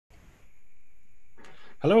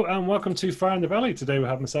Hello and welcome to Fire in the Valley. Today we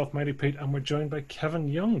have myself, Mighty Pete, and we're joined by Kevin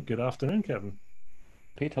Young. Good afternoon, Kevin.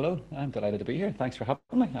 Pete, hello. I'm delighted to be here. Thanks for having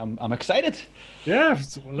me. I'm excited. Yeah,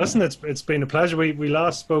 listen, it's been a pleasure. We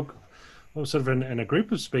last spoke, well, sort of in a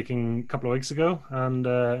group of speaking a couple of weeks ago, and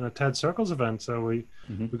in a TED Circles event. So we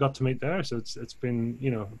got to meet there. So it's been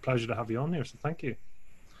a pleasure to have you on here. So thank you.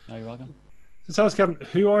 Oh, you're welcome. So tell us, Kevin,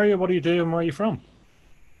 who are you? What do you do? And where are you from?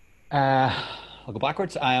 Uh, I'll go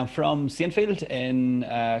backwards. I am from Saintfield in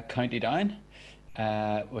County Down,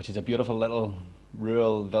 which is a beautiful little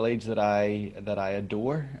rural village that I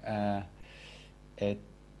adore. It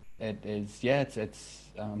it is yeah, it's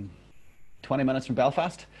 20 minutes from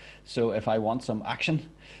Belfast. So if I want some action,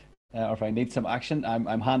 or if I need some action,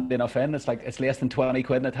 I'm handy enough in. It's less than 20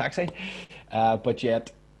 quid in a taxi, but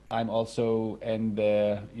yet I'm also in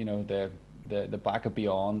the back of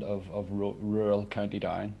beyond of rural County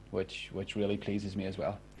Down, which really pleases me as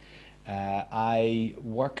well. I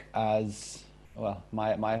work as well.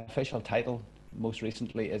 My official title most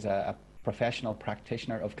recently is a professional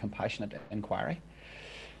practitioner of compassionate inquiry,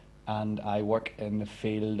 and I work in the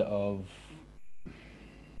field of,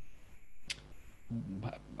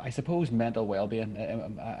 I suppose, mental well-being,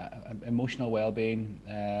 emotional well-being,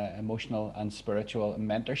 emotional and spiritual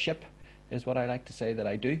mentorship is what I like to say that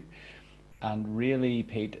I do. And really,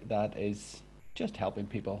 Pete, that is just helping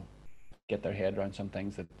people get their head around some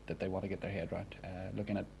things that they want to get their head around.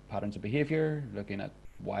 Looking at patterns of behavior, looking at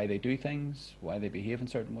why they do things, why they behave in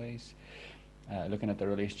certain ways, looking at the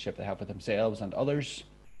relationship they have with themselves and others.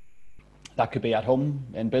 That could be at home,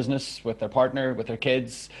 in business, with their partner, with their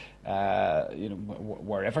kids,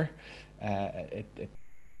 wherever. It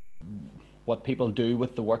What people do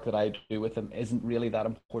with the work that I do with them isn't really that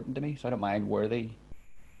important to me. So I don't mind where they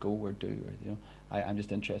go or do, or I'm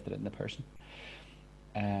just interested in the person.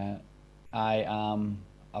 Uh, I am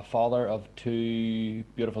a father of two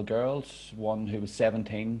beautiful girls, one who was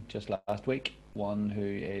 17 just last week, one who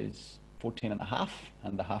is 14 and a half,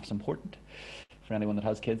 and the half's important. For anyone that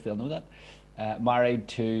has kids, they'll know that. Married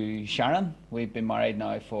to Sharon. We've been married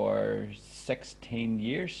now for 16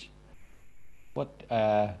 years. What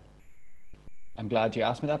I'm glad you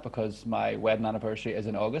asked me that, because my wedding anniversary is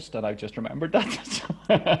in August and I've just remembered that.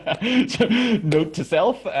 So, note to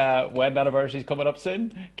self, wedding anniversary is coming up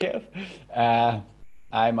soon, Kev. Uh,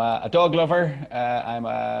 I'm a dog lover, I'm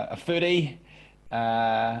a foodie.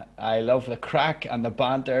 I love the crack and the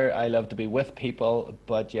banter. I love to be with people,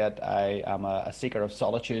 but yet I am a seeker of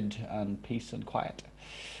solitude and peace and quiet.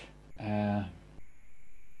 Uh,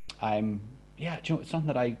 I'm, yeah, something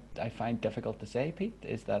that I find difficult to say, Pete,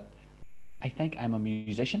 is that I think I'm a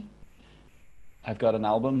musician. I've got an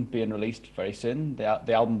album being released very soon. The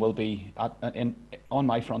album will be on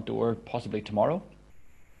my front door possibly tomorrow.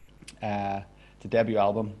 It's a debut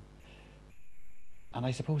album, and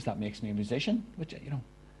I suppose that makes me a musician, which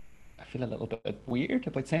I feel a little bit weird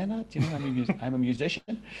about saying that. I'm a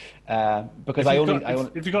musician, because If I you've only got I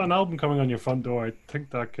only if you've got an album coming on your front door, I think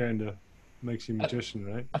that kind of makes you a magician,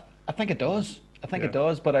 right? I think it does. I think it Yeah.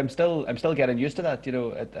 does, but I'm still getting used to that.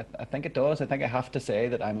 I think it does. I think I have to say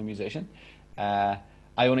that I'm a musician. Uh,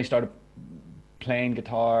 I only started playing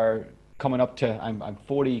guitar coming up to I'm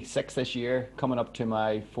 46 this year. Coming up to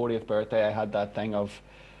my 40th birthday, I had that thing of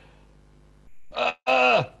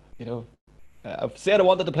uh, you know I've said I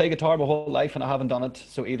wanted to play guitar my whole life and I haven't done it.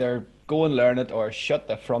 So either go and learn it or shut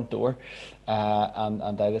the front door. And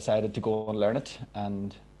I decided to go and learn it.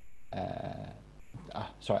 And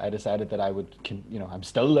sorry, I decided that I would, I'm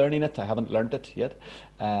still learning it. I haven't learned it yet.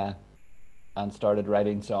 Uh, and started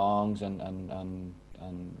writing songs and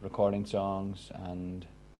recording songs and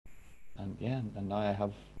yeah, and now I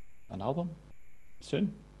have an album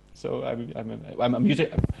soon. So I'm a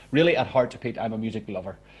music, really at heart, Pete. I'm a music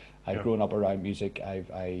lover. I've Yeah. grown up around music. I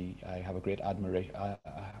have a great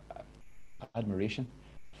admiration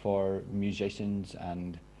for musicians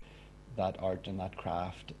and that art and that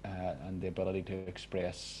craft, and the ability to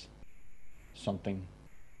express something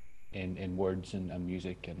in words and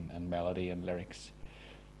music and melody and lyrics.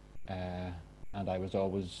 And I was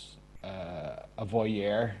always a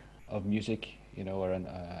voyeur of music,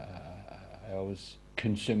 I always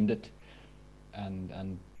consumed it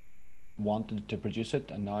and wanted to produce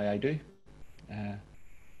it, and now I do. Uh,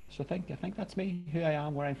 so I think that's me, who I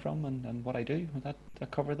am, where I'm from, and what I do. Would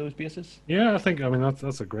that cover those bases? Yeah, I mean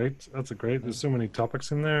that's a great. Yeah. There's so many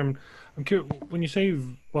topics in there. I'm curious when you say,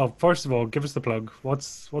 well, first of all, give us the plug.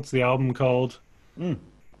 What's the album called? Mm.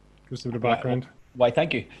 Give us a bit of Why, background. why,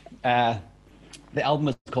 thank you. Uh, the album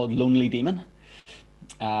is called Lonely Demon,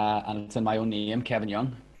 and it's in my own name, Kevin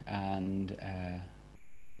Young. And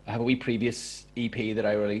I have a wee previous EP that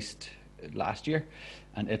I released last year,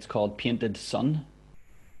 and it's called Painted Sun,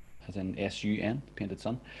 as in SUN, Painted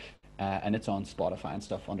Sun, and it's on Spotify and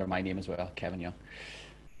stuff under my name as well, Kevin Young.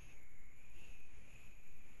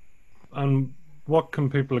 And what can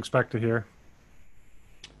people expect to hear?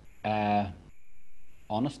 Uh,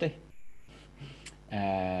 Honesty.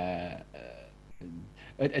 Uh,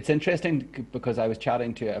 it's interesting because I was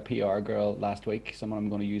chatting to a PR girl last week, someone I'm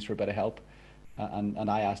going to use for a bit of help,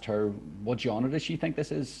 and I asked her what genre does she think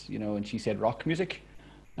this is, and she said rock music.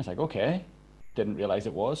 I was like, okay, didn't realize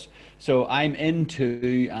it was. So I'm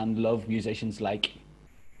into and love musicians like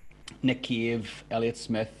Nick Cave, Elliott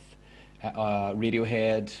Smith,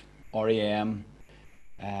 Radiohead, REM.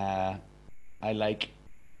 I like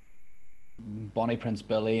Bonnie Prince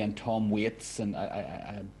Billy and Tom Waits and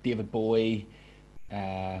David Bowie,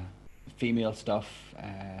 female stuff,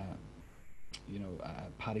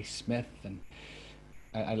 Patti Smith, and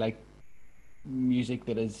I like music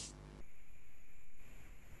that is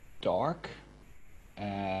dark,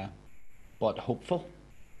 but hopeful.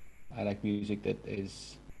 I like music that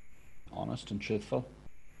is honest and truthful.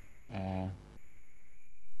 Uh,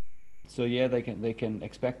 so yeah, they can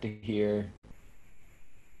expect to hear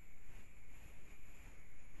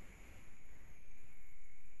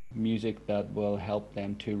music that will help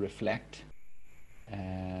them to reflect,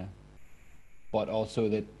 uh, but also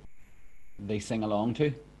that they sing along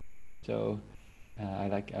to. So I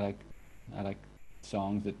like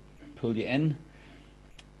songs that pull you in.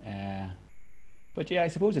 Uh, but yeah, I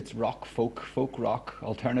suppose it's rock, folk rock,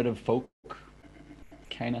 alternative folk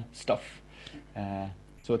kind of stuff.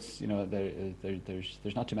 So it's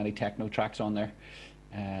there's not too many techno tracks on there.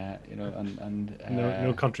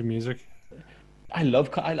 No country music. I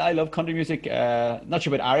love country music. Not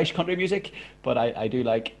sure about Irish country music, but I do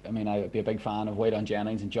like. I mean, I'd be a big fan of Waylon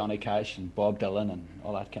Jennings and Johnny Cash and Bob Dylan and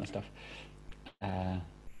all that kind of stuff. Uh,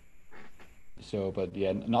 but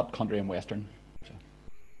yeah, not country and western. So.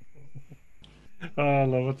 Oh, I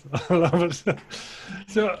love it. I love it.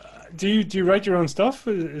 So, do you write your own stuff?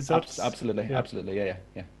 Is that Absolutely, yeah? absolutely, yeah, yeah,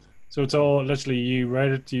 yeah. So it's all literally you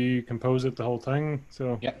write it, you compose it, the whole thing.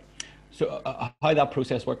 So Yeah. So how that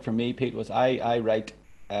process worked for me, Pete, was I write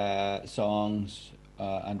songs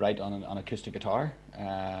and write on an acoustic guitar.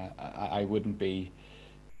 I wouldn't be,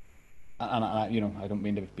 and I don't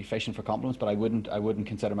mean to be fishing for compliments, but I wouldn't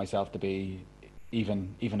consider myself to be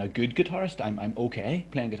even a good guitarist. I'm okay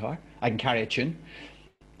playing guitar. I can carry a tune,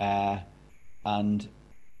 uh, and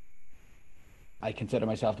I consider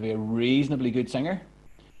myself to be a reasonably good singer.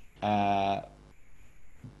 Uh,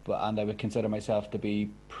 and I would consider myself to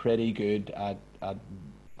be pretty good at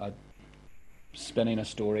spinning a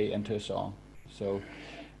story into a song. So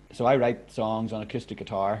I write songs on acoustic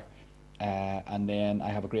guitar, and then I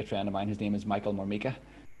have a great friend of mine. His name is Michael Mormika.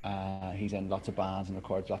 He's in lots of bands and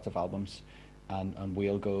records lots of albums, and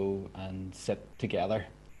we'll go and sit together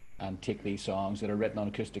and take these songs that are written on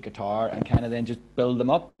acoustic guitar and kind of then just build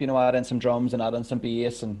them up. Add in some drums and add in some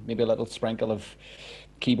bass and maybe a little sprinkle of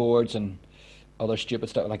keyboards and other stupid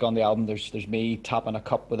stuff. Like on the album, there's me tapping a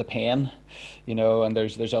cup with a pen, and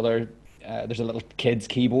there's other there's a little kid's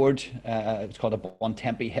keyboard. It's called a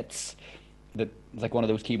Bontempi Hits. That it's like one of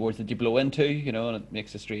those keyboards that you blow into, and it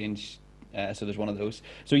makes a strange. So there's one of those.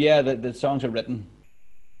 So yeah, the songs are written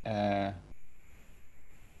as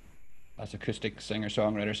acoustic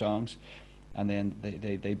singer-songwriter songs, and then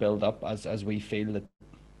they build up as we feel that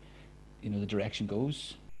the direction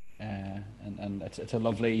goes, and it's a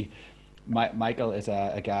lovely. Michael is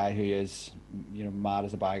a guy who is mad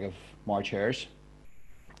as a bag of March hares,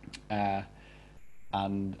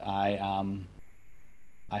 and I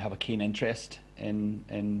have a keen interest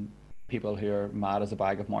in people who are mad as a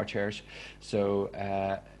bag of March hares. So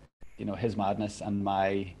his madness and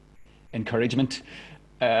my encouragement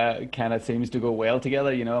kind of seems to go well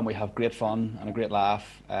together, and we have great fun and a great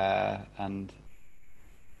laugh, and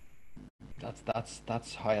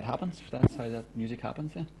that's how it happens. That's how that music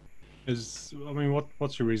happens. Yeah.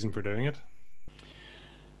 What's your reason for doing it?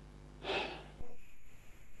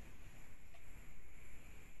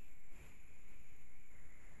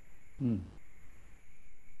 Hmm.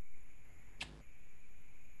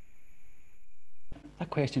 That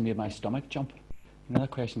question made my stomach jump. That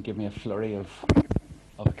question gave me a flurry of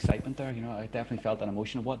excitement there. I definitely felt an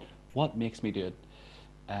emotion of what makes me do it.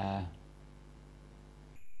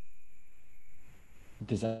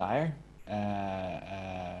 Desire,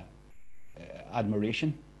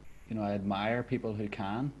 admiration. I admire people who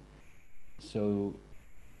can. So,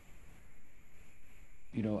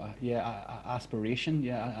 yeah, aspiration,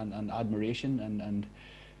 yeah, and admiration, and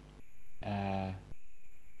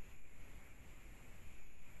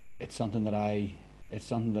it's something that I it's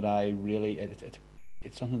something that I really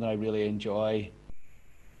it's something that I really enjoy.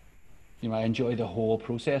 You know, I enjoy the whole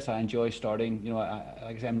process. I enjoy starting. You know,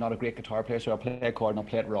 like I say, I'm not a great guitar player, so I'll play a chord and I'll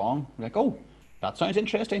play it wrong. I'm like, oh, that sounds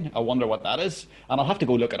interesting. I wonder what that is, and I'll have to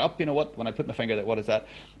go look it up. You know what? When I put my finger that, what is that?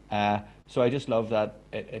 So I just love that.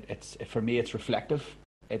 It's for me, it's reflective.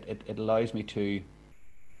 It allows me to.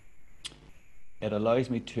 It allows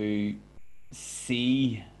me to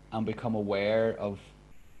see and become aware of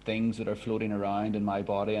things that are floating around in my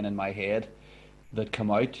body and in my head that come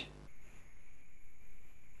out,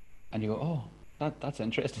 and you go, oh, that's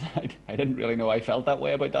interesting. I didn't really know I felt that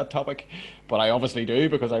way about that topic, but I obviously do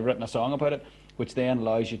because I've written a song about it, which then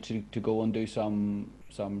allows you to go and do some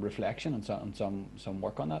reflection and some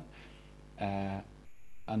work on that. Uh,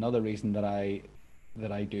 Another reason that I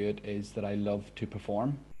do it is that I love to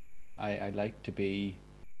perform. I like to be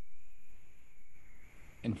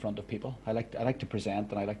in front of people. I like to present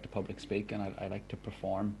and I like to public speak and I like to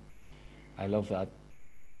perform. I love that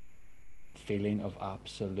feeling of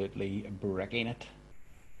absolutely bricking it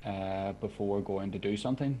before going to do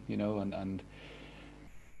something, you know, and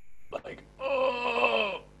like,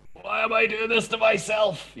 oh, why am I doing this to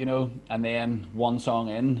myself, you know? And then one song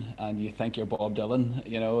in, and you think you're Bob Dylan,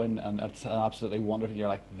 you know, and it's absolutely wonderful. You're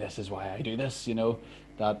like, this is why I do this, you know,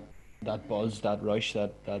 that that buzz, that rush,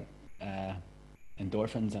 that uh,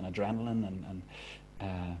 endorphins and adrenaline,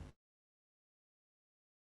 and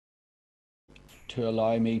to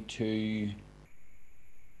allow me to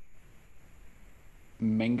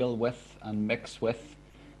mingle with and mix with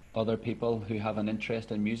other people who have an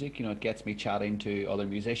interest in music. You know, it gets me chatting to other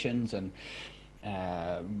musicians and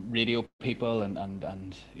radio people,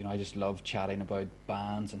 and you know, I just love chatting about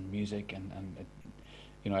bands and music, and it,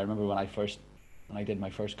 you know, I remember when I did my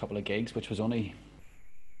first couple of gigs, which was only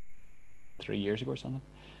 3 years ago or something,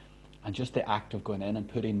 and just the act of going in and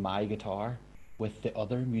putting my guitar with the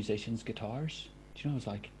other musicians' guitars. Do you know, it was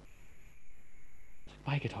like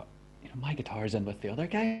my guitar, you know, my guitar's in with the other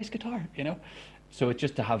guy's guitar, you know. So it's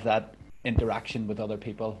just to have that interaction with other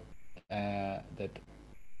people that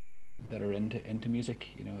are into music,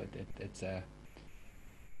 you know. It's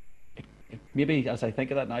maybe as I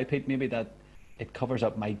think of that now, Pete, maybe that it covers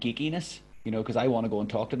up my geekiness, you know, because I want to go and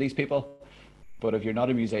talk to these people. But if you're not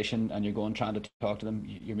a musician and you're going trying to talk to them,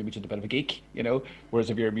 you're maybe just a bit of a geek, you know. Whereas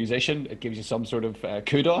if you're a musician, it gives you some sort of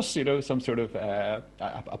kudos, you know, some sort of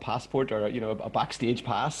a passport or, you know, a backstage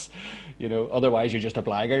pass, you know. Otherwise, you're just a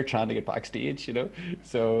blagger trying to get backstage, you know.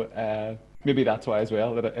 So maybe that's why as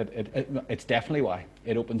well. That it's definitely why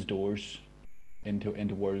it opens doors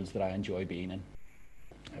into worlds that I enjoy being in,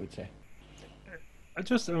 I would say.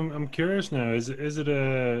 I'm curious now. Is it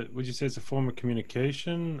a would you say it's a form of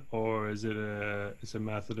communication, or is it a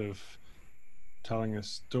method of telling a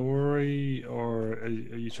story, or are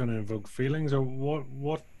you trying to invoke feelings, or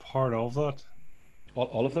what part of that?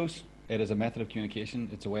 All of those. It is a method of communication.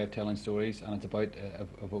 It's a way of telling stories, and it's about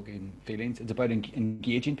evoking feelings. It's about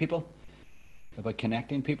engaging people, about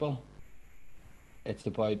connecting people. It's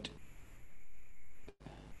about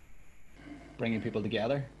bringing people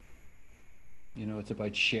together. You know, it's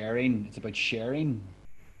about sharing. It's about sharing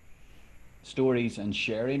stories and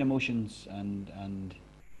sharing emotions, uh,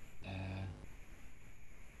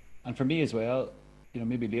 and for me as well. You know,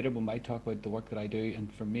 maybe later we might talk about the work that I do, and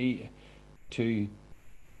for me to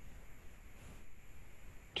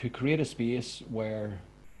create a space where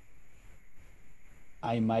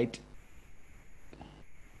I might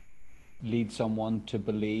lead someone to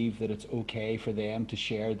believe that it's okay for them to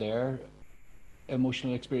share their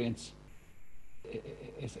emotional experience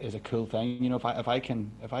is a cool thing. You know, if I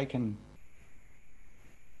can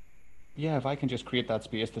yeah, if I can just create that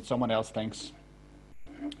space that someone else thinks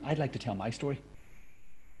I'd like to tell my story,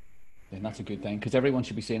 then that's a good thing, because everyone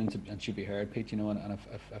should be seen and should be heard, Pete. You know, and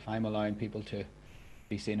if I'm allowing people to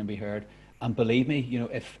be seen and be heard, and believe me, you know,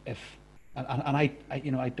 if and I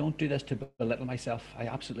you know, I don't do this to belittle myself. I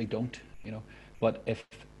absolutely don't. You know, but if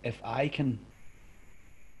I can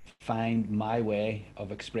find my way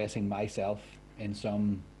of expressing myself in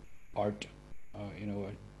some art, you know,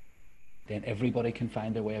 then everybody can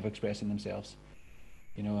find their way of expressing themselves.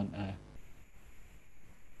 You know, and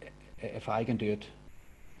if I can do it,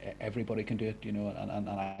 everybody can do it. You know, and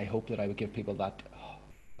I hope that I would give people that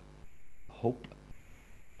hope,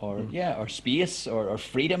 or yeah, or space, or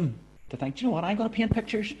freedom to think, "Do you know what, I'm going to paint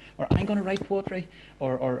pictures, or I'm going to write poetry,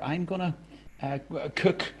 or I'm going to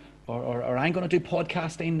cook, or I'm going to do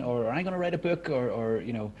podcasting, or I'm going to write a book, or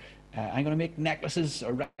you know, I'm going to make necklaces,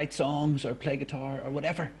 or write songs, or play guitar, or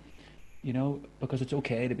whatever, you know, because it's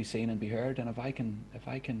okay to be seen and be heard. And if I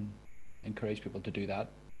can encourage people to do that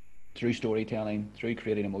through storytelling, through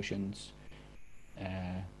creating emotions,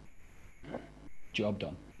 job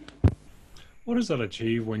done. What does that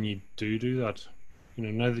achieve when you do that? You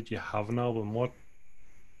know, now that you have an album, what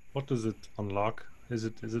does it unlock? Is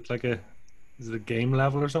it like a is it a game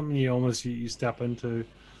level or something? You almost you step into.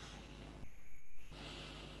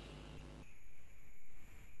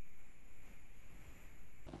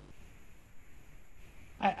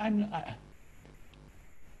 I, I'm I,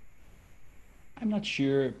 I'm not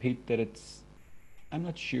sure, Pete, that it's I'm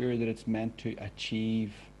not sure that it's meant to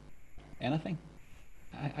achieve anything.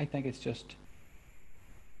 I think it's just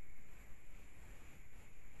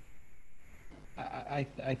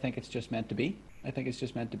I think it's just meant to be. I think it's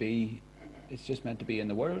just meant to be. It's just meant to be in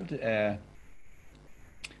the world. It,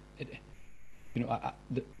 you know,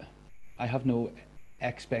 I have no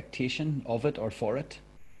expectation of it or for it.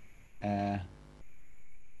 Uh,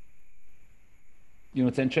 you know,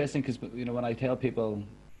 it's interesting because you know when I tell people,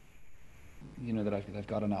 you know, that I've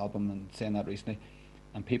got an album and saying that recently,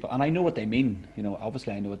 and people, and I know what they mean. You know,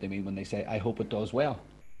 obviously I know what they mean when they say, "I hope it does well."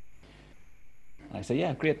 And I say,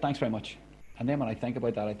 "Yeah, great, thanks very much." And then when I think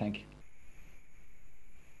about that, I think,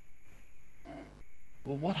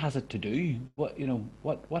 well, what has it to do? What you know,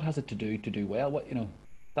 what has it to do well? What you know,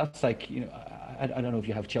 that's like you know, I don't know if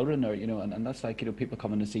you have children or you know, and that's like you know, people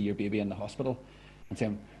coming to see your baby in the hospital and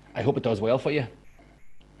saying, "I hope it does well for you."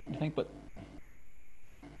 You think, but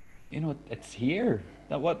you know, it's here.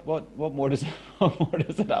 That what more does what more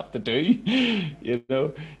does it have to do? You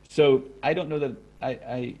know, so I don't know that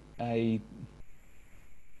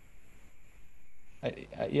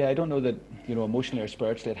yeah, I don't know that you know emotionally or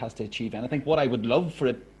spiritually it has to achieve anything. What I would love for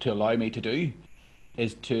it to allow me to do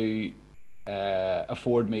is to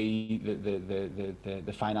afford me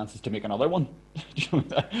the finances to make another one.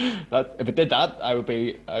 That if it did that, I would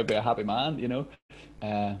be a happy man. You know,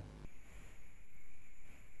 uh,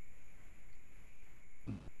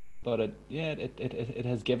 but it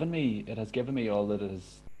has given me all that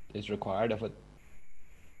is required of it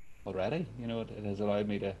already. You know, it has allowed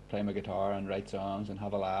me to play my guitar and write songs and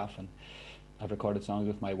have a laugh. And I've recorded songs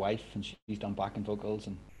with my wife, and she's done backing vocals.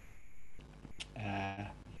 And uh,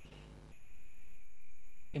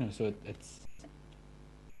 you know, so it's.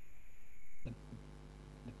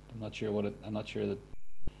 I'm not sure what it. I'm not sure that.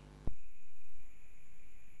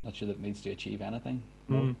 Not sure that it needs to achieve anything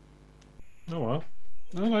more. Mm. Oh well,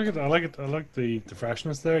 I like it. I like it. I like the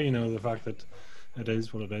freshness there. You know, the fact that it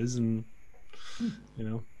is what it is, and you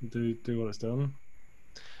know, do what it's done.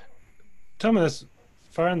 Tell me this,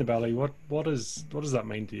 fire in the belly. What does that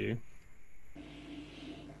mean to you?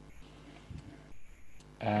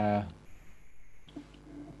 Uh,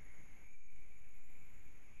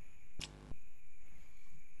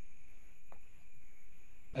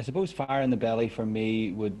 I suppose fire in the belly for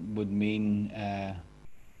me would mean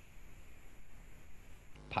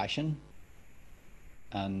passion.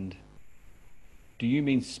 And do you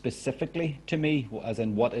mean specifically to me, as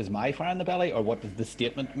in what is my fire in the belly, or what does the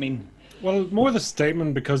statement mean? Well, more the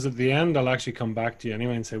statement because at the end I'll actually come back to you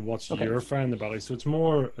anyway and say what's Okay. your fire in the belly. So it's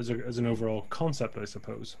more as an overall concept, I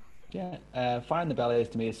suppose. Yeah, fire in the belly is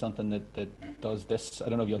to me is something that does this. I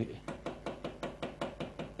don't know if you'll.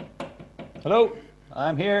 Hello,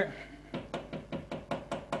 I'm here.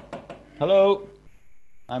 Hello,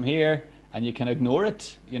 I'm here, and you can ignore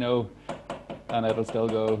it, you know, and it'll still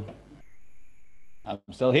go. I'm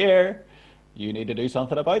still here. You need to do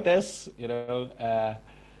something about this, you know.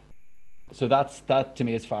 So that to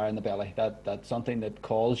me is fire in the belly. That's something that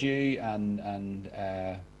calls you and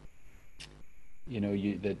you know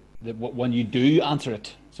that when you do answer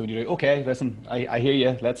it. So when you do, okay, listen, I hear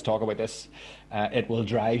you. Let's talk about this. It will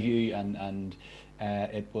drive you and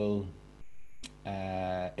it will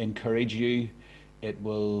encourage you. It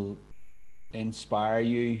will inspire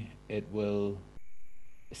you. It will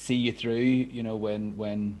see you through. You know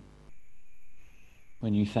when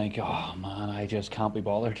you think, oh man, I just can't be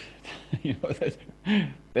bothered. You know,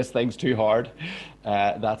 this thing's too hard.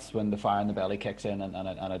 That's when the fire in the belly kicks in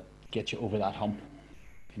and it gets you over that hump.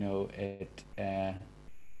 You know,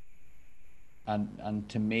 and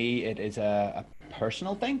to me, it is a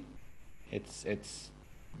personal thing. It's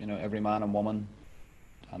you know every man and woman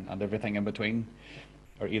and everything in between,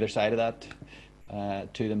 or either side of that,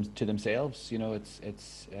 to themselves. You know,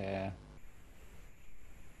 it's.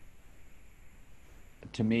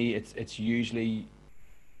 To me, it's usually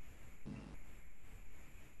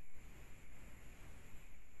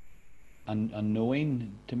and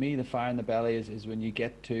knowing. To me, the fire in the belly is when you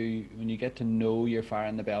get to know your fire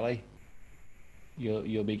in the belly,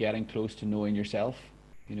 you'll be getting close to knowing yourself.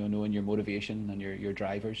 You know, knowing your motivation and your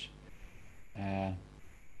drivers. Uh,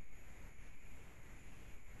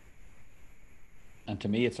 And to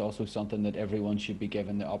me, it's also something that everyone should be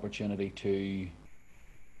given the opportunity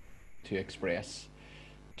to express,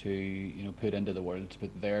 to put into the world, to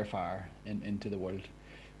put their fire into the world,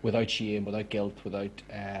 without shame, without guilt, without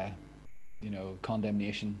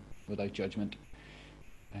condemnation, without judgment.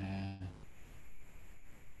 Uh,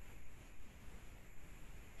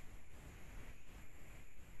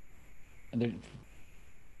 and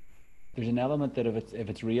there's an element that if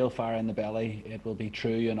it's real fire in the belly, it will be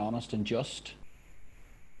true and honest and just.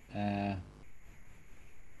 Uh,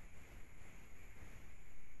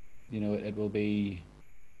 it will be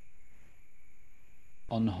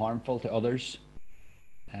unharmful to others.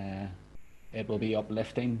 It will be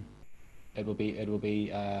uplifting. It will be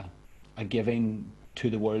a giving to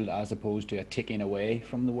the world as opposed to a taking away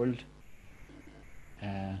from the world.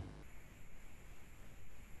 Uh,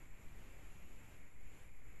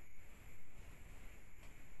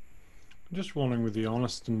 I'm just wondering, with the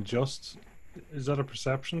honest and just, is that a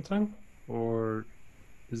perception thing, or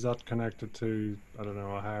is that connected to, I don't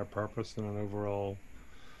know, a higher purpose and an overall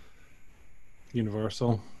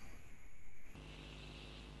universal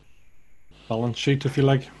balance sheet, if you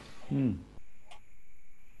like?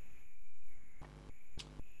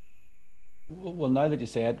 Well, now that you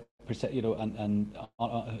say it,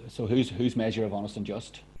 so whose measure of honest and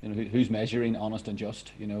just? Who's measuring honest and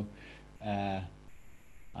just?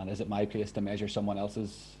 And is it my place to measure someone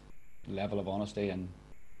else's level of honesty and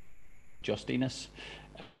justiness,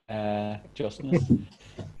 justness?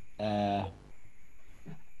 Well,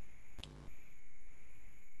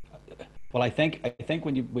 I think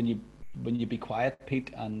when you be quiet,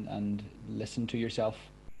 Pete, and listen to yourself,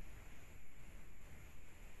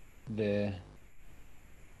 the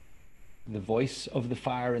voice of the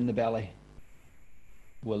fire in the belly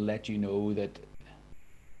will let you know that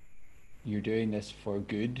you're doing this for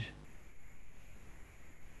good,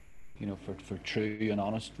 for true and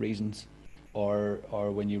honest reasons, or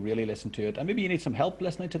when you really listen to it, and maybe you need some help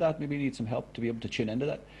listening to that, maybe you need some help to be able to tune into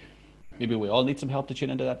that, maybe we all need some help to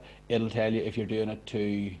tune into that. It'll tell you if you're doing it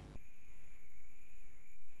to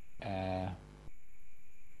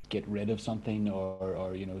get rid of something,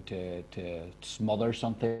 or to smother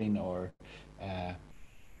something, or I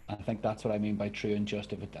think that's what I mean by true and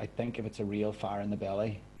just. I think if it's a real fire in the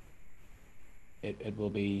belly, it will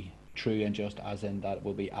be true and just, as in that it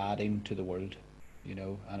will be adding to the world, and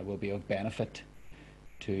it will be of benefit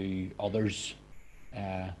to others.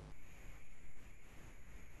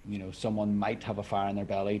 Someone might have a fire in their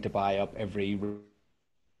belly to buy up every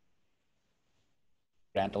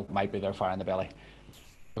rental, might be their fire in the belly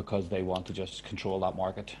because they want to just control that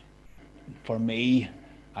market. For me,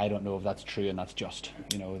 I don't know if that's true and that's just,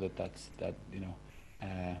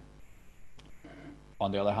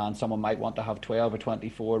 on the other hand, someone might want to have 12 or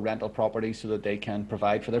 24 rental properties so that they can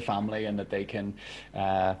provide for their family, and that they can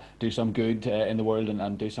do some good in the world,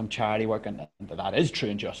 and do some charity work, and that is true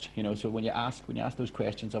and just. So when you ask those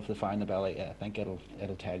questions of the fire in the belly, I think it'll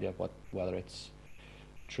tell you whether it's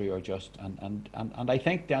true or just. And I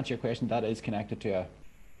think, to answer your question, that is connected to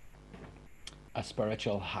a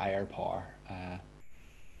spiritual higher power,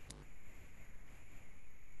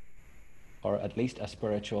 or at least a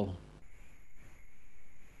spiritual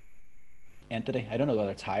entity. I don't know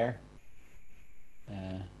whether it's higher.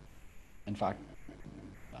 In fact,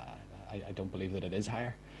 I don't believe that it is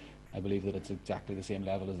higher. I believe that it's exactly the same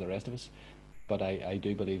level as the rest of us. But I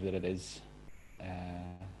do believe that it is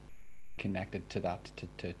connected to that,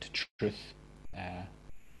 to truth,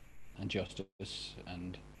 and justice,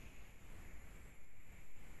 and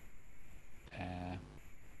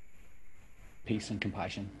peace and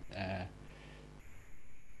compassion,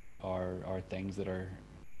 are things that are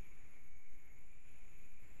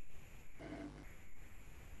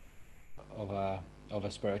of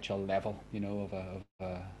a spiritual level,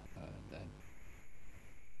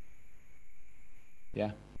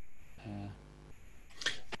 yeah.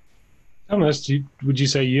 Thomas, would you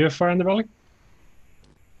say you have fire in the belly?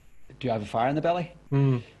 Do you have a fire in the belly?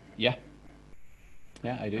 Yeah,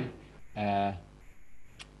 I do,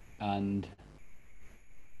 and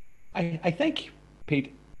I think,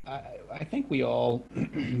 Pete, I think we all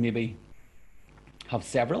maybe have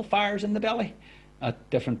several fires in the belly at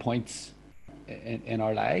different points in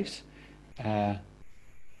our lives, and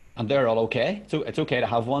they're all okay. So it's okay to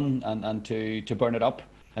have one, and to burn it up,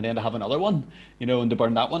 and then to have another one, and to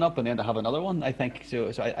burn that one up, and then to have another one. I think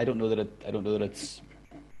so. So I don't know that it's, I don't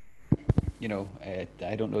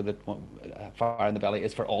know that fire in the belly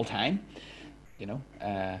is for all time.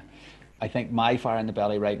 I think my fire in the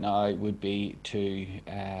belly right now would be to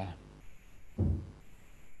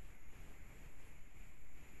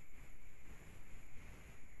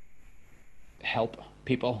help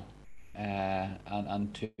people,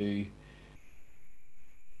 and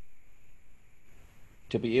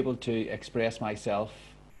to be able to express myself,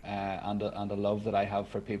 and the love that I have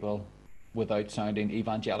for people without sounding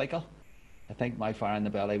evangelical. I think my fire in the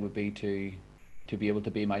belly would be to be able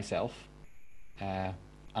to be myself,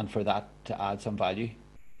 and for that to add some value.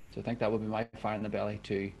 So I think that would be my fire in the belly,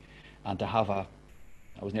 and to have I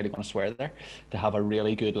was nearly going to swear there, to have a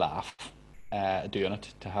really good laugh doing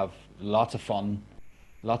it, to have lots of fun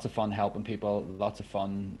helping people, lots of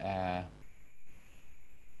fun,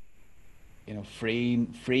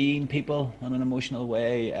 freeing people in an emotional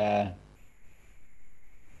way.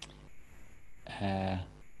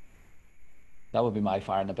 That would be my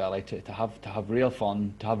fire in the belly, to have real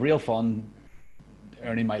fun,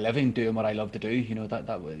 earning my living, doing what I love to do.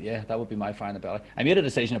 That would be my fire in the belly. I made a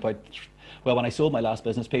decision when I sold my last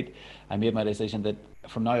business, Pete, I made my decision that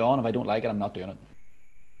from now on, if I don't like it, I'm not doing it.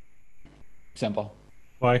 Simple.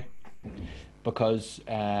 Why? Because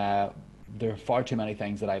there are far too many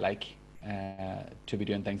things that I like, to be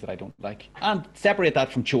doing things that I don't like, and separate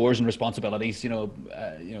that from chores and responsibilities. There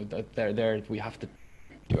we have to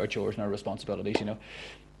do our chores and our responsibilities.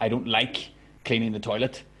 I don't like cleaning the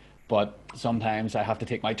toilet, but sometimes I have to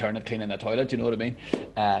take my turn at cleaning the toilet. You know what I mean?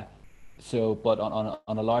 But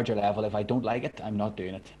on a larger level, if I don't like it, I'm not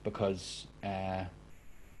doing it, because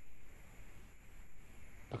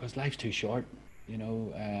life's too short.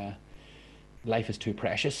 Life is too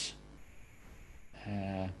precious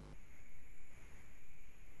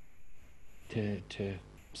to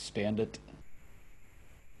spend it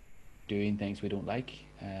doing things we don't like,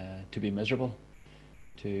 to be miserable,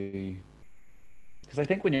 because I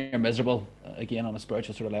think when you're miserable, again on a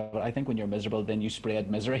spiritual sort of level, I think when you're miserable, then you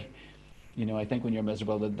spread misery. I think when you're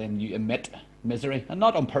miserable, then you emit misery, and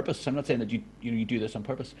not on purpose. I'm not saying that you do this on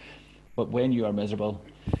purpose, but when you are miserable,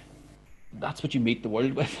 that's what you meet the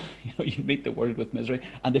world with. You meet the world with misery,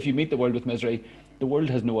 and if you meet the world with misery, the world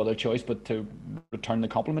has no other choice but to return the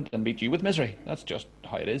compliment and meet you with misery. That's just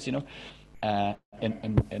how it is, in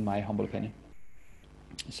my humble opinion.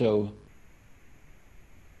 So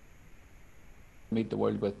meet the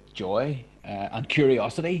world with joy and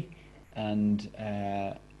curiosity, and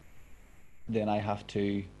then I have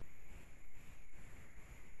to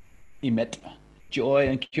emit joy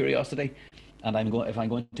and curiosity. And if I'm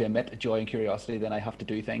going to emit joy and curiosity, then I have to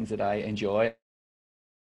do things that I enjoy.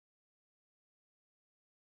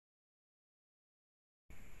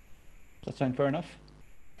 Does that sound fair enough?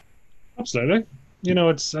 Absolutely.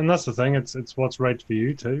 And that's the thing. It's what's right for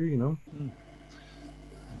you too.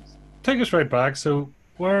 Take us right back. So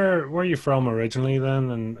where are you from originally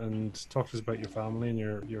then, and talk to us about your family and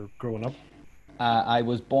your growing up. I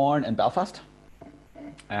was born in Belfast.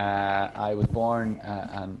 I was born,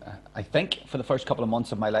 and I think for the first couple of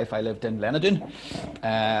months of my life, I lived in Lenadoon,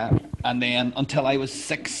 and then until I was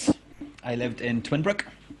 6, I lived in Twinbrook,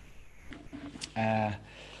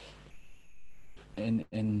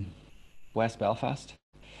 in West Belfast.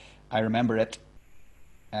 I remember it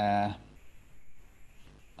a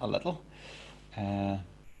little.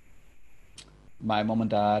 My mum and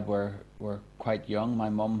dad were quite young. My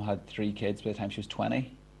mum had 3 kids by the time she was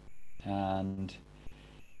 20, and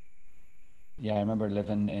yeah, I remember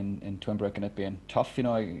living in Twinbrook and it being tough.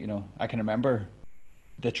 I can remember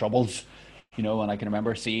the troubles, and I can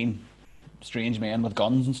remember seeing strange men with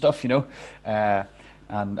guns and stuff,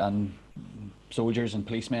 and soldiers and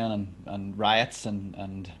policemen and riots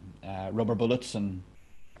and rubber bullets, and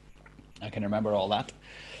I can remember all that.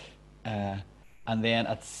 And then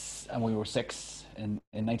and we were 6 in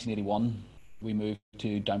 1981. We moved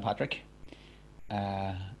to Downpatrick,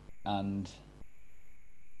 and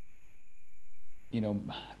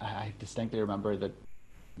I distinctly remember that,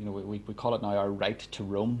 we call it now our right to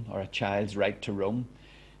roam, or a child's right to roam.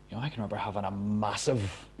 I can remember having a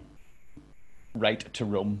massive right to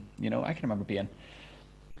roam. I can remember being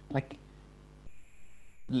like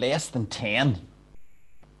less than 10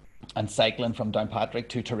 and cycling from Downpatrick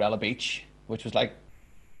to Torella Beach, which was like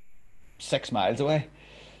 6 miles away,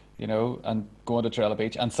 and going to Torella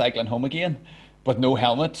Beach and cycling home again, but no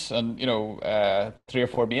helmet, and 3 or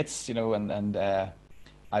 4 mates, and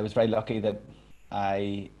I was very lucky that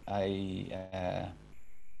I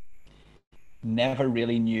never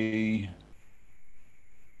really knew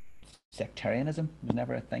sectarianism. It was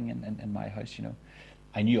never a thing in my house.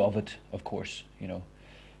 I knew of it, of course,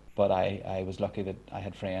 but I was lucky that I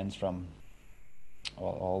had friends from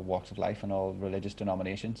all walks of life and all religious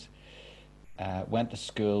denominations. Went to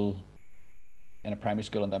school in a primary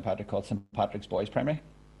school in Downpatrick called St Patrick's Boys Primary.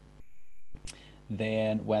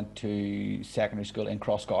 Then went to secondary school in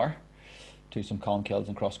Crossgar, to St Colin Kills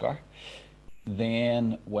in Crossgar.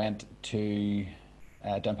 Then went to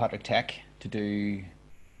Downpatrick Tech to do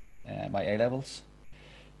my A levels.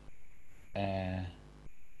 Uh,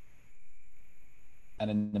 and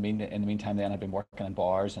in the meantime, then I've been working in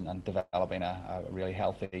bars and developing a really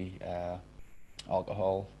healthy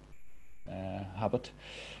alcohol habit.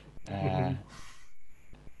 Uh,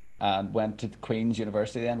 and went to Queen's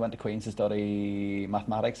University. Then went to Queen's to study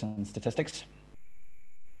mathematics and statistics.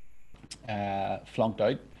 Flunked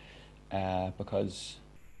out because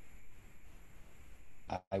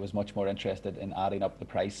I was much more interested in adding up the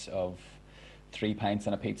price of 3 pints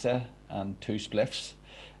and a pizza and two spliffs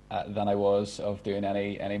than I was of doing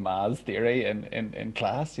any maths theory in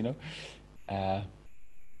class, you know. Uh,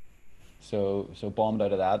 so bombed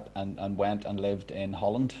out of that and went and lived in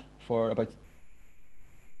Holland for about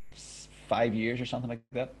 5 years or something like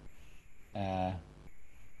that. Uh,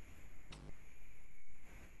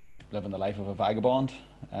 Living the life of a vagabond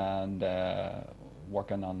and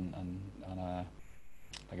working on a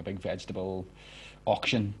like a big vegetable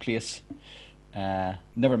auction place.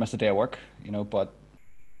 Never missed a day of work, you know, but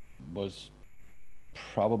was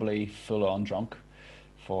probably full on drunk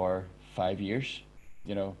for 5 years,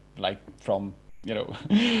 you know, like from, you know,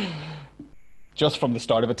 just from the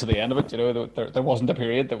start of it to the end of it, you know, there wasn't a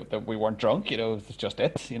period that we weren't drunk, you know, it's just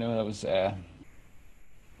it, you know, that was, uh,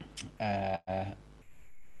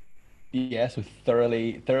 yeah, so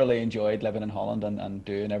thoroughly enjoyed living in Holland and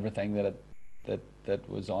doing everything that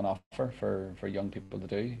was on offer for young people to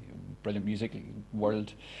do. Brilliant music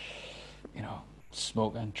world, you know,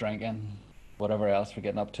 smoking, drinking, whatever else we're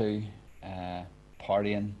getting up to,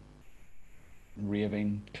 partying,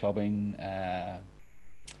 raving, clubbing,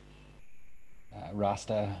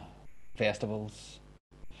 Rasta festivals,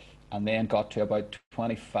 and then got to about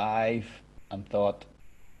 25 and thought,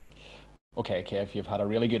 okay, Kev, you've had a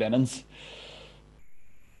really good innings.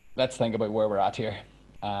 Let's think about where we're at here.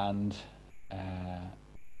 And uh,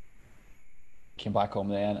 came back home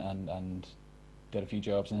then and did a few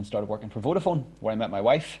jobs and then started working for Vodafone, where I met my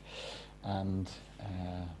wife. And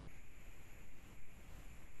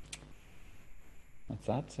that's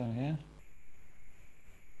that. So yeah.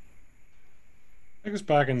 Take us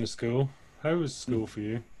back into school. How was school for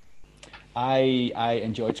you? I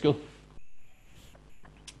enjoyed school.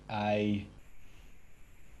 I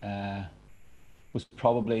uh, was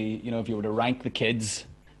probably, you know, if you were to rank the kids,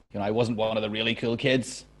 you know, I wasn't one of the really cool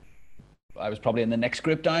kids. I was probably in the next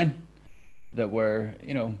group down that were,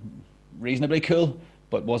 you know, reasonably cool,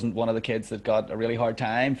 but wasn't one of the kids that got a really hard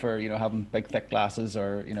time for, you know, having big thick glasses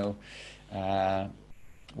or, you know, uh,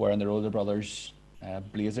 wearing their older brother's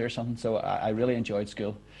blazer or something. So I really enjoyed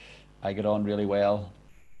school. I got on really well.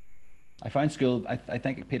 I found school, I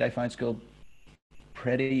think, Pete, I found school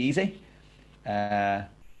pretty easy. Uh,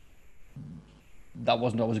 that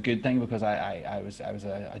wasn't always a good thing because I was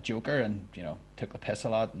a joker and, you know, took the piss a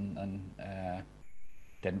lot and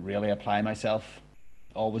didn't really apply myself.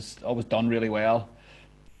 Always done really well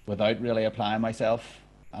without really applying myself.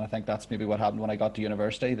 And I think that's maybe what happened when I got to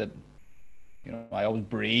university, that, you know, I always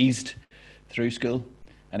breezed through school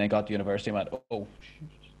and then got to university and went, oh,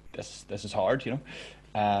 this is hard, you know.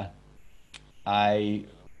 Uh, I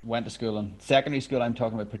went to school in secondary school, I'm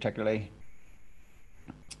talking about particularly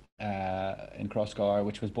in Crossgar,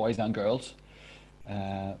 which was boys and girls,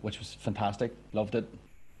 which was fantastic. Loved it,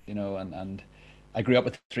 you know, and I grew up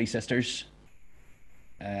with three sisters.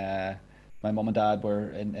 Uh, my mum and dad were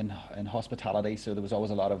in hospitality, so there was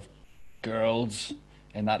always a lot of girls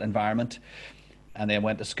in that environment. And then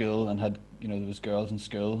went to school and had, you know, there was girls in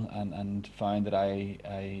school and found that I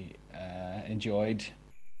enjoyed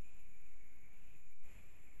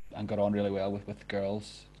and got on really well with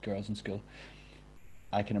girls in school.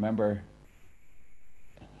 I can remember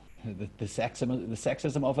the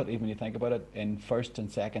sexism of it, even when you think about it. In first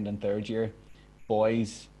and second and third year,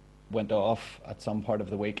 boys went off at some part of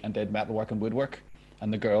the week and did metalwork and woodwork,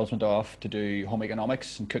 and the girls went off to do home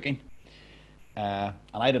economics and cooking. And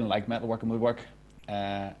I didn't like metalwork and woodwork.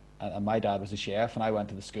 And my dad was a chef, and I went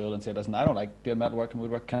to the school and said, "Listen, I don't like doing metalwork and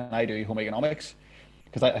woodwork. Can I do home economics?"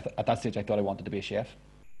 Because at that stage I thought I wanted to be a chef,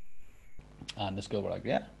 and the school were like,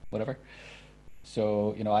 "Yeah, whatever."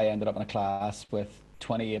 So, you know, I ended up in a class with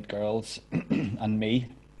 28 girls and me.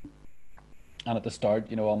 And at the start,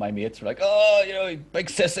 you know, all my mates were like, "Oh, you know, big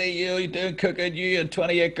sissy, you doing cooking, you and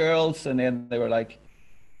 28 girls." And then they were like,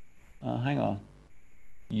 "Oh, hang on,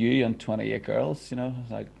 you and 28 girls," you know. I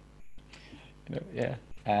was like, you know, yeah.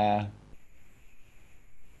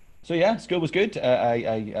 So yeah, school was good.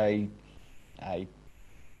 I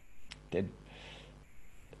did.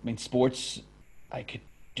 I mean, sports I could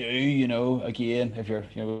do. You know, again, if you're,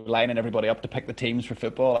 you know, lining everybody up to pick the teams for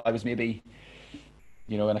football, I was maybe.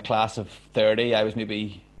 in a class of 30, I was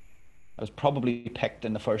probably picked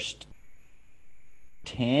in the first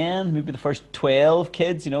 10, maybe the first 12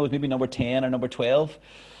 kids, it was maybe number 10 or number 12,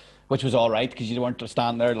 which was all right because you weren't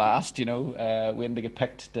standing there last, waiting to get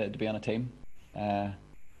picked to be on a team. Uh,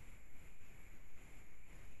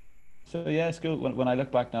 so yeah, school. When I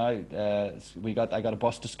look back now, I got a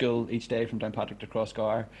bus to school each day from Downpatrick to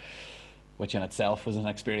Crossgar, which in itself was an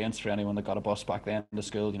experience for anyone that got a bus back then to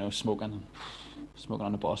school. Smoking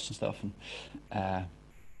on the bus and stuff, and uh,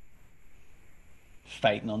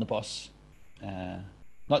 fighting on the bus. Uh,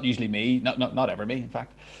 Not usually me, not ever me, in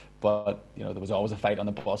fact, but there was always a fight on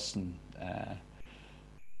the bus, and uh,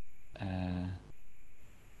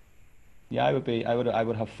 yeah, I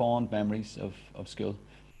would have fond memories of school.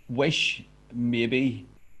 Wish maybe,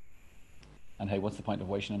 and hey, what's the point of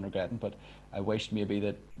wishing and regretting? But I wished maybe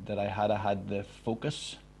that I had the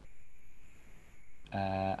focus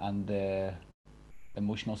and the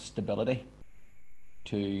emotional stability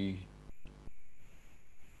to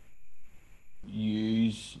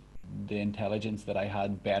use the intelligence that I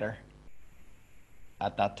had better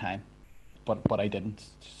at that time, but I didn't.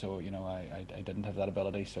 So I didn't have that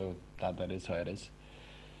ability. So that is how it is.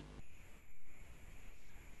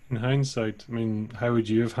 In hindsight, I mean, how would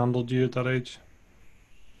you have handled you at that age?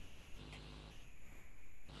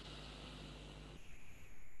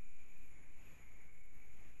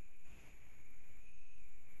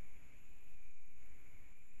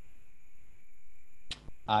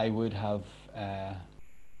 I would have uh,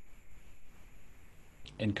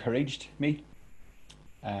 encouraged me.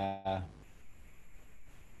 Uh,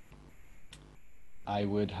 I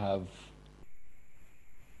would have,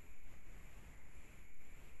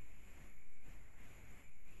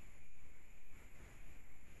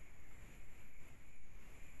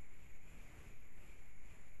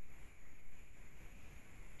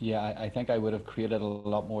 yeah, I think I would have created a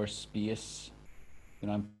lot more space.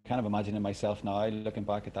 I'm kind of imagining myself now, looking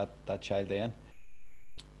back at that child then,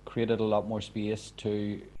 created a lot more space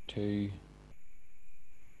to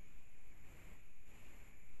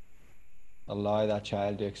allow that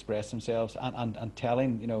child to express themselves, and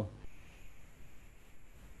telling,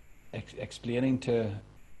 explaining to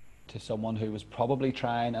someone who was probably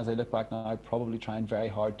trying, as I look back now, probably trying very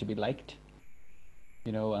hard to be liked,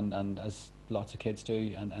 and as lots of kids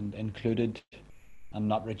do, and included and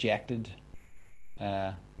not rejected,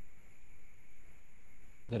 uh,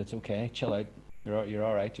 that it's okay, chill out, you're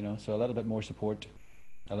all right, So a little bit more support,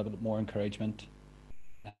 a little bit more encouragement,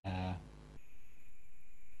 uh,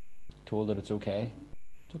 told that it's okay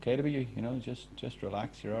to be you, just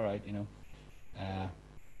relax, you're all right, Uh,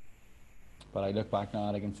 but I look back now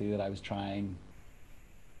and I can see that I was trying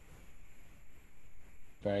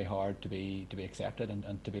very hard to be accepted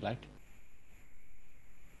and to be liked.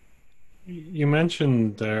 You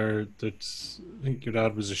mentioned there that I think your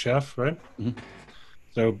dad was a chef, right? Mhm.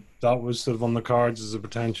 So that was sort of on the cards as a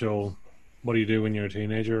potential. What do you do when you're a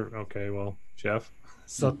teenager? Okay, well, chef.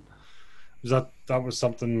 So that was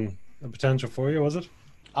something a potential for you, was it?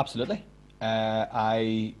 Absolutely.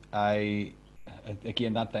 I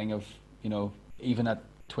again, that thing of, even at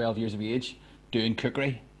 12 years of age, doing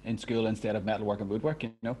cookery in school instead of metalwork and woodwork,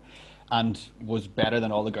 and was better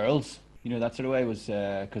than all the girls. That sort of way was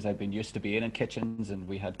because I'd been used to being in kitchens, and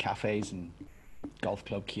we had cafes and golf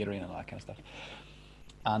club catering and all that kind of stuff.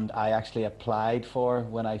 And I actually applied for,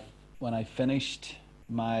 when I finished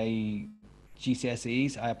my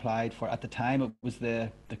GCSEs, I applied for, at the time it was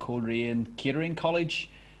the Coleraine Catering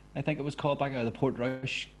College, I think it was called back, or the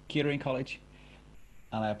Portrush Catering College,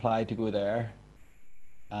 and I applied to go there.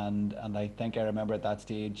 And I think I remember at that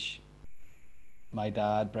stage my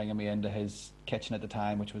dad bringing me into his kitchen at the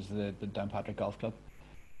time, which was the Downpatrick Golf Club,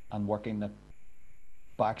 and working the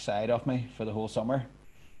backside of me for the whole summer,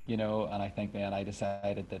 and I think then I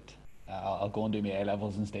decided that I'll go and do my A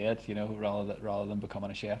levels instead, rather than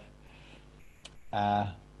becoming a chef. Uh,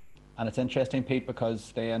 and it's interesting, Pete,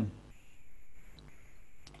 because then,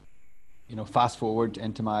 fast forward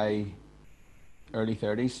into my early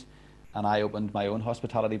 30s, and I opened my own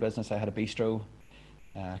hospitality business. I had a bistro,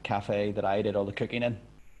 cafe that I did all the cooking in,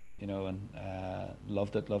 and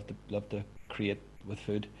loved it, loved to create with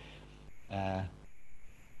food. Uh,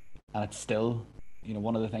 and it's still,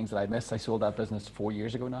 one of the things that I miss. I sold that business 4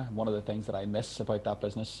 years ago now. One of the things that I miss about that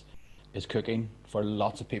business is cooking for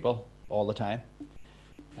lots of people all the time.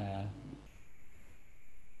 Uh,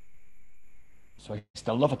 so I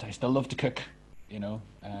still love it. I still love to cook.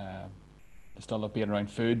 I still love being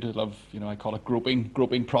around food. I love, I call it groping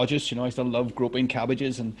produce. I still love groping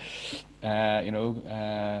cabbages and,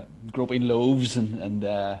 groping loaves and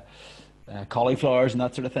cauliflowers and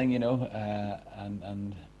that sort of thing,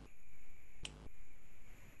 and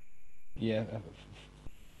yeah,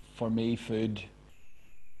 for me, food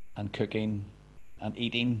and cooking and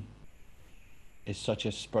eating is such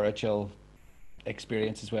a spiritual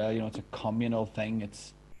experience as well. It's a communal thing.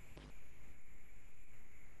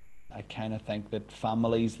 I kind of think that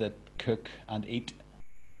families that cook and eat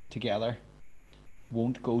together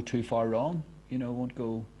won't go too far wrong. Won't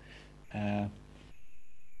go. Uh,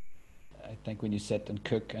 I think when you sit and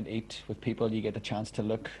cook and eat with people, you get the chance to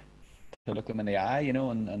look them in the eye,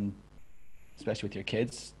 and especially with your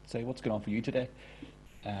kids, say, "What's going on for you today?"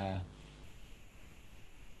 Uh,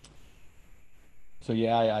 so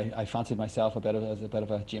yeah, I fancied myself as a bit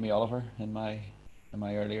of a Jamie Oliver in my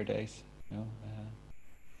earlier days.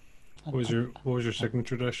 What was your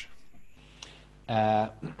signature dish? Uh,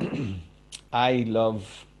 I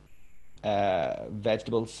love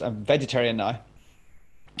vegetables. I'm vegetarian now.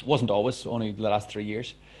 Wasn't always, only the last 3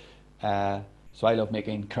 years. So I love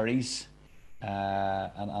making curries,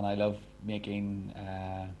 and I love making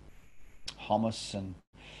hummus, and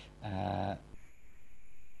uh,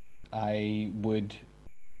 I would,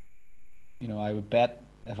 I would bet,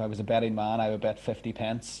 if I was a betting man, I would bet 50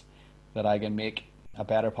 pence that I can make a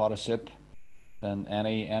better pot of soup than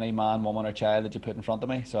any man, woman, or child that you put in front of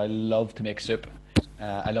me. So I love to make soup.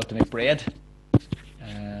 I love to make bread.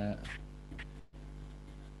 Uh,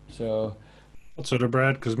 so What sort of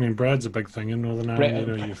bread? Because I mean, bread's a big thing in Northern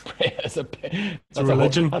Ireland. You've bread is it's a that's a whole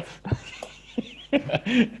religion. that's,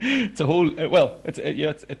 it's a whole well it's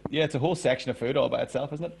a whole section of food all by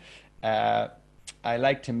itself, isn't it? Uh, I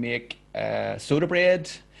like to make soda bread.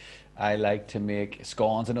 I like to make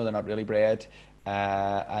scones. I know they're not really bread.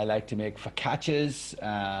 I like to make focaccias,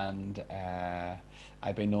 and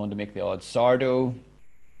I've been known to make the odd sourdough.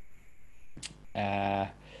 Uh,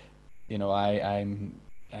 I'm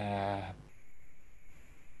uh,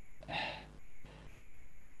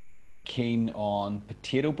 keen on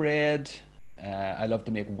potato bread. I love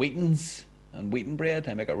to make wheatens and wheaten bread.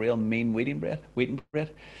 I make a real mean wheaten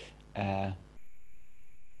bread. Uh,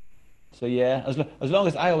 so yeah, as long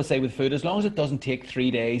as I always say with food, as long as it doesn't take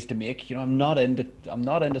 3 days to make, I'm not into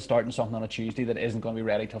starting something on a Tuesday that isn't going to be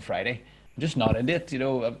ready till Friday. I'm just not into it,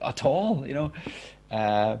 at all.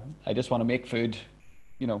 I just want to make food,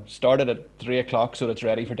 start it at 3 o'clock so that it's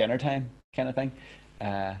ready for dinner time, kind of thing.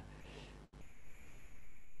 Uh,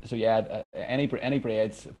 so yeah, any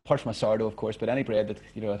breads, apart from a sourdough, of course, but any bread that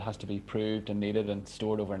it has to be proved and kneaded and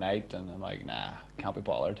stored overnight, and I'm like, nah, can't be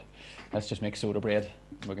bothered. Let's just make soda bread.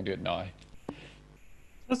 We can do it now.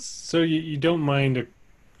 So you don't mind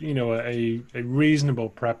a reasonable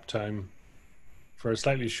prep time for a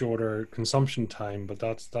slightly shorter consumption time, but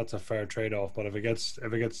that's a fair trade-off. But if it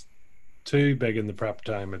gets too big in the prep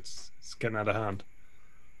time, it's getting out of hand.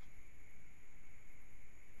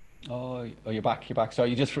 Oh, you're back. You're back.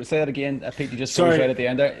 Sorry, you just say that again, Pete. You just froze right Sorry. at the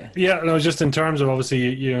end there. Yeah, no, just in terms of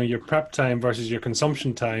obviously your prep time versus your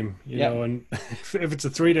consumption time, Yeah. and if it's a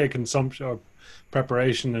 3 day consumption or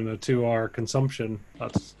preparation and a 2 hour consumption,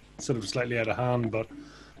 that's sort of slightly out of hand. But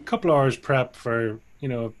a couple hours prep for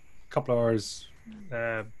a couple hours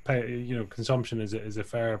consumption is a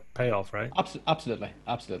fair payoff, right? Absolutely,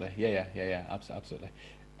 absolutely. Yeah. Absolutely.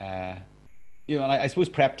 Uh, and I suppose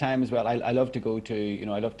prep time as well. I love to go to,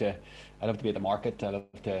 I love to be at the market. I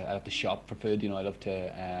love to shop for food. I love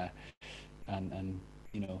to and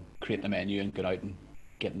create the menu and go out and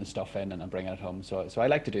getting the stuff in and bringing it home. So I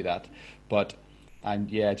like to do that. But and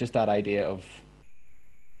yeah, just that idea of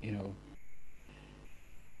you know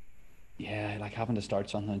yeah, like having to start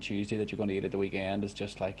something on Tuesday that you're going to eat at the weekend is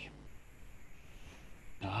just like,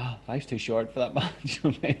 life's too short for that, man. You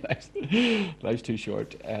know what I mean? Life's too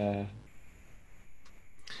short.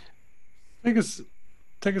 Take us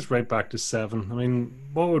take us right back to seven. I mean,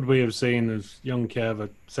 what would we have seen as young Kev, a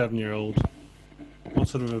 7 year old? What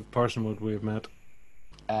sort of a person would we have met?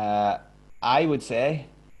 Uh, I would say,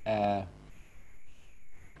 uh,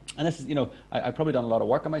 and this is, I've probably done a lot of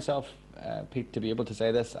work on myself, Pete, to be able to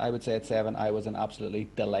say this. I would say at 7, I was an absolutely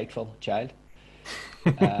delightful child.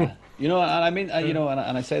 Uh, and I mean,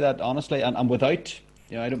 and I say that honestly, and without,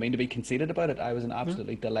 I don't mean to be conceited about it. I was an Yeah.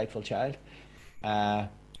 absolutely delightful child. Uh,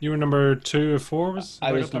 You were number 2 or 4, I have I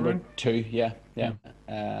got was that number right? 2, yeah, yeah.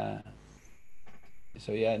 Yeah. Uh,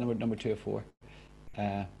 so yeah, number 2 or 4,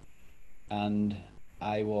 uh, and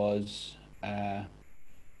I was, uh,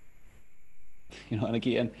 and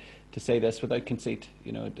again, to say this without conceit,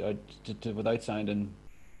 without sounding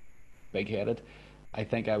big-headed, I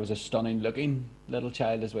think I was a stunning looking little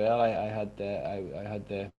child as well. I had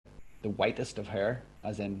the whitest of hair,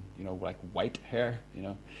 as in like white hair,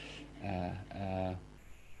 uh, uh,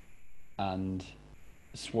 and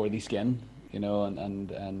swarthy skin,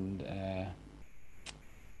 and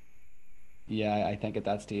yeah, I think at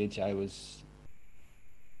that stage I was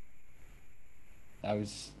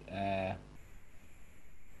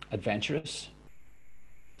adventurous,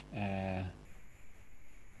 uh,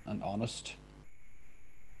 and honest,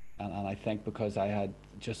 and I think because I had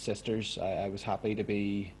just sisters, I was happy to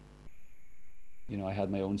be. I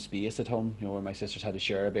had my own space at home. Where my sisters had to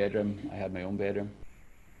share a bedroom, I had my own bedroom.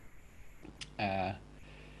 Uh,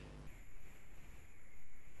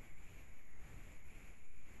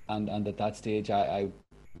 and at that stage, I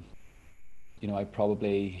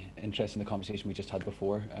probably, interested in the conversation we just had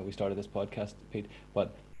before we started this podcast, Pete.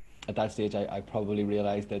 But at that stage, I probably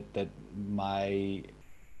realised that my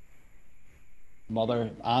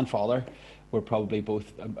mother and father were probably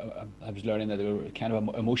both. I was learning that they were kind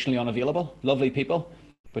of emotionally unavailable, lovely people,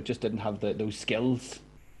 but just didn't have those skills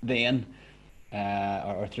then,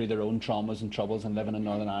 or through their own traumas and troubles and living in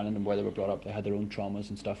Northern Ireland and where they were brought up, they had their own traumas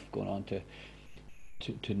and stuff going on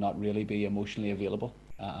to not really be emotionally available,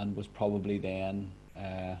 and was probably then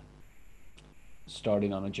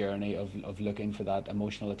starting on a journey of looking for that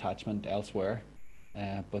emotional attachment elsewhere.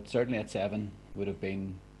 But certainly at 7 would have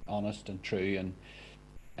been honest and true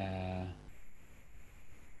uh,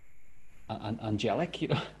 and angelic.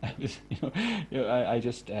 I was, I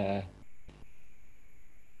just I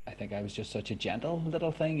think I was just such a gentle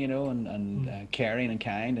little thing, and caring and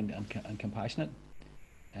kind and compassionate.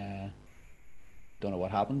 Uh, don't know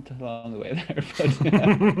what happened along the way there,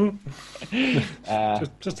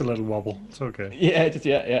 but just a little wobble. It's okay.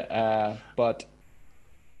 yeah, but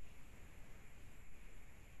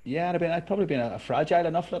yeah, I'd probably been a fragile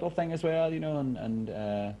enough little thing as well, and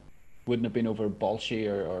wouldn't have been over bolshy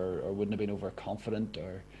or wouldn't have been over confident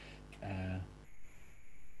or uh,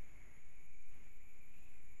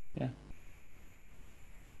 yeah.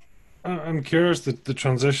 I'm curious the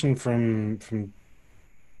transition from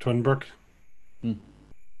Twinbrook Mm.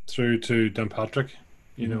 through to Downpatrick.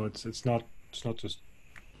 Hmm. It's not just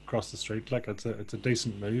across the street. Like it's a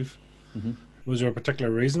decent move. Hmm. Was there a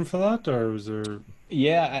particular reason for that, or was there?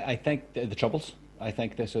 Yeah, I think the troubles. I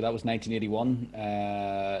think so. That was 1981.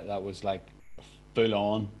 That was like full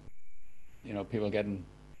on. People getting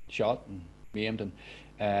shot and maimed, and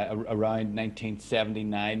around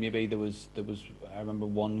 1979, maybe there was. I remember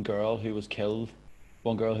one girl who was killed.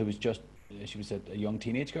 One girl who was just she was a young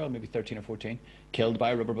teenage girl, maybe 13 or 14, killed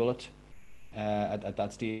by a rubber bullet. At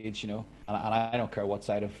that stage, and I don't care what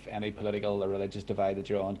side of any political or religious divide that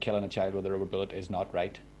you're on, killing a child with a rubber bullet is not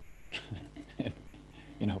right.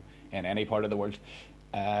 you know, in any part of the world,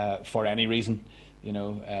 for any reason,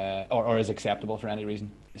 or is acceptable for any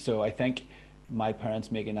reason. So I think my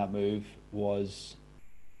parents making that move was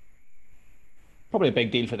probably a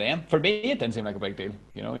big deal for them. For me, it didn't seem like a big deal.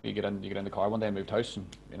 You get in the car one day and moved house, and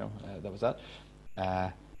that was that. Uh,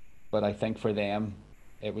 but I think for them,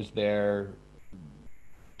 it was their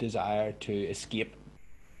desire to escape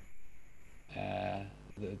uh,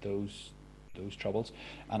 those troubles,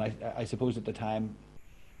 and I suppose at the time,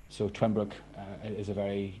 so Twinbrook is a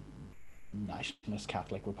very nationalist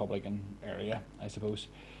Catholic Republican area, I suppose,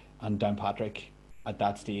 and Downpatrick at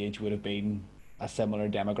that stage would have been a similar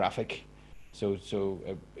demographic. So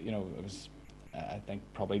it was. I think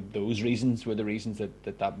probably those reasons were the reasons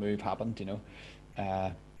that move happened. Uh,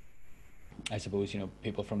 I suppose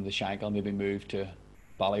people from the Shankill maybe moved to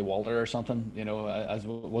Ballywalter or something. As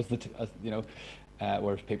was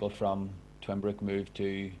whereas people from Twinbrook moved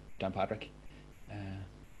to Downpatrick. Uh,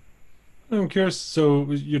 I'm curious.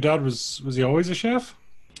 So your dad was he always a chef?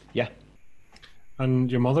 yeah,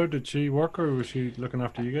 And your mother, did she work or was she looking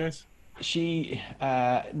after you guys? she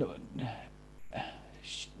no,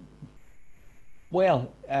 sh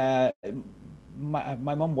well,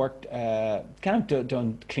 my mum worked kind of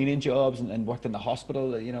done cleaning jobs and worked in the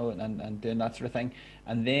hospital, and doing that sort of thing.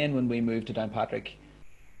 And then when we moved to Downpatrick,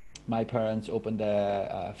 my parents opened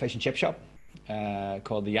a fish and chip shop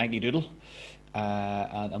called the Yankee Doodle,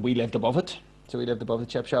 and we lived above it. So we lived above the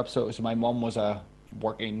chip shop. So my mum was a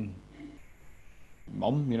working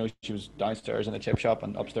mum. She was downstairs in the chip shop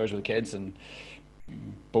and upstairs with the kids, and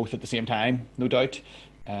both at the same time, no doubt.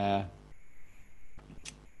 Uh,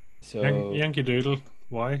 so Yankee Doodle.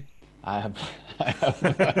 Why? I have,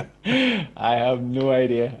 I have no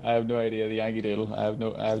idea. I have no idea. The Yankee Doodle. I have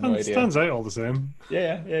no idea. Stands out all the same.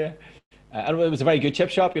 Yeah, yeah, yeah. And it was a very good chip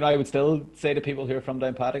shop. I would still say to people who are from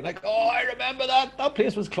Downpatrick, like, "Oh, I remember that. That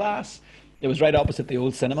place was class." It was right opposite the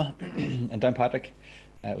old cinema in Downpatrick.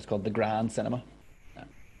 It was called the Grand Cinema. Uh,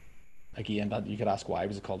 Again, that you could ask why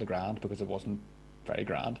was it called the Grand, because it wasn't very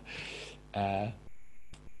grand. Uh,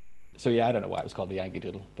 so yeah, I don't know why it was called the Yankee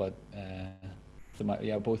Doodle, but so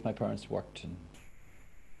yeah, both my parents worked, and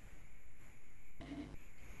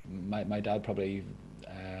my dad probably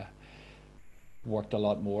worked a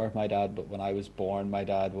lot more. My dad, but when I was born, my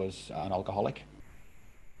dad was an alcoholic,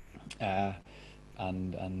 uh,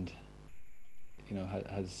 and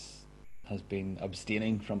has been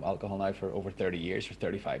abstaining from alcohol now for over 30 years, for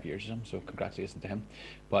 35 years or something. So congratulations to him.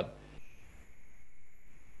 But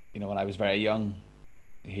when I was very young,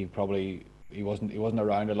 he wasn't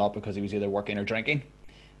around a lot because he was either working or drinking,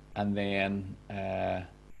 and then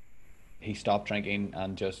he stopped drinking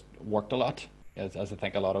and just worked a lot, as I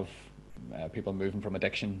think a lot of people moving from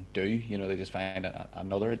addiction do. They just find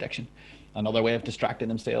another addiction, another way of distracting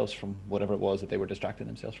themselves from whatever it was that they were distracting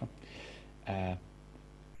themselves from.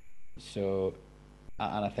 So,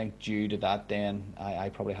 and I think due to that, then I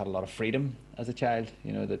probably had a lot of freedom as a child.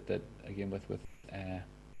 That again with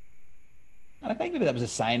and I think maybe that was a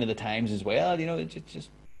sign of the times as well. It's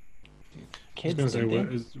just I was kids going to say,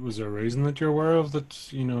 did. was there a reason that you're aware of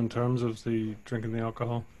that? In terms of the drinking the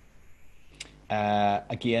alcohol.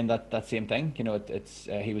 Again, that same thing. He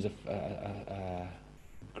was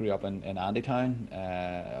grew up in Andytown,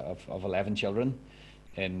 of 11 children,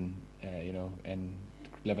 in in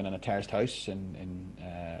living in a terraced house in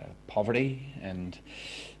poverty and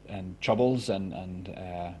troubles and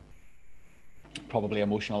probably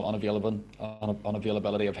emotional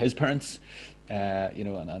unavailability of his parents,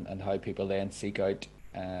 and how people then seek out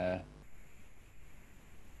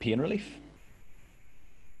pain relief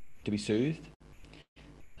to be soothed,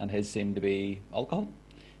 and his seemed to be alcohol.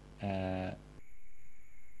 Uh,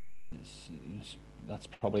 that's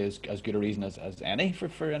probably as good a reason as any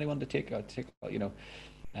for anyone to take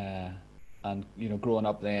and growing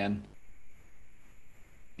up then,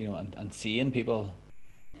 and seeing people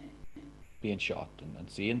being shot and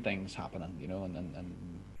seeing things happening,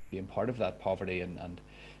 and being part of that poverty, and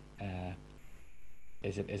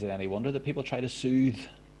is it any wonder that people try to soothe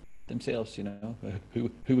themselves? Who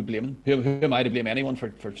would blame them? Who am I to blame anyone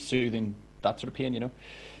for soothing that sort of pain?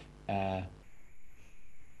 So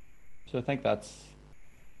I think that's,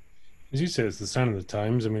 as you say, it's the sign of the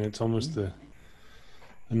times. I mean, it's almost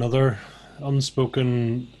another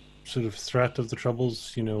unspoken sort of threat of the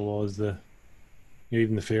Troubles. Was the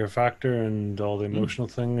even the fear factor and all the emotional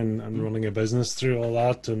thing, and running a business through all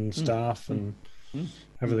that, and staff and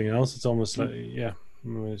everything else. It's almost like, yeah, it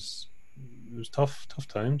was tough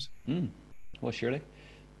times. Well, surely.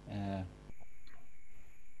 And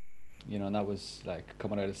that was like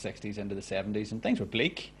coming out of the 60s into the 70s, and things were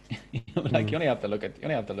bleak. You only have to look at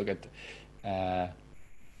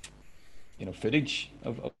footage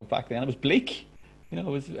of back then. It was bleak.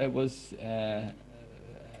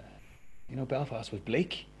 Belfast was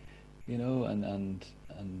bleak, and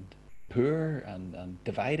poor and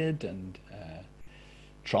divided and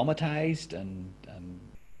traumatized and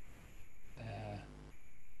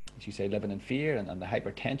as you say, living in fear and the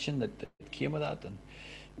hypertension that came with that. And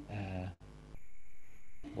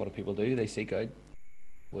what do people do? They seek out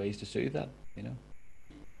ways to soothe that.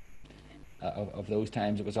 Of those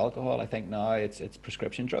times it was alcohol. I think now it's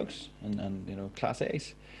prescription drugs and class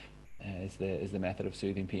A's is the method of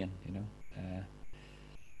soothing pain.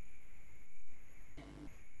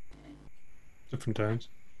 Different times.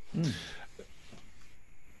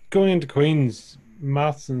 Going into Queen's,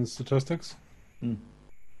 maths and statistics.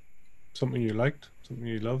 Something you liked, something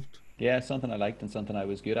you loved. Yeah, something I liked and something I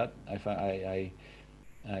was good at. I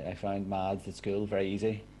found maths at school very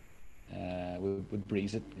easy. We would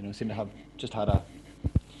breeze it. Seemed to have just had a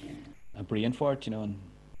brain for it. And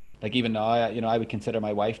like even now, I would consider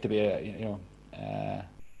my wife to be a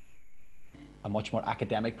much more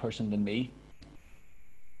academic person than me.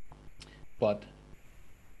 But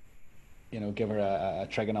give her a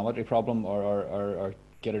trigonometry problem or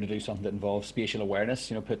get her to do something that involves spatial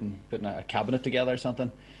awareness. Putting a cabinet together or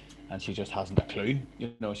something, and she just hasn't a clue.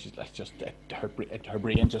 She's like her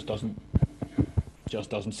brain just doesn't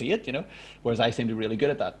see it. Whereas I seem to be really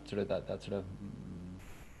good at that sort of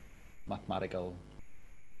mathematical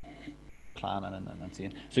planning and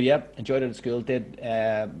seeing. So yeah, enjoyed it at school. Did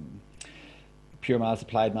pure maths,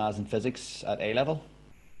 applied maths, and physics at A level.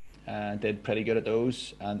 Did pretty good at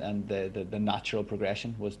those, and the natural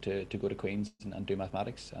progression was to go to Queen's and do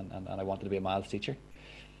mathematics, and I wanted to be a maths teacher,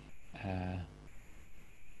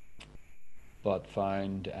 but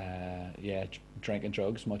found drinking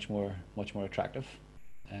drugs much more attractive,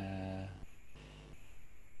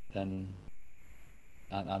 than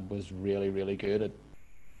and was really good at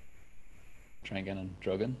drinking and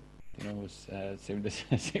drugging. I seem to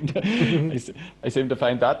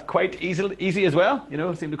find that quite easy as well.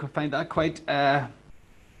 Seem to find that quite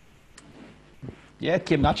Yeah, it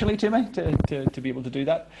came naturally to me to be able to do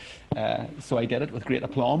that. So I did it with great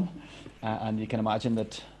aplomb. And you can imagine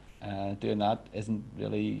that doing that isn't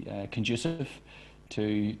really conducive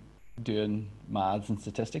to doing maths and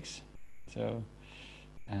statistics. So,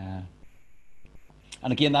 and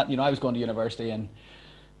again, that, I was going to university in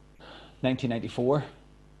 1994.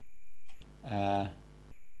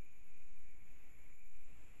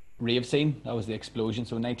 Rave scene, that was the explosion.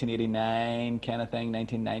 So 1989 kind of thing,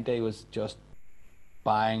 1990 was just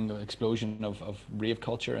bang, explosion of rave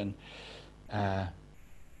culture. And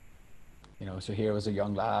so here was a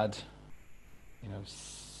young lad,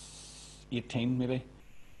 18 maybe,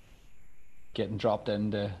 getting dropped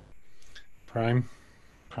into Prime.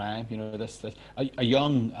 This a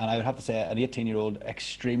young, and I would have to say an 18-year-old,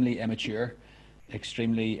 extremely immature,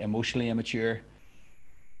 extremely emotionally immature,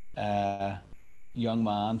 young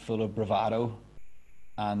man full of bravado,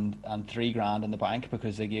 and $3,000 in the bank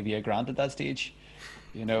because they gave you a grant at that stage.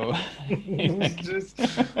 Just,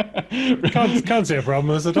 can't see a problem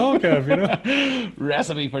with it at all, Kev,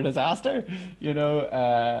 Recipe for disaster,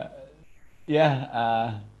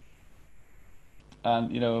 yeah.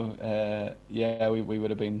 And yeah, we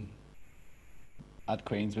would have been at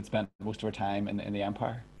Queen's. We'd spent most of our time in the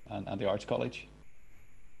Empire and the Arts College.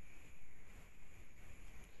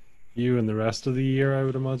 You and the rest of the year, I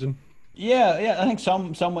would imagine. Yeah. I think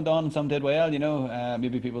some went on and some did well.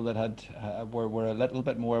 Maybe people that had were a little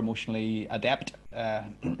bit more emotionally adept,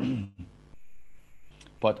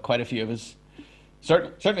 but quite a few of us,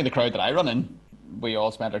 certainly the crowd that I run in, we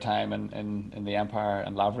all spent our time in the Empire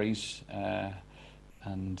and Lavery's,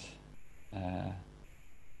 and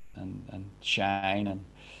Shine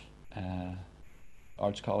and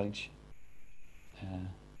Arts College.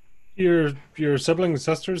 Your siblings,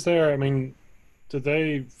 sisters there, I mean, did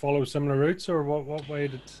they follow similar routes, or what way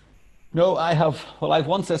did... No, I have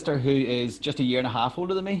one sister who is just a year and a half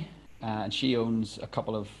older than me, and she owns a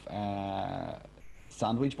couple of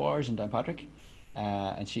sandwich bars in Downpatrick.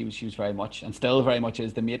 And she was very much, and still very much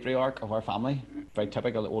is, the matriarch of our family. Very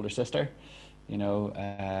typical older sister.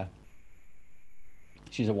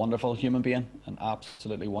 She's a wonderful human being, an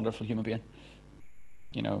absolutely wonderful human being.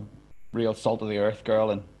 Real salt of the earth girl.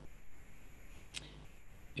 And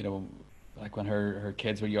like when her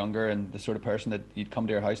kids were younger, and the sort of person that you'd come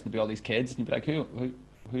to her house and there'd be all these kids, and you'd be like,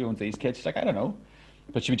 who owns these kids? She's like, I don't know.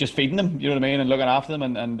 But she'd be just feeding them, you know what I mean, and looking after them,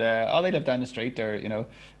 and they live down the street, or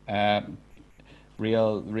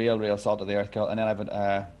real salt of the earth girl. And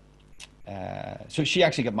then so she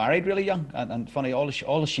actually got married really young, and funny, all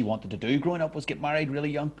she wanted to do growing up was get married really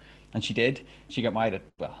young, and she did. She got married at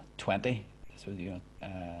 20, so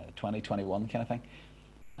 20, 21 kind of thing,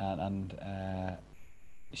 and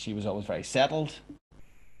she was always very settled,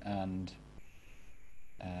 and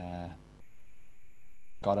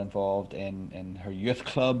got involved in her youth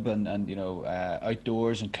club, and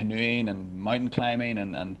outdoors and canoeing and mountain climbing,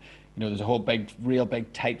 and there's a whole real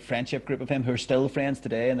big tight friendship group of them who are still friends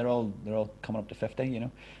today, and they're all coming up to 50,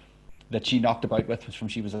 that she knocked about with from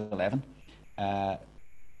she was 11.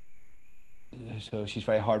 So she's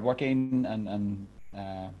very hardworking and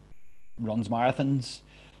runs marathons,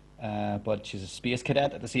 but she's a space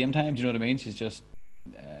cadet at the same time. Do you know what I mean? She's just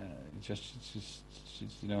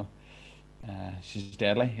she's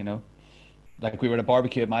deadly. Like, we were at a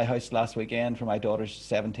barbecue at my house last weekend for my daughter's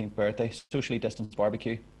 17th birthday, socially distanced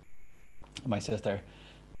barbecue. My sister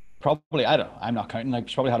probably, I'm not counting, like,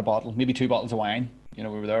 she probably had a bottle, maybe 2 bottles of wine. We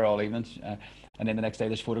were there all evening, and then the next day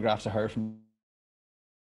there's photographs of her from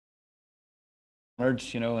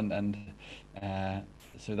and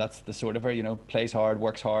so that's the sort of her, plays hard,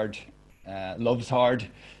 works hard, loves hard.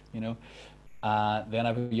 Then I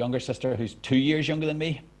have a younger sister who's 2 years younger than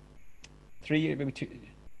me, 3 years, maybe 2.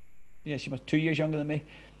 Yeah, she was 2 years younger than me.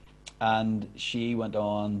 And she went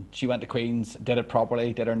to Queen's, did it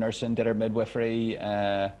properly, did her nursing, did her midwifery.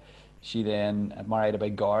 She then married a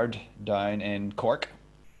big guard down in Cork.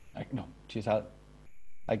 I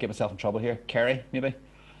get myself in trouble here. Kerry, maybe?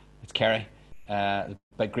 It's Kerry.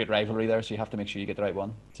 Big great rivalry there, so you have to make sure you get the right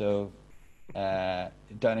one. So down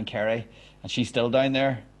in Kerry, and she's still down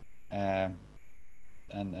there. And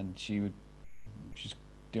she's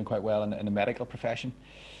doing quite well in the medical profession.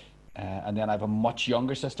 And then I have a much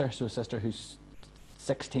younger sister, so a sister who's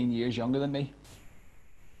 16 years younger than me.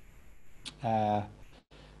 I'm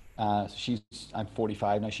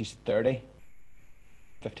 45 now, she's 30,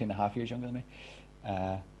 15 and a half years younger than me.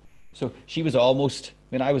 So she was almost,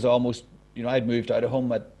 I was almost, I'd moved out of home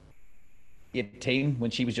at 18 when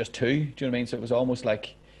she was just 2, do you know what I mean? So it was almost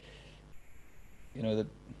like, that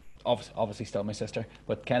obviously still my sister,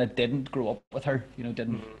 but kind of didn't grow up with her,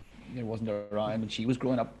 wasn't around when she was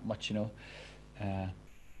growing up much, Uh,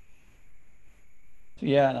 so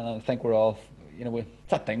yeah, and I think we're all, it's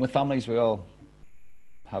that thing with families. We all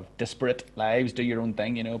have disparate lives, do your own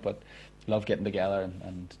thing, but love getting together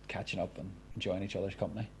and catching up and enjoying each other's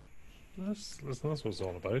company. That's what it's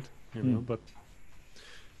all about, Hmm. But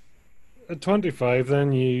at 25,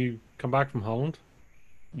 then you come back from Holland.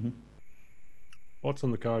 Hmm. What's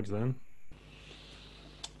on the cards then?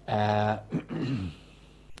 Uh,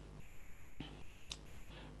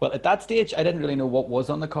 well, at that stage, I didn't really know what was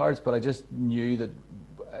on the cards, but I just knew that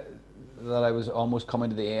I was almost coming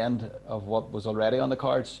to the end of what was already on the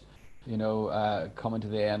cards. Coming to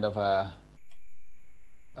the end of a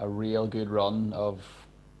real good run of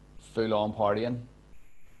full on partying.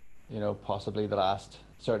 Possibly the last,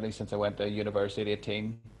 certainly since I went to university at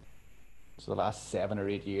 18, so the last 7 or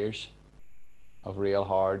 8 years of real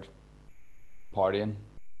hard partying,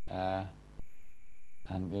 uh,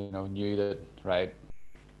 and knew that, right,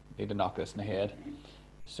 need to knock this in the head.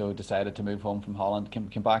 So decided to move home from Holland,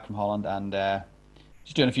 came back from Holland, and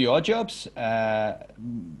just doing a few odd jobs.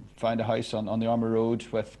 Found a house on the Armour Road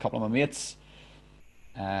with a couple of my mates.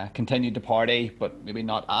 Continued to party, but maybe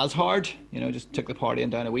not as hard. Just took the partying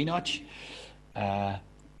down a wee notch. Uh,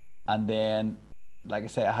 and then, like I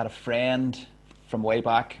say, I had a friend from way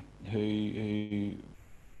back who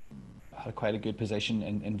had quite a good position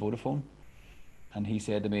in Vodafone, and he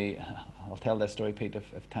said to me, I'll tell this story, Pete,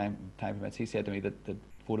 if time permits. He said to me that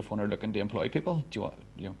Vodafone are looking to employ people. Do you want,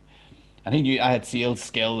 And he knew I had sales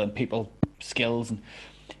skill and people skills, and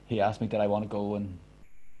he asked me, did I want to go and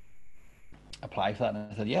apply for that?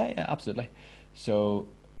 And I said, yeah, absolutely. So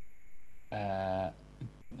I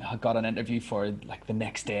got an interview for like the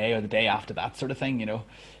next day or the day after that sort of thing,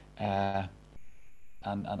 uh,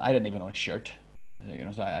 and I didn't even own a shirt,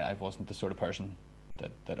 so I wasn't the sort of person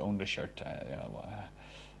that owned a shirt.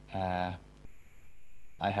 I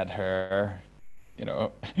had hair, you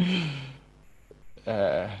know,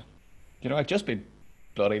 uh, I'd just been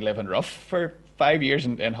bloody living rough for 5 years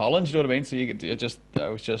in Holland. You know what I mean? So I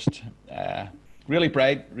was just really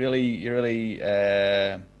bright, really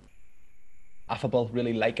affable,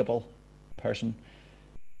 really likable person.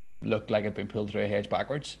 Looked like I'd been pulled through a hedge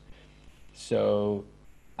backwards. So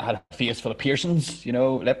I had a face full of piercings,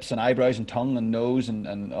 lips and eyebrows and tongue and nose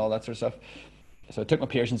and all that sort of stuff. So I took my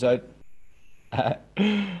piercings out.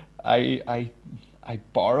 I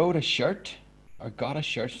borrowed a shirt or got a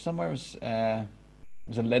shirt somewhere. It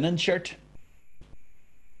was a linen shirt.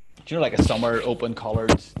 Do you know, like a summer open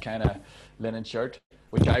collared kind of linen shirt,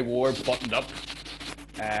 which I wore buttoned up,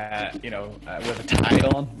 with a tie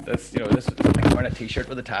on. This was like wearing a t-shirt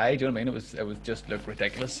with a tie. Do you know what I mean? It was just looked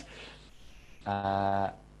ridiculous.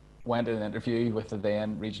 Went to an interview with the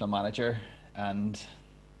then regional manager, and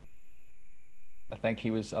I think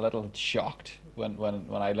he was a little shocked when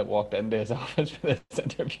I walked into his office for this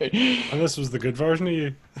interview. And this was the good version of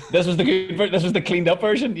you. This was the cleaned up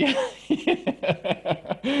version. Yeah.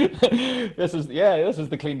 This was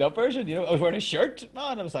the cleaned up version. I was wearing a shirt,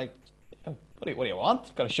 man. I was like, "Oh, what do you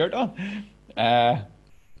want? Got a shirt on."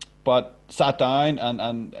 But sat down,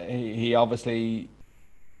 and he obviously,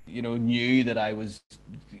 knew that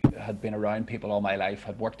had been around people all my life,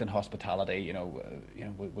 had worked in hospitality,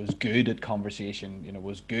 was good at conversation,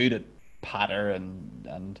 was good at patter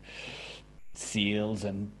and sales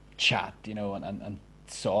and chat, and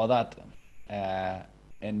saw that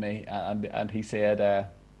in me, and he said,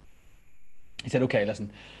 okay,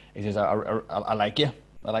 listen, he says, I like you,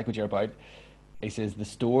 I like what you're about. He says the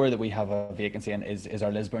store that we have a vacancy in is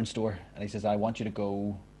our Lisburn store, and he says I want you to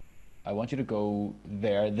go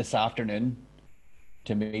there this afternoon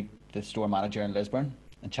to meet the store manager in Lisburn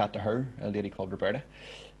and chat to her, a lady called Roberta.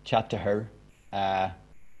 Chat to her, and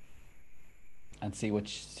see what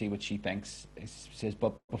she thinks. He says,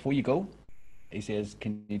 but before you go, he says,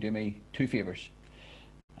 can you do me two favors?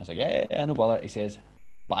 I was like, yeah, no bother. He says,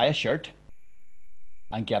 buy a shirt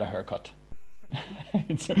and get a haircut.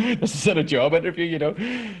 So, this is in a job interview,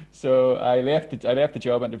 So I left the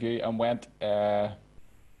job interview and went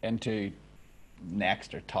into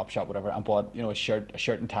Next or Topshop, whatever, and bought a shirt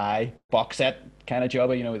and tie box set kind of job,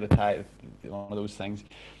 with the tie, one of those things.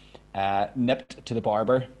 Nipped to the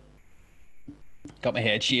barber, got my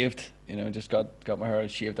head shaved, just got my hair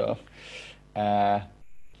shaved off.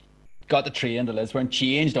 Got the train to Lisbon,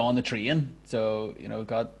 changed on the train, so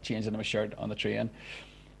got changed into my shirt on the train,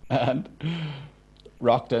 and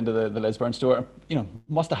rocked into the Lisburn store.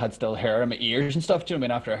 Must have had still hair in my ears and stuff. Do you know what I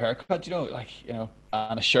mean? After a haircut,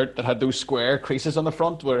 and a shirt that had those square creases on the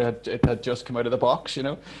front where it had just come out of the box,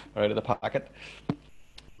 or out of the packet.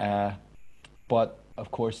 But of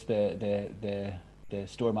course, the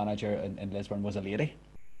store manager in Lisburn was a lady,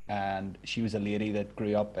 and she was a lady that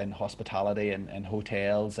grew up in hospitality and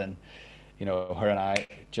hotels, and you know, her and I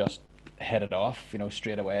just hit it off, you know,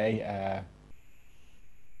 straight away.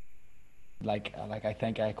 Like I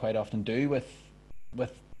think I quite often do with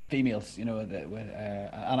females, you know,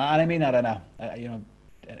 and I mean that in a you know,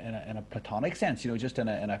 in a platonic sense, you know, just in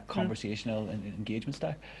a conversational engagement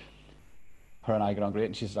style. Her and I get on great,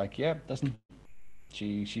 and she's like, yeah, listen.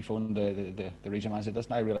 She phoned the regional manager.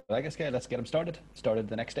 Listen, I really like this guy. Let's get him started. Started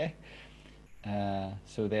the next day.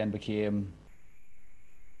 So then became.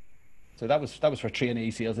 So that was for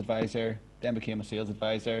trainee sales advisor. Then became a sales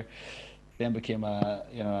advisor. Then became a,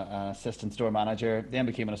 you know, an assistant store manager. Then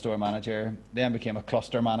became a store manager. Then became a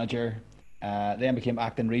cluster manager. Then became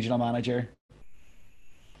acting regional manager.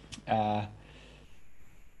 Uh,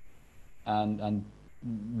 and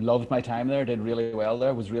loved my time there. Did really well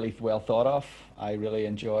there. Was really well thought of. I really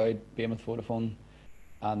enjoyed being with Vodafone,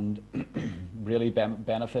 and really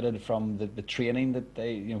benefited from the training that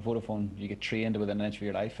they, you know, Vodafone, you get trained within an inch of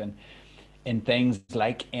your life, and in things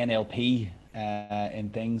like NLP, in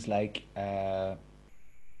things like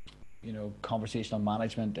you know, conversational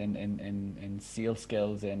management, in sales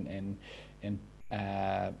skills, in you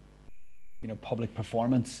know, public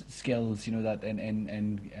performance skills, you know, that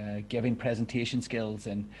in giving presentation skills,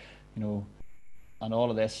 and you know, and all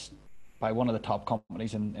of this by one of the top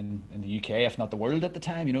companies in the UK, if not the world at the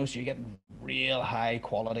time, you know. So you get real high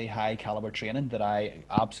quality, high caliber training that I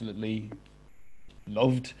absolutely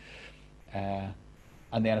loved.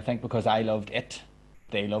 And then I think because I loved it,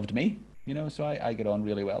 they loved me, you know, so I get on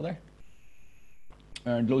really well there.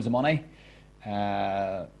 Earned loads of money,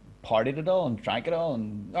 partied it all and drank it all,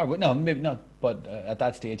 and or no, maybe not, but at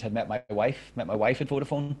that stage had met my wife at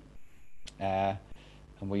Vodafone, and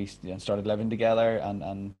we, you know, started living together,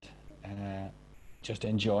 and just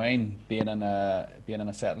enjoying being in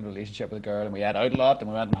a settled relationship with a girl, and we had out a lot, and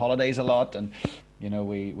we went on holidays a lot, and you know,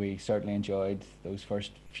 we certainly enjoyed those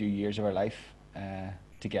first few years of our life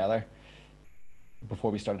together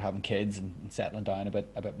before we started having kids and settling down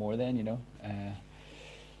a bit more then, you know.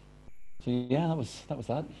 So yeah, that was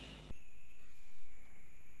that.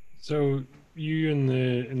 So you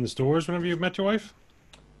in the stores whenever you met your wife?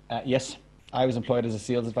 Yes, I was employed as a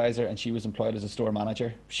sales advisor, and she was employed as a store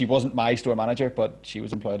manager. She wasn't my store manager, but she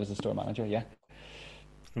was employed as a store manager. Yeah.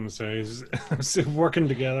 I'm gonna say, working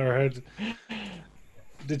together.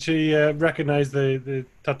 Did she recognize the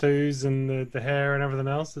tattoos and the hair and everything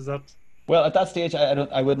else? Is that? Well, at that stage,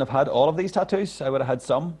 I wouldn't have had all of these tattoos. I would have had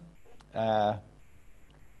some. Uh,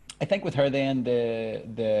 I think with her then,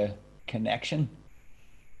 the connection,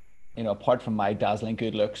 you know, apart from my dazzling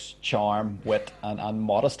good looks, charm, wit, and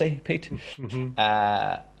modesty, Pete, Hmm.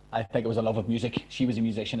 uh, I think it was a love of music. She was a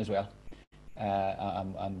musician as well,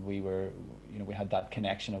 and we were, you know, we had that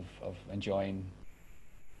connection of enjoying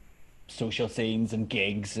social scenes and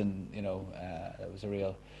gigs, and you know, it was a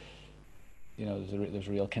real, you know, there's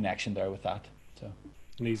a real connection there with that. So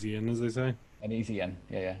An easy in, as they say. an easy in,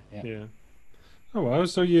 yeah, yeah, yeah. Yeah. Oh wow.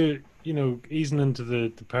 So you know, easing into the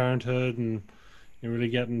parenthood, and you're really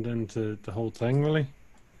getting into the whole thing, really.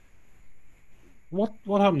 What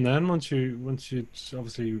happened then once you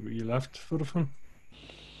obviously you left Vodafone?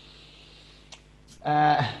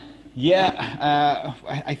 Uh, yeah,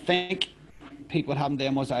 I think Pete, what happened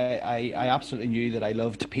then was I absolutely knew that I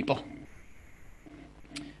loved people,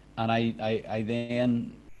 and I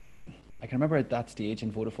then, I can remember at that stage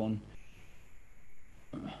in Vodafone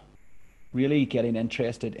really getting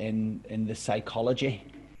interested in the psychology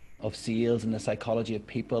of sales and the psychology of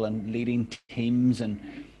people and leading teams, and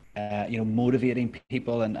you know, motivating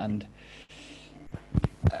people, and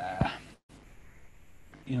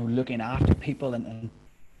you know, looking after people, and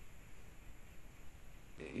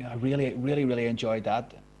you know, I really enjoyed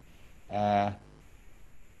that. Uh,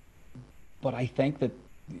 but I think that,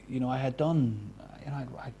 you know, I had done, you know,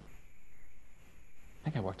 I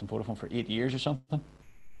think I worked in Vodafone for 8 years or something,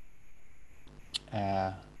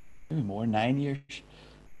 uh, maybe more, 9 years,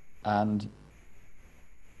 and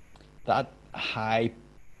that high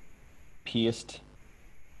paced,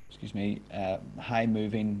 excuse me, high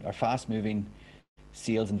moving or fast moving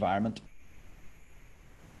sales environment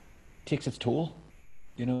takes its toll.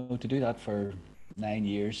 You know, to do that for 9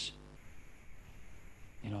 years,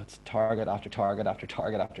 you know, it's target after target after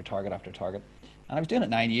target after target after target. And I was doing it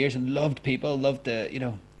 9 years and loved people, loved the, you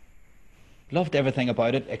know, loved everything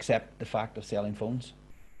about it except the fact of selling phones.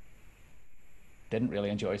 Didn't really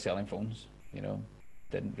enjoy selling phones, you know,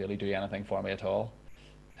 didn't really do anything for me at all.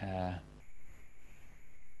 Uh,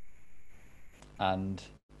 and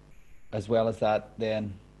as well as that,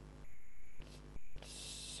 then,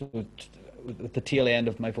 so with the tail end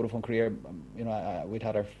of my Vodafone career,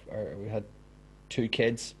 we had two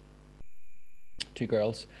kids, two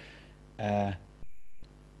girls, uh,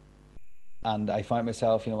 and I found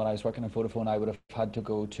myself, when I was working in Vodafone, I would have had to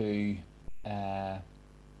go to, uh,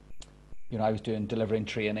 I was doing delivering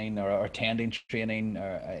training or attending training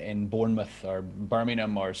in Bournemouth or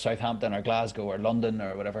Birmingham or Southampton or Glasgow or London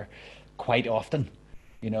or whatever, quite often,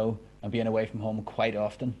 and being away from home quite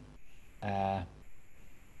often, uh,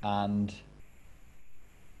 and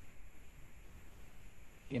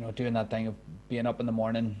doing that thing of being up in the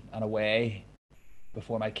morning and away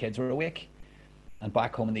before my kids were awake, and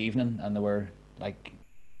back home in the evening, and they were like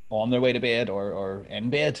on their way to bed or in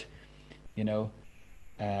bed, you know.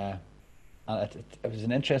 Uh, and it was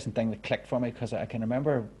an interesting thing that clicked for me because I can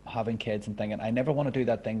remember having kids and thinking, I never want to do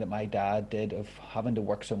that thing that my dad did of having to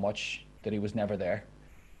work so much that he was never there.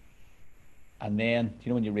 And then,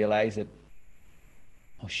 when you realize that,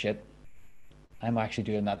 oh shit, I'm actually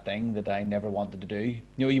doing that thing that I never wanted to do.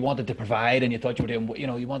 You wanted to provide and you thought you were doing,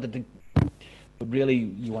 you wanted to, but really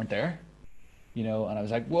you weren't there. And I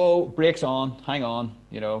was like, whoa, brakes on, hang on,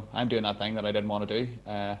 I'm doing that thing that I didn't want to do,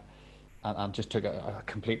 and just took a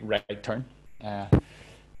complete right turn,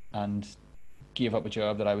 and gave up a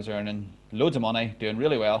job that I was earning loads of money, doing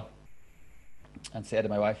really well, and said to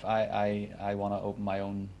my wife, I want to open my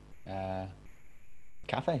own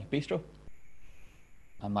cafe, bistro.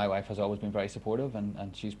 And my wife has always been very supportive,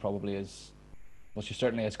 and she's probably she's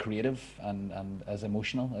certainly as creative and as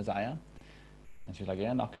emotional as I am. And she's like,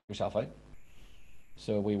 yeah, knock yourself out.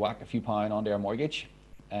 So we whacked a few pound onto our mortgage,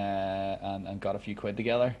 and got a few quid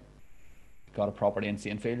together, got a property in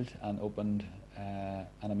Saintfield, and opened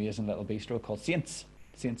an amazing little bistro called Saints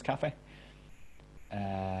Cafe,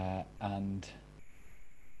 and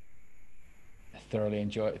thoroughly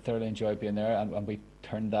enjoyed being there, and we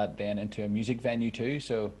turned that then into a music venue too,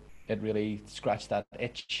 so it really scratched that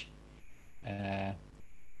itch. And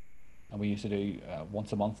we used to do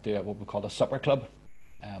once a month do what we called a supper club.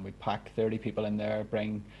 We'd pack 30 people in there,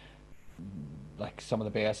 bring like some of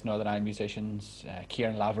the best Northern Ireland musicians,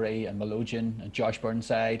 Kieran Lavery and Melodian and Josh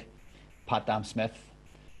Burnside, Pat Dam Smith,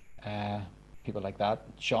 people like that,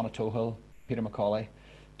 Sean O'Toole, Peter McCauley,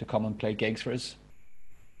 to come and play gigs for us.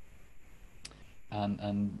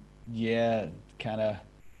 And yeah, kind of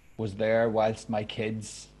was there whilst my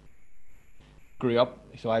kids grew up.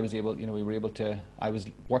 So I was able, I was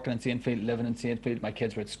working in Saintfield, living in Saintfield. My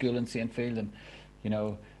kids were at school in Saintfield, and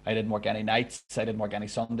I didn't work any nights. I didn't work any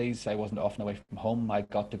Sundays. I wasn't often away from home. I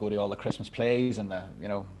got to go to all the Christmas plays and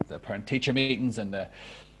the parent teacher meetings, and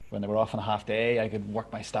when they were off on a half day, I could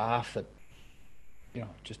work my staff that,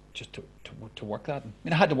 just to work that.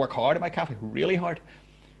 I had to work hard at my cafe, really hard,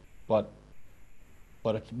 but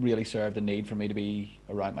it really served the need for me to be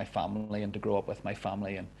around my family and to grow up with my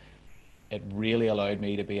family, and it really allowed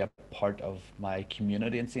me to be a part of my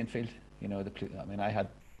community in Saintfield. I had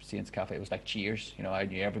Saints Cafe, it was like Cheers. I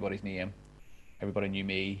knew everybody's name, everybody knew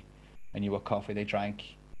me, I knew what coffee they drank.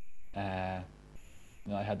 I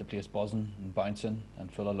had the place buzzing and bouncing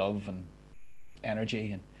and full of love and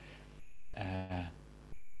energy, and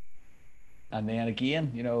then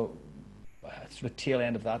again, sort of tail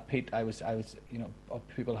end of that, Pete, I was,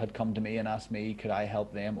 people had come to me and asked me, could I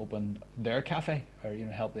help them open their cafe, or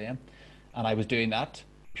help them, and I was doing that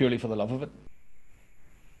purely for the love of it.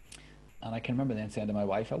 And I can remember then saying to my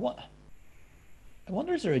wife, I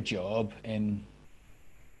wonder, is there a job in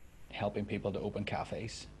helping people to open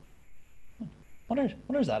cafes? Wonder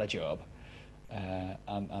is that a job?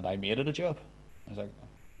 And I made it a job. I was like,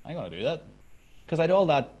 I'm gonna do that, because I had all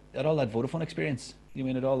that Vodafone experience. I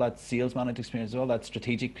had all that sales management experience, all that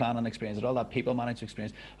strategic planning experience, all that people management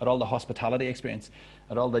experience, all the hospitality experience,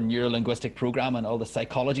 all the neuro-linguistic programming, all the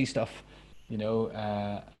psychology stuff, and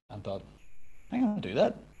thought, I'm gonna do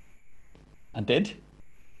that. And did.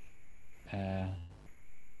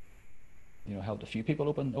 Helped a few people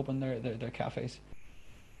open their cafes,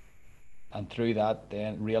 and through that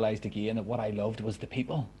then realized again that what I loved was the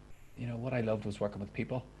people. What I loved was working with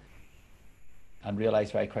people, and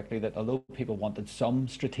realized very quickly that although people wanted some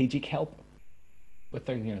strategic help with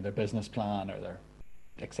their their business plan or their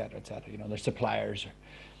etc., their suppliers,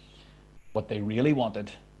 what they really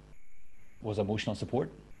wanted was emotional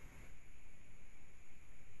support.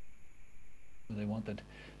 They wanted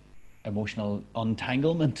emotional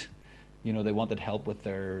untanglement. They wanted help with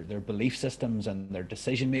their belief systems and their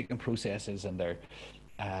decision-making processes, and their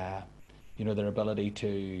their ability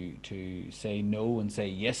to say no and say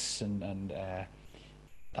yes, and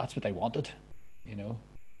that's what they wanted. And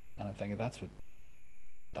I'm thinking that's what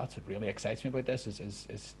really excites me about this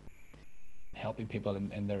is helping people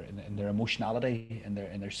in their emotionality, in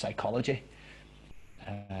their psychology,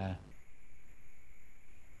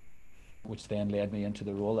 which then led me into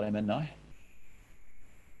the role that I'm in now.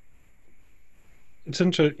 It's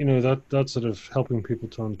interesting, you know, that sort of helping people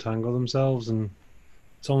to untangle themselves, and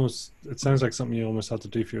it sounds like something you almost had to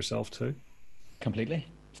do for yourself too. Completely,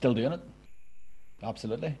 still doing it.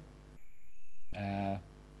 Absolutely.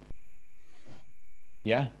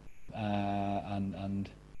 Yeah, and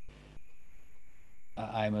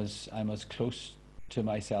I'm as close to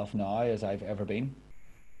myself now as I've ever been,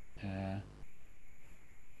 uh,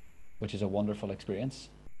 which is a wonderful experience.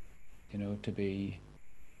 You know, to be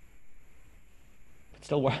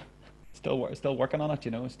still work, still working on it.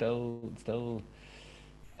 You know, still.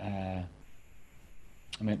 Uh,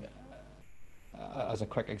 I mean, as a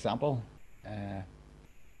quick example,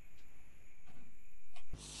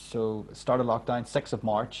 so started lockdown 6th of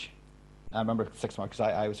March. I remember 6th of March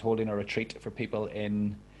because I was holding a retreat for people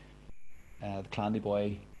in the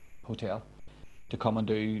Clandy Hotel to come and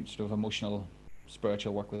do sort of emotional,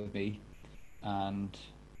 spiritual work with me, and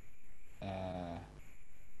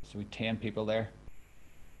so we 10 people there.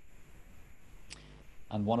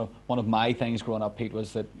 And one of my things growing up, Pete,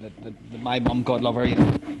 was that my mum, God love her, you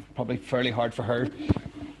know, probably fairly hard for her.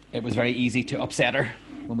 It was very easy to upset her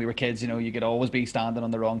when we were kids. You know, you could always be standing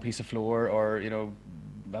on the wrong piece of floor, or you know,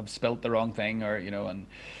 have spilt the wrong thing, or you know, and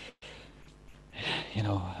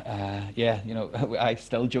yeah, you know, I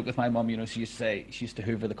still joke with my mum. You know, she used to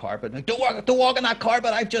hoover the carpet. Like, don't walk on that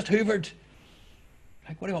carpet. I've just hoovered.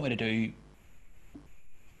 Like, what do you want me to do?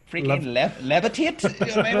 Freaking levitate? You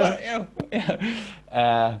know what I mean? What, you know,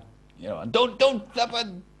 yeah. You know, and don't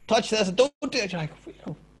touch this. And don't do it. You're like, you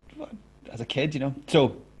know, what? As a kid, you know.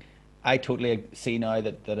 So I totally see now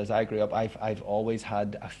that as I grew up, I've always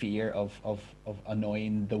had a fear of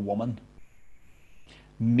annoying the woman.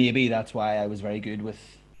 Maybe that's why I was very good with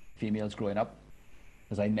females growing up,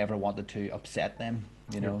 because I never wanted to upset them.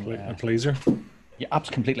 You know, a pleaser. Yeah,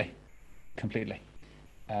 completely.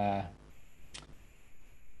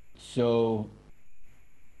 So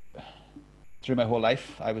through my whole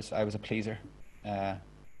life, I was a pleaser, and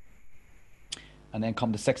then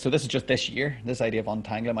come to 6th. So this is just this year. This idea of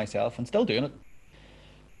untangling myself and still doing it.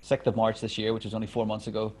 6th of March this year, which was only 4 months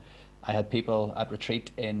ago. I had people at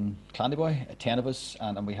retreat in Clandyboy, 10 of us,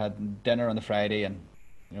 and we had dinner on the Friday, and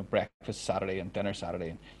you know, breakfast Saturday and dinner Saturday.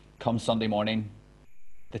 And come Sunday morning,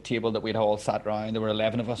 the table that we'd all sat around, there were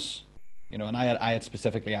 11 of us, you know, and I had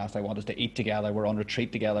specifically asked, I want us to eat together. We're on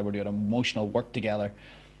retreat together. We're doing emotional work together.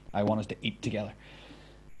 I want us to eat together.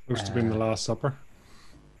 Supposed to be in the Last Supper.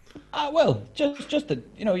 Well, just that,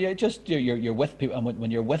 you know, you're with people, and when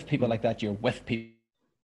you're with people like that, you're with people.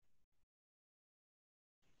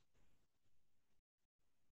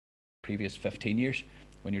 Previous 15 years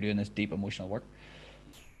when you're doing this deep emotional work.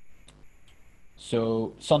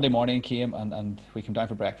 So Sunday morning came, and we came down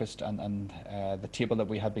for breakfast, and the table that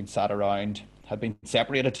we had been sat around had been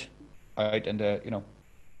separated out into, you know,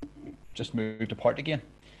 just moved apart again,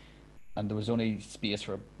 and there was only space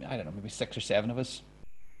for, I don't know, maybe 6 or 7 of us.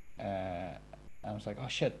 And I was like, oh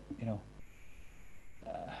shit, you know,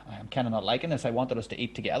 I'm kind of not liking this. I wanted us to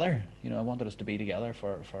eat together, you know, I wanted us to be together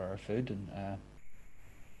for our food, and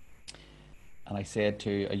I said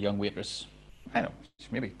to a young waitress, I don't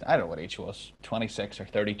know what age she was, 26 or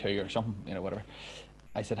 32 or something, you know, whatever.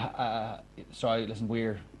 I said, sorry, listen,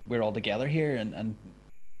 we're all together here, and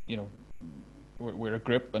you know, we're a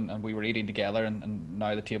group, and we were eating together, and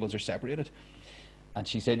now the tables are separated. And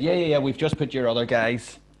she said, yeah, we've just put your other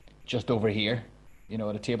guys just over here, you know,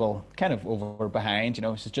 at a table kind of over behind, you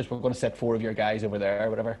know. She says, just, we're going to set 4 of your guys over there, or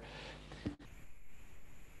whatever.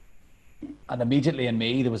 And immediately in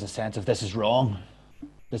me, there was a sense of, this is wrong.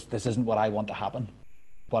 This isn't what I want to happen.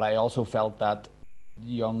 But I also felt that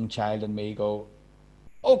young child in me go,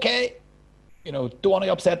 okay, you know, don't want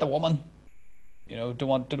to upset the woman, you know, don't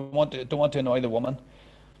want to annoy the woman.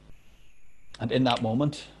 And in that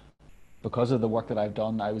moment, because of the work that I've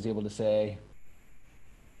done, I was able to say,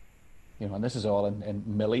 you know, and this is all in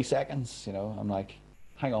milliseconds, you know, I'm like,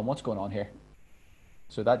 hang on, what's going on here?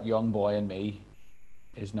 So that young boy in me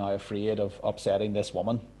is now afraid of upsetting this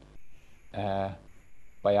woman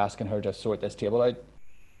by asking her to sort this table out,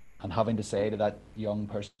 and having to say to that young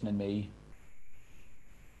person in me,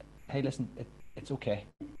 hey, listen, it's okay.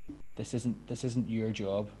 This isn't your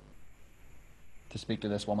job to speak to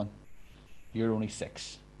this woman. You're only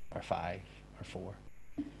 6 or 5 or 4.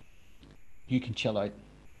 You can chill out.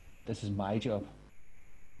 This is my job.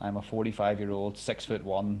 I'm a 45-year-old,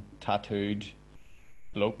 6'1", tattooed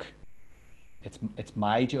bloke. It's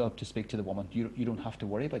my job to speak to the woman. You don't have to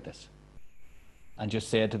worry about this. And just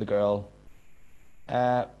said to the girl,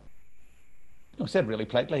 Uh, no, said really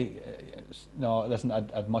politely, no, listen,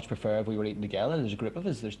 I'd much prefer if we were eating together. There's a group of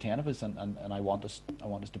us, there's 10 of us, and I want us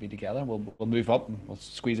to be together. We'll move up and we'll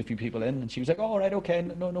squeeze a few people in. And she was like, oh, all right, okay,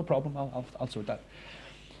 no problem. I'll sort that.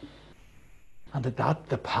 And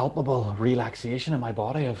the palpable relaxation in my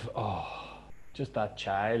body of, just that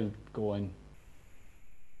child going,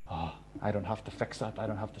 oh, I don't have to fix that. I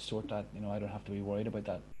don't have to sort that. I don't have to be worried about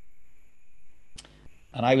that.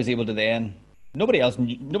 And I was able to then, nobody else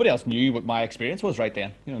knew what my experience was right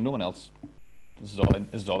then. No one else. This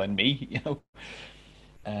is all in me.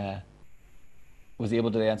 Uh, was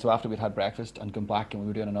able to then. So after we'd had breakfast and come back and we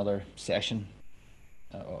were doing another session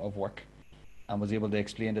of work, and was able to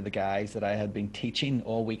explain to the guys that I had been teaching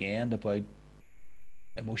all weekend about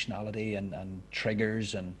emotionality and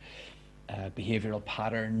triggers and behavioral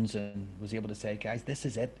patterns, and was able to say, guys, this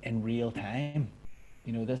is it in real time.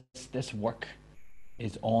 This work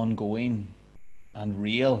is ongoing and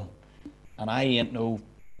real, and I ain't no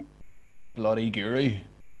bloody guru.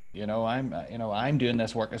 I'm doing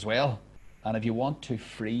this work as well. And if you want to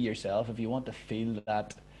free yourself, if you want to feel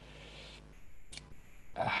that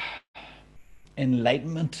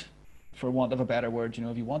enlightenment, for want of a better word,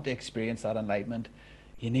 if you want to experience that enlightenment,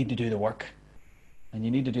 you need to do the work, and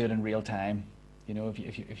you need to do it in real time.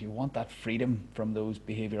 If you want that freedom from those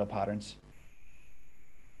behavioral patterns,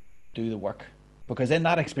 do the work. Because in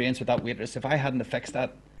that experience with that waitress, if I hadn't have fixed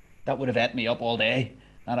that, that would have ate me up all day.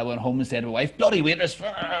 And I went home and said to my wife, bloody waitress,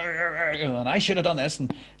 and I should have done this.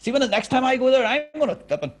 And see, when the next time I go there, I'm going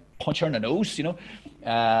to punch her in the nose, and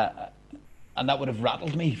that would have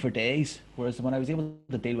rattled me for days. Whereas when I was able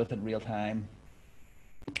to deal with it in real time,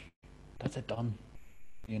 that's it done.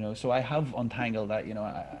 So I have untangled that.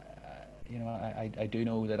 I do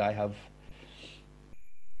know that I have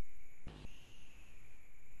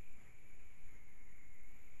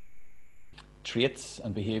traits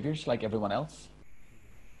and behaviors like everyone else,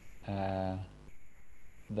 that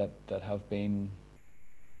have been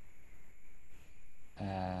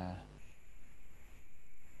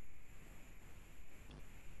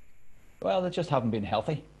well, that just haven't been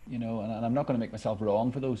healthy, and I'm not going to make myself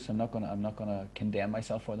wrong for those. I'm not going to condemn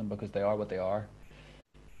myself for them, because they are what they are.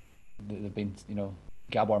 They've been,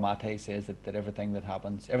 Gabor Mate says that everything that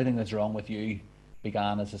happens, everything that's wrong with you,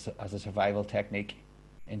 began as a survival technique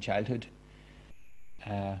in childhood.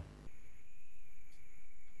 And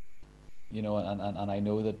I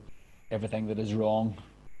know that everything that is wrong,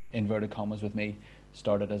 inverted commas, with me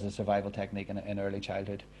started as a survival technique in early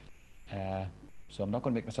childhood. So I'm not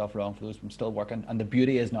going to make myself wrong for those. I'm still working. And the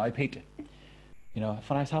beauty is now, Pete, when I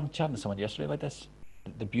was chatting to someone yesterday about this,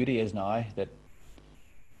 the beauty is now that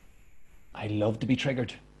I love to be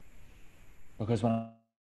triggered. Because when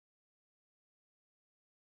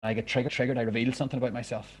I get triggered, I reveal something about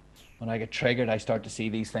myself. When I get triggered, I start to see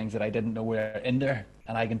these things that I didn't know were in there,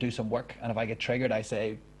 and I can do some work. And if I get triggered, I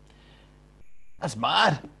say, that's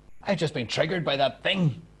mad. I've just been triggered by that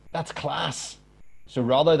thing. That's class. So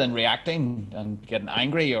rather than reacting and getting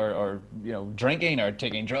angry or drinking or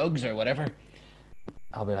taking drugs or whatever,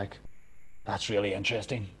 I'll be like, that's really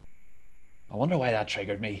interesting. I wonder why that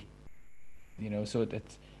triggered me. So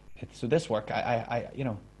so this work,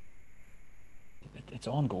 it's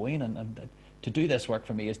ongoing, and to do this work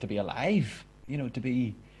for me is to be alive, to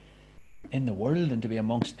be in the world and to be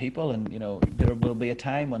amongst people. And there will be a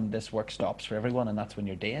time when this work stops for everyone, and that's when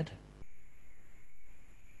you're dead.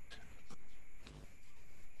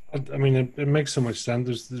 I mean, it makes so much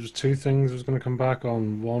sense. There's two things I was going to come back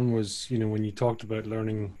on. One was, when you talked about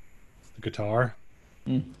learning the guitar,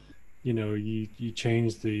 you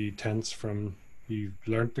changed the tense from you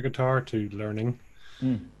learnt the guitar to learning.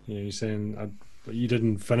 You're saying you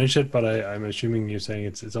didn't finish it, but I'm assuming you're saying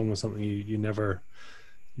it's almost something you've never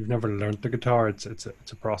learnt the guitar. It's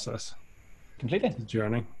a process. Completely. It's a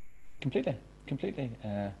journey. Completely.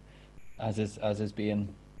 As is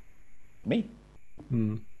being me.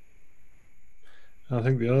 I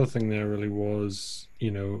think the other thing there really was,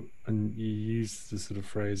 and you used the sort of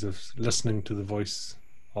phrase of listening to the voice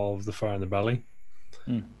of the fire in the belly.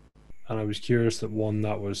 And I was curious that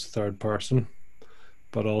that was third person,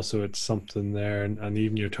 but also it's something there, and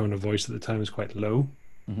even your tone of voice at the time is quite low.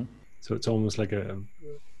 So it's almost like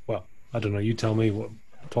well, I don't know, you tell me,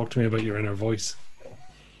 talk to me about your inner voice.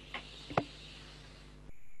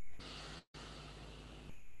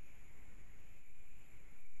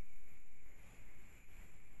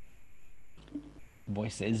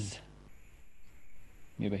 Voices,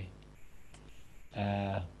 maybe.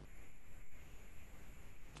 And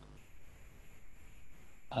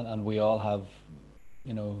we all have,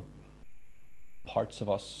 parts of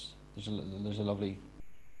us. There's a lovely,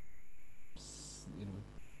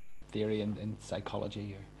 theory in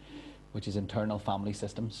psychology, which is internal family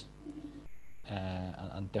systems,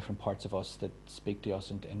 and different parts of us that speak to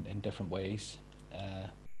us in different ways.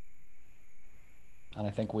 And I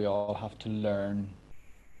think we all have to learn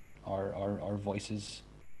our voices.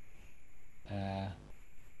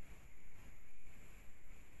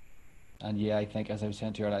 And yeah, I think, as I was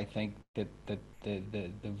saying to you earlier, I think that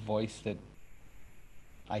the voice that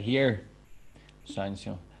I hear sounds,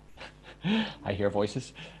 I hear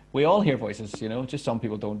voices. We all hear voices, just some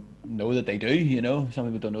people don't know that they do, some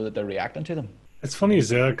people don't know that they're reacting to them. It's funny you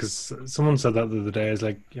say that because someone said that the other day. I was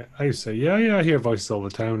like, yeah, I used to say, yeah, I hear voices all the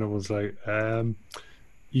time. And I was like,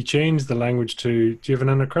 you change the language to, do you have an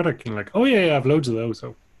inner critic? And like, oh yeah, I have loads of those.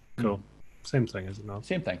 So cool. Same thing, is it not?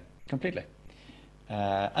 Same thing, completely.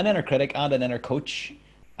 An inner critic and an inner coach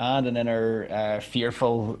and an inner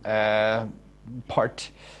fearful part,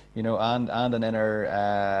 and an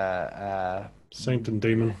inner saint and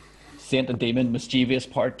demon. Saint and demon, mischievous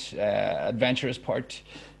part, adventurous part.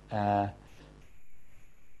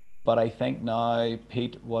 But I think now,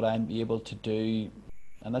 Pete, what I'm able to do,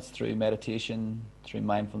 and that's through meditation, through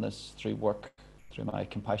mindfulness, through work, through my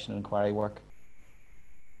compassion and inquiry work,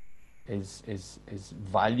 is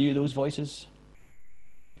value those voices,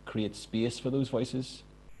 create space for those voices,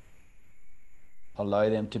 allow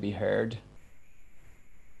them to be heard,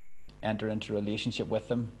 enter into a relationship with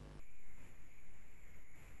them.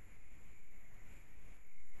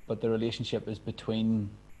 But the relationship is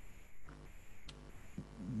between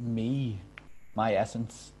me, my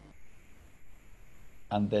essence,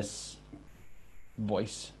 and this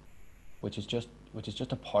voice, which is just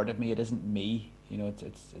a part of me. It isn't me,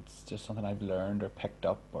 it's just something I've learned or picked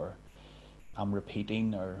up, or I'm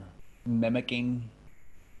repeating or mimicking.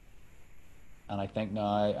 And I think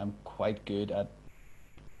now I'm quite good at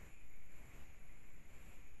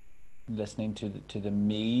listening to the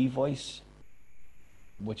me voice,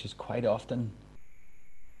 which is quite often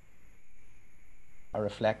a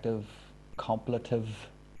reflective, contemplative,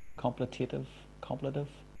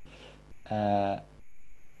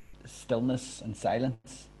 stillness and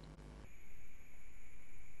silence,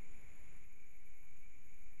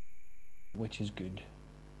 which is good,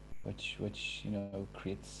 which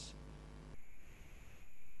creates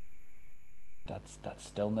that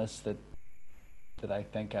stillness that I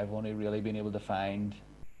think I've only really been able to find,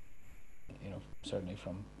 certainly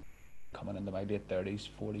from coming into my late 30s,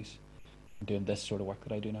 40s, doing this sort of work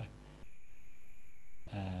that I do now.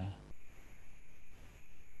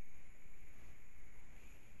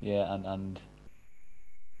 And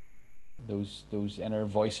those inner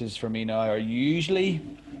voices for me now are usually,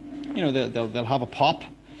 they'll have a pop,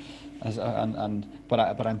 but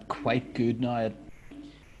I'm quite good now at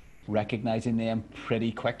recognizing them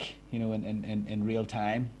pretty quick, in real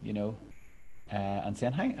time, and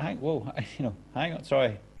saying, hang on,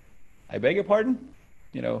 sorry, I beg your pardon,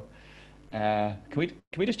 can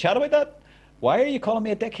we just chat about that? Why are you calling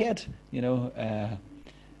me a dickhead?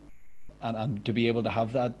 And to be able to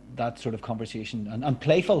have that sort of conversation, and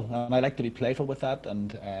playful, and I like to be playful with that,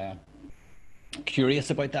 and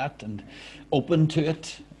curious about that, and open to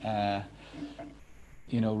it, rather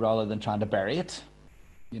than trying to bury it,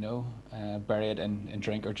 bury it in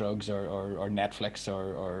drink or drugs or Netflix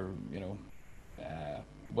or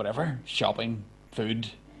whatever, shopping,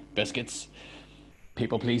 food, biscuits,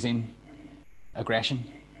 people pleasing, aggression.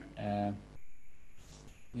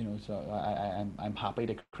 So I'm happy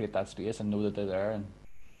to create that space and know that they're there, and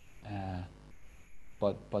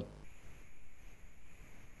but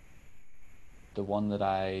the one that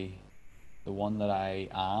I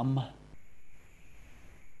am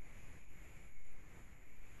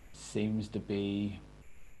seems to be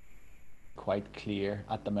quite clear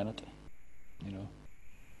at the minute, and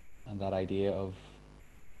that idea of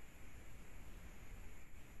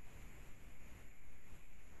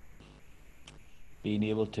being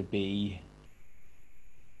able to be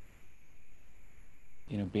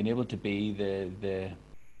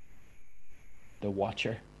the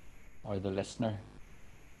watcher or the listener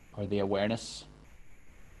or the awareness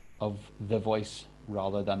of the voice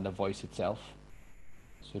rather than the voice itself.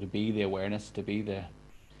 So to be the awareness, to be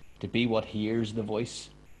what hears the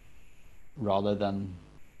voice rather than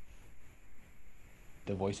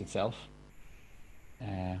the voice itself.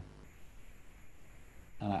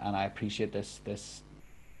 And I appreciate this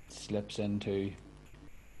slips into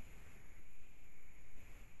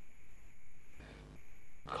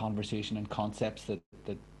conversation and concepts that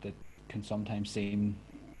can sometimes seem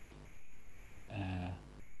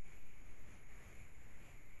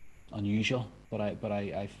unusual, but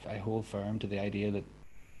I hold firm to the idea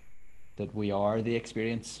that we are the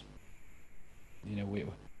experience.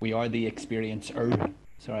 We are the experiencer.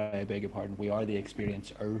 Sorry, I beg your pardon. We are the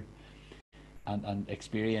experiencer, and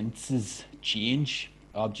experiences change.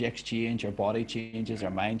 Objects change. Our body changes. Our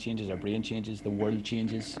mind changes. Our brain changes. The world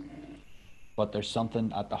changes. But there's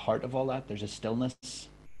something at the heart of all that. There's a stillness.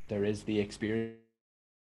 There is the experience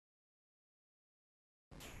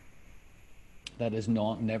that is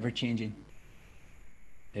not never changing.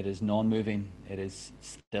 It is non-moving. It is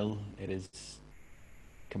still. It is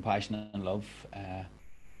compassion and love.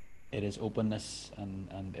 It is openness,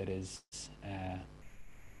 and it is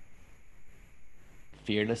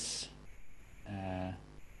fearless. And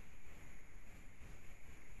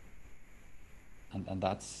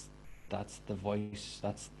that's the voice.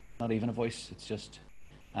 That's not even a voice. It's just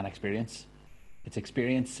an experience. It's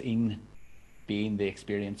experiencing being the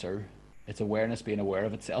experiencer. It's awareness being aware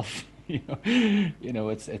of itself.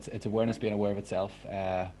 It's awareness being aware of itself.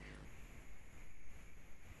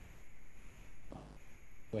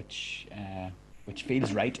 Which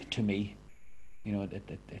feels right to me.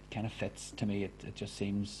 It kind of fits to me. It just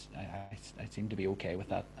seems I seem to be okay with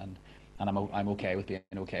that, and I'm okay with being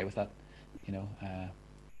okay with that.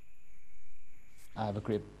 I have a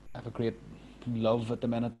great love at the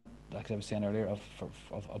minute, like I was saying earlier,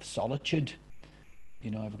 of solitude. I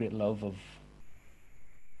have a great love of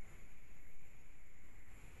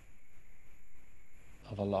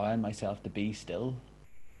allowing myself to be still,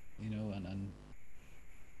 and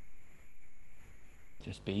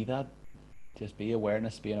just be that, just be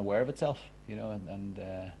awareness, being aware of itself, and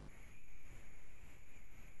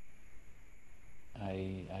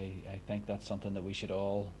I think that's something that we should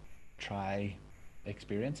all try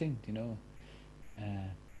experiencing,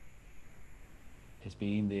 is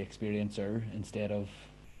being the experiencer instead of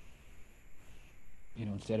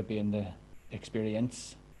being the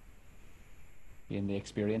experience, being the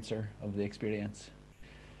experiencer of the experience.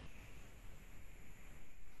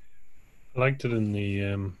 I liked it in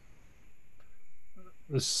the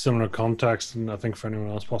similar context, and I think for anyone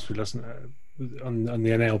else possibly listening, on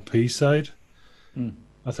the NLP side,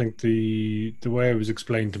 I think the way it was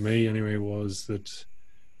explained to me anyway was that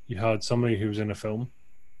you had somebody who was in a film.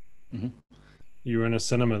 Mm-hmm. You were in a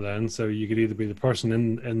cinema then, so you could either be the person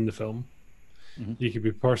in the film, you could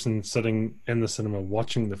be the person sitting in the cinema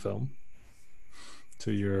watching the film, so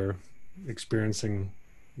you're experiencing,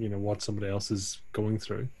 what somebody else is going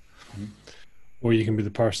through, or you can be the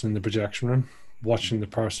person in the projection room watching the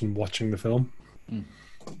person watching the film.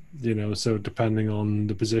 So depending on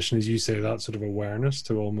the position, as you say, that sort of awareness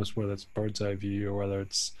to almost whether it's bird's eye view or whether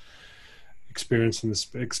it's experiencing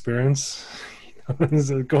the experience,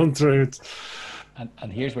 going through it.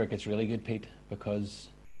 And here's where it gets really good, Pete, because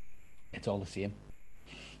it's all the same.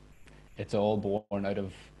 It's all born out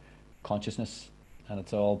of consciousness, and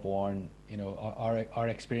it's all born, our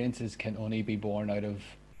experiences can only be born out of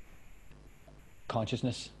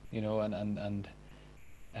consciousness, and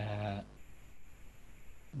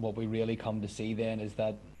what we really come to see then is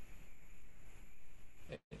that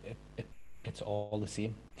it's all the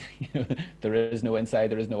same. There is no inside,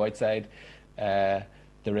 there is no outside, there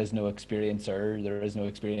is no experiencer, there is no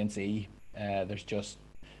experiencee. There's just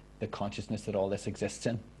the consciousness that all this exists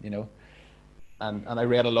in, And I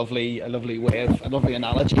read a lovely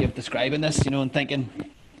analogy of describing this, and thinking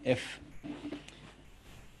if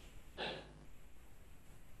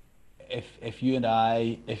you and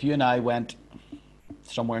I went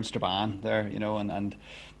somewhere in Strabane there, and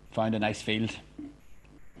found a nice field,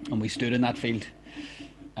 and we stood in that field,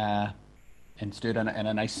 and stood in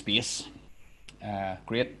a nice space,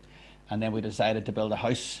 great, and then we decided to build a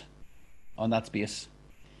house on that space,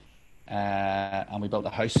 and we built a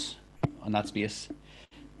house on that space.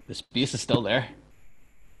 The space is still there.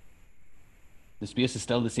 The space is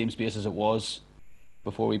still the same space as it was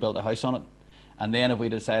before we built a house on it. And then if we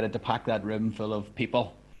decided to pack that room full of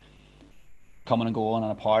people coming and going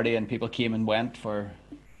on a party, and people came and went for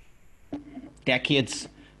decades,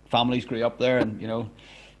 families grew up there, and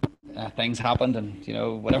things happened, and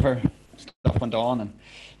whatever stuff went on,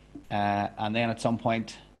 and then at some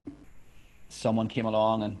point someone came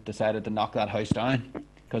along and decided to knock that house down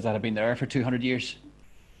because that had been there for 200 years.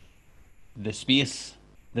 The space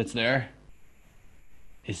that's there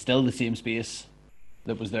is still the same space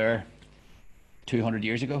that was there 200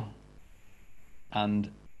 years ago,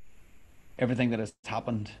 and everything that has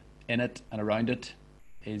happened in it and around it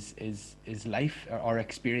is life, or our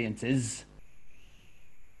experience is,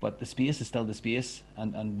 but the space is still the space,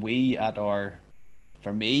 and we at our,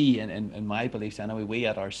 for me, in my beliefs anyway, we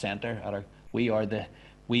at our center, we are the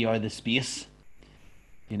space,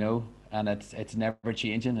 and it's never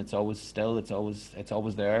changing. It's always still. It's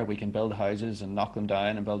always there. We can build houses and knock them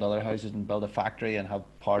down, and build other houses, and build a factory and have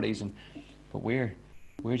parties, but we're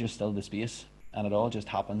just still the space, and it all just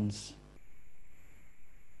happens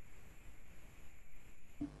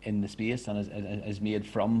in the space, and is made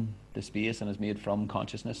from the space, and is made from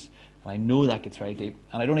consciousness. And I know that gets very deep,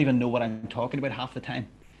 and I don't even know what I'm talking about half the time.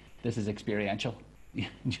 This is experiential. Do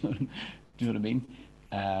you know what I mean?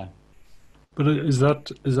 But is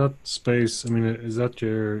that space? I mean, is that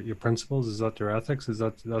your principles? Is that your ethics?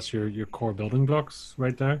 That's your core building blocks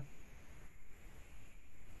right there?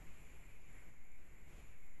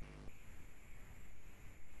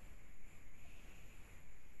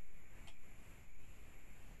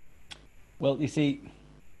 Well, you see,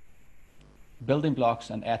 building blocks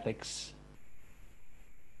and ethics,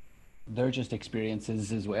 they're just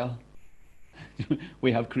experiences as well.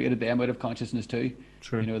 We have created them out of consciousness too.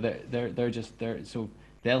 Sure. You know, they're so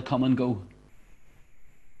they'll come and go.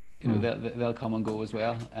 You know, they'll come and go as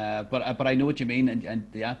well. But I know what you mean,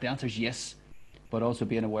 and the answer is yes. But also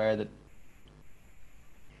being aware that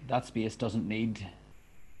that space doesn't need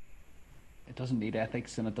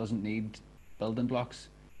ethics, and it doesn't need building blocks.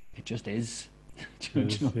 It just is. Do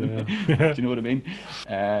Yes, you know what I mean? yeah. Do you know what I mean?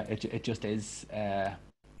 It just is.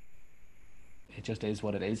 It just is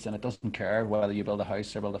what it is, and it doesn't care whether you build a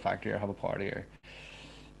house or build a factory or have a party,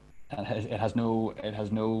 and it has no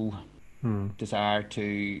desire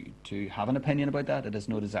to have an opinion about that. It has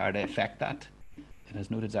no desire to affect that. It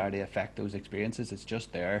has no desire to affect those experiences. It's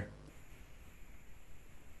just there,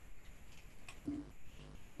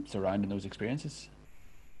 surrounding those experiences.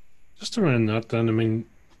 Just around that, then, I mean,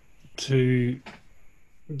 to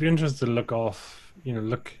be interested to look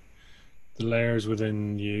the layers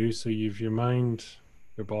within you. So you've your mind,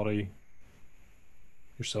 your body,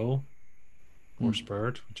 your soul, or Mm.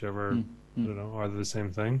 spirit, whichever. Mm. I Mm. don't know. Are they the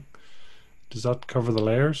same thing? Does that cover the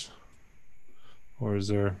layers, or is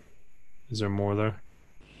there more there?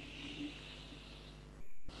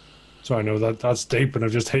 So I know that's deep, and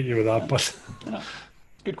I've just hit you with that, Yeah, but yeah.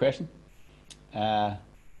 It's a good question. Uh,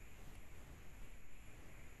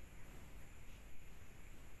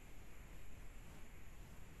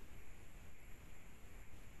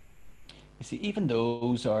 you see, even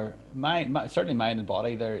those are certainly mind and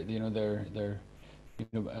body. There's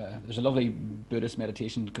a lovely Buddhist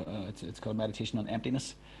meditation. It's called meditation on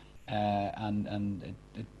emptiness, and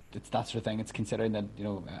it's that sort of thing. It's considering that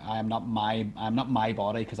I'm not my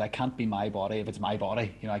body, because I can't be my body if it's my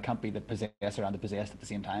body. I can't be the possessor and the possessed at the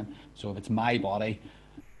same time. So if it's my body,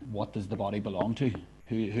 what does the body belong to?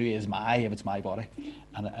 Who is my if it's my body?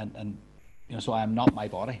 And so I am not my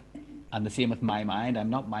body. And the same with my mind. I'm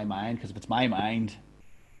not my mind, because if it's my mind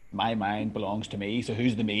belongs to me. So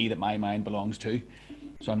who's the me that my mind belongs to?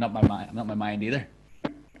 So I'm not my mind. I'm not my mind either.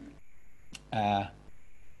 Uh,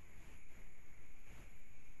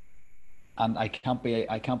 and I can't be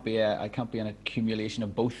an accumulation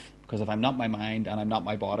of both, because if I'm not my mind and I'm not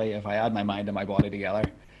my body, if I add my mind and my body together,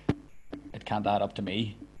 it can't add up to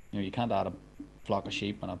me. You can't add a flock of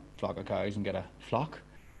sheep and a flock of cows and get a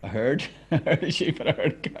herd, a herd of sheep and a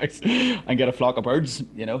herd of cows, and get a flock of birds.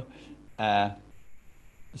 Uh,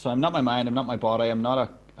 so I'm not my mind. I'm not my body. I'm not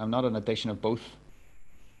an addition of both.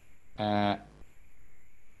 Uh,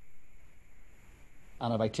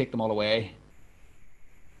 and if I take them all away,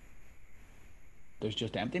 there's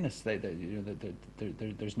just emptiness.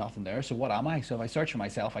 There's nothing there. So what am I? So if I search for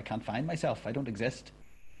myself, I can't find myself. I don't exist.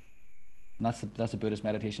 And that's a Buddhist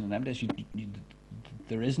meditation on emptiness.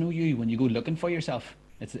 There is no you when you go looking for yourself.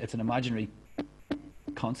 It's an imaginary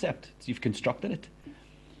concept. You've constructed it.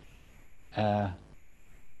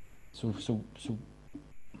 So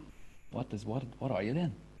what are you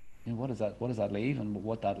then? What does that leave? And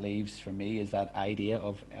what that leaves for me is that idea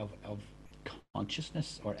of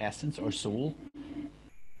consciousness, or essence, or soul.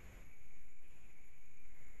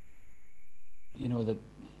 That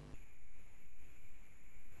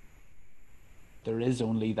there is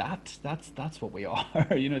only that. That's what we are.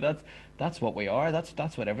 That's what we are.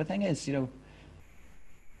 That's what everything is.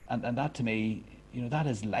 And that, to me, that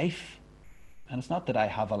is life. And it's not that I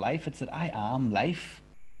have a life, it's that I am life.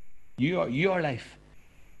 You are life.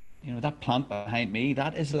 That plant behind me,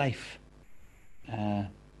 that is life. Uh,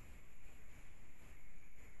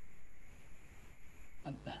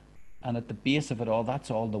 and, and at the base of it all, that's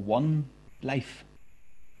all the one life.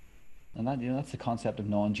 And that's the concept of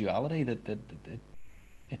non-duality. That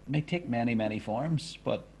it may take many, many forms,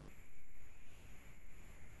 but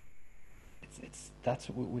that's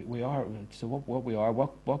what we are. So what we are,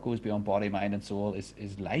 what goes beyond body, mind, and soul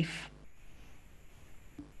is life.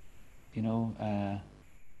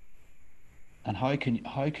 And how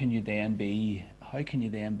can you then be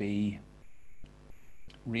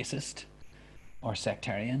racist or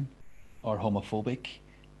sectarian or homophobic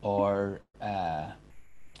or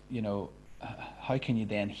you know, how can you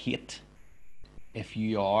then hate if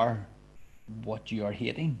you are what you are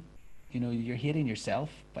hating? You know, you're hating yourself.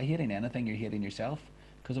 By hating anything, you're hating yourself.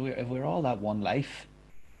 Because if we're all that one life,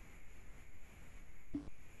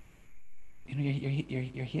 you know,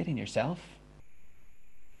 you're hating yourself.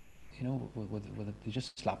 You know, with you're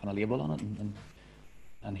just slapping a label on it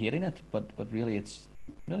and hating it. But really, it's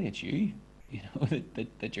you. You know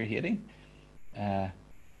that you're hating. Uh,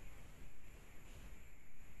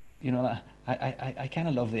 you know, I kind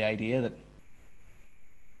of love the idea that,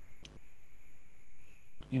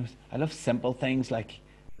 you know, I love simple things like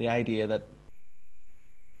the idea that,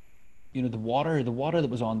 you know, the water that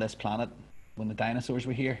was on this planet when the dinosaurs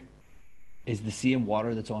were here is the same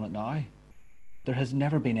water that's on it now. There has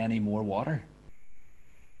never been any more water.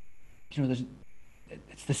 You know,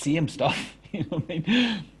 it's the same stuff. You know what I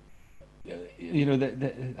mean? You know,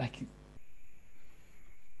 like,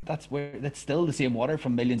 that's still the same water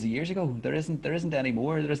from millions of years ago. There isn't any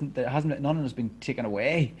more. There hasn't, none of it has been taken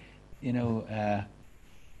away. You know,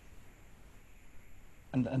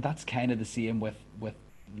 and that's kind of the same with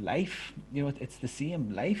life. You know, it's the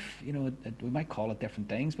same life. You know, we might call it different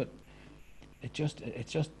things, but it's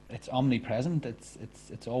omnipresent.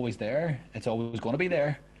 It's always there. It's always going to be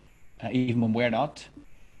there, even when we're not.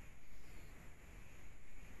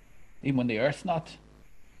 Even when the Earth's not,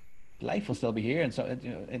 life will still be here. And so, you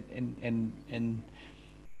know,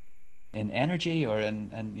 in energy or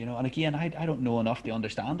and you know, and again, I don't know enough to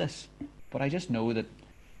understand this, but I just know that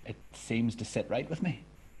it seems to sit right with me.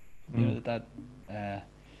 You know,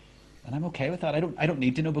 and I'm okay with that. I don't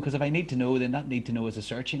need to know, because if I need to know, then that need to know is a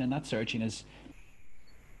searching, and that searching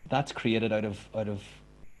that's created out of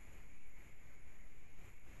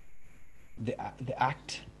the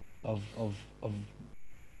act of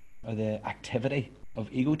or the activity of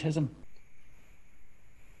egotism.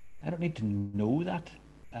 I don't need to know that.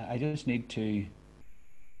 I just need to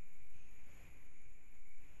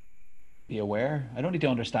be aware. I don't need to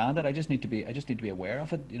understand it. I just need to be aware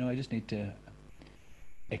of it. You know, I just need to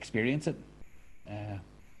experience it. And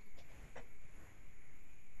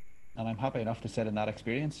I'm happy enough to sit in that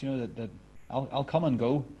experience. You know, that I'll come and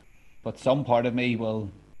go, but some part of me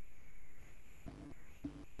will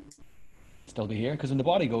still be here, because when the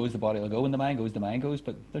body goes, the body will go. When the mind goes, the mind goes.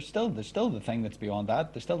 But there's still the thing that's beyond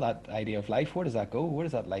that. There's still that idea of life. Where does that go? Where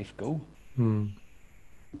does that life go? Maybe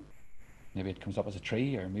it comes up as a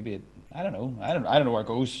tree, or maybe it, I don't know. I don't know where it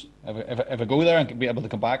goes. If I go there and be able to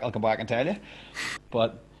come back, I'll come back and tell you.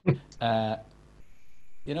 But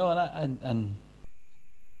you know, and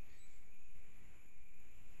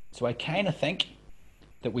so I kind of think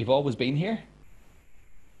that we've always been here,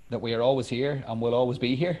 that we are always here, and will always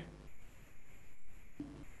be here.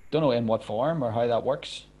 Don't know in what form or how that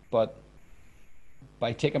works, but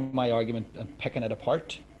by taking my argument and picking it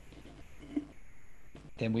apart,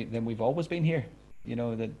 then we've always been here. You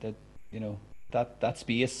know, that you know, that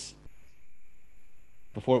space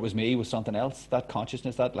before it was me was something else. That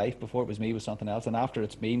consciousness, that life before it was me was something else, and after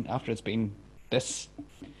it's been this,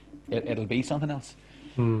 it'll be something else.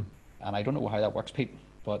 And I don't know how that works, Pete,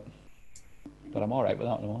 but I'm all right with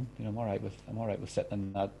that. You know, I'm all right with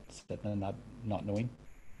sitting in that not knowing.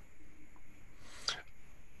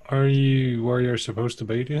 Are you where you're supposed to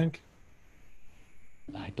be, do you think?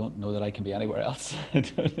 I don't know that I can be anywhere else.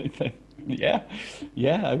 Yeah,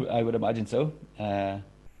 I would imagine so.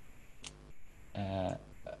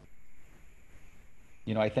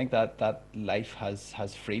 You know, I think that life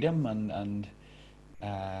has freedom and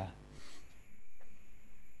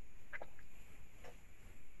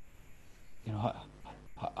you know,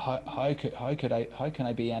 how can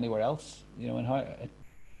I be anywhere else? You know, and how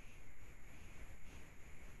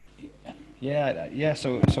yeah,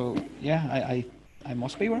 so yeah, I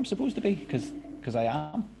must be where I'm supposed to be, because I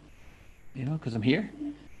am, you know, because I'm here,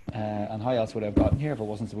 and how else would I have gotten here if I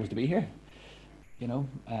wasn't supposed to be here? You know,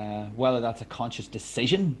 whether that's a conscious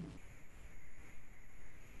decision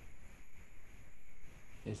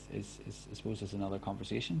is I suppose is another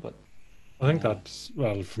conversation, but I think that's,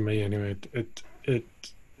 well, for me anyway, it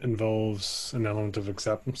involves an element of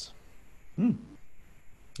acceptance.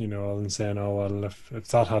 You know, rather than saying, oh well, if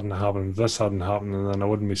that hadn't happened, this hadn't happened, and then I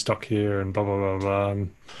wouldn't be stuck here, and blah blah blah blah, and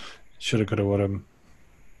shoulda, coulda, woulda.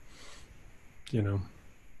 You know.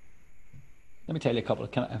 Let me tell you a couple.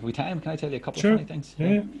 Have we time? Can I tell you a couple Sure. of funny things?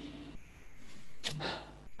 Yeah.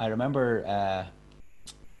 I remember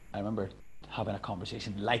having a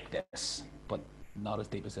conversation like this, but not as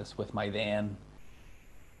deep as this, with my then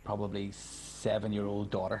probably 7-year-old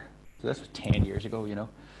daughter. So this was 10 years ago, you know.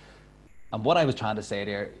 And what I was trying to say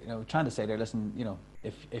there, listen, you know,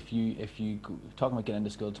 if you talking about getting into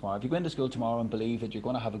school tomorrow, if you go into school tomorrow and believe that you're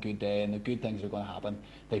going to have a good day and the good things are going to happen,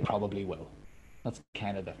 they probably will. That's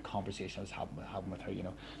kind of the conversation I was having with her, you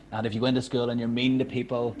know. And if you go into school and you're mean to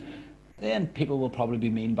people, then people will probably be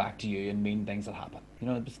mean back to you, and mean things will happen. You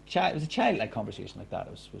know, it was a childlike conversation like that.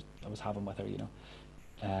 I was having with her, you know.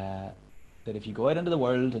 That if you go out into the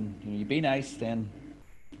world and you know, you be nice, then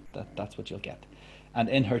that's what you'll get. And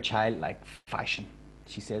in her childlike fashion,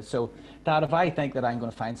 she says, "So, Dad, if I think that I'm going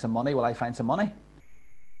to find some money, will I find some money?"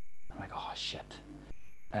 I'm like, "Oh shit."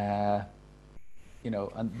 You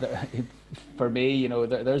know, and for me, you know,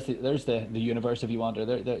 there's the universe, if you want, or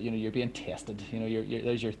you know, you're being tested. You know,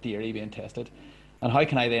 there's your theory being tested, and how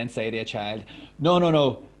can I then say to a child, "No, no,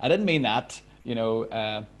 no, I didn't mean that." You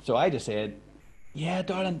know, so I just said, "Yeah,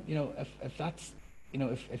 darling, you know, if that's, you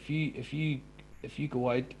know, if you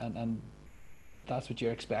go out and that's what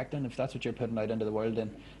you're expecting, if that's what you're putting out into the world,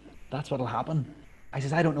 then that's what'll happen." I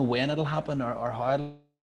says, "I don't know when it'll happen or how it'll."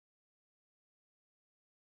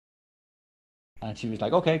 And she was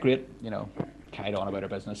like, "Okay, great," you know, carried on about her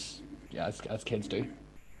business, yeah, as kids do.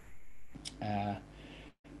 Uh,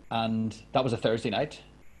 and that was a Thursday night.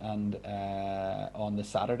 And on the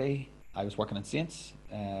Saturday, I was working in Saints.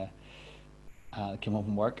 I came home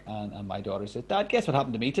from work, and my daughter said, "Dad, guess what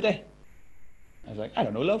happened to me today?" I was like, "I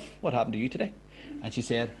don't know, love. What happened to you today?" And she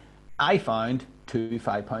said, "I found two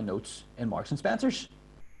 £5 notes in Marks and Spencer's."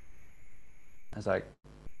 I was like,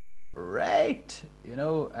 "Right," you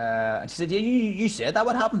know. And she said, "Yeah, you said that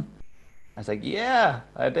would happen." I was like, "Yeah,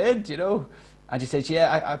 I did," you know. And she said,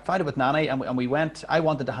 "Yeah, I found it with Nanny, and we went. I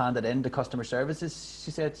wanted to hand it in to customer services."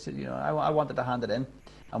 She said, "You know, I wanted to hand it in,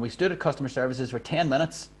 and we stood at customer services for 10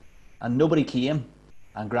 minutes, and nobody came.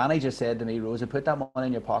 And Granny just said to me, 'Rosa, put that money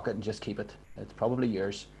in your pocket and just keep it. It's probably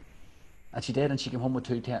yours.'" And she did, and she came home with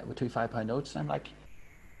two £5 notes. And I'm like,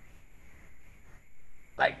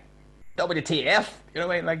 WTF? You know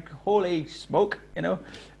what I mean? Like, holy smoke, you know?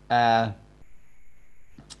 Uh,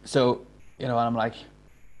 so, you know, and I'm like,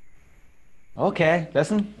 "Okay,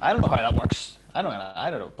 listen, I don't know how that works. I don't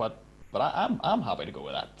know, but I'm happy to go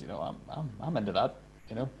with that. You know, I'm into that.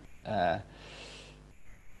 You know, uh,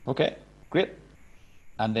 okay, great."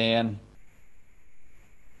 And then,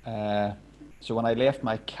 uh, so when I left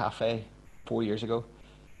my cafe 4 years ago,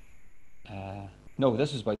 no,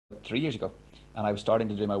 this was about 3 years ago, and I was starting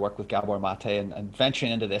to do my work with Gabor Mate, and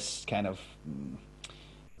venturing into this kind of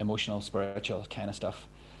emotional, spiritual kind of stuff.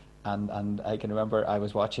 And I can remember I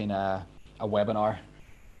was watching a webinar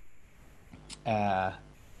uh,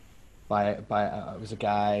 by it was a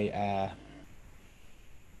guy,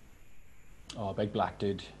 oh, a big black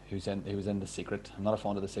dude who was in The Secret. I'm not a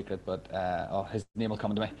fan of The Secret, but oh, his name will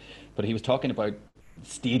come to me. But he was talking about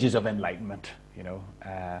stages of enlightenment. You know,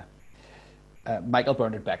 Michael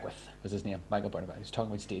Bernard Beckwith was his name. Michael Bernard Beckwith. He was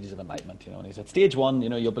talking about stages of enlightenment. You know, and he said stage one, you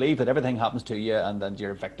know, you'll believe that everything happens to you and then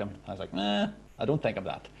you're a victim. I was like, nah, I don't think of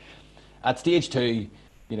that. At stage two,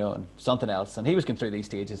 you know, something else. And he was going through these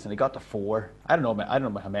stages, and he got to four. I don't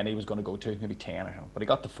know how many he was going to go to, maybe 10 or something, but he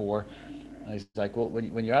got to four. And he's like, "Well,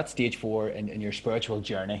 when you're at stage four in your spiritual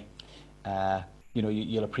journey, you know,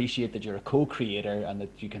 you'll appreciate that you're a co-creator and that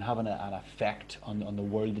you can have an effect on the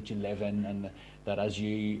world that you live in, and that as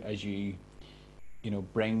you you know,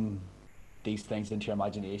 bring these things into your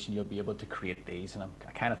imagination, you'll be able to create these." And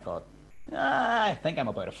I kind of thought, I think I'm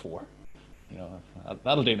about a four. You know,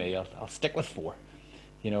 that'll do me. I'll stick with four.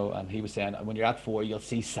 You know, and he was saying when you're at four, you'll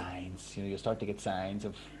see signs. You know, you'll start to get signs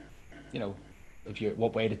of, you know, if you're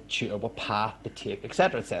what way to choose or what path to take,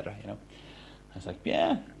 etc., etc. You know, I was like,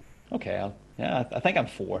 yeah, okay, I think I'm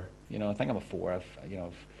four. You know, I think I'm a four.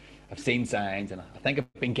 I've seen signs, and I think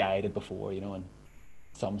I've been guided before. You know, in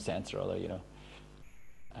some sense or other. You know,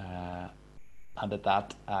 and at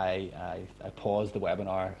that, I paused the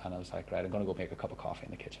webinar, and I was like, right, I'm going to go make a cup of coffee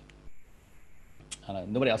in the kitchen.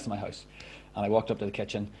 And nobody else in my house. And I walked up to the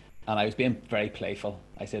kitchen, and I was being very playful.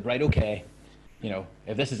 I said, "Right, okay, you know,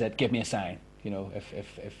 if this is it, give me a sign. You know,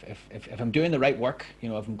 if I'm doing the right work, you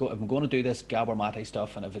know, if I'm going to do this Gabor Mate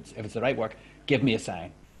stuff, and if it's the right work, give me a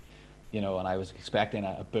sign." You know, and I was expecting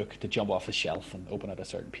a book to jump off the shelf and open at a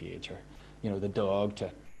certain page, or, you know, the dog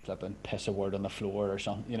to flip and piss a word on the floor or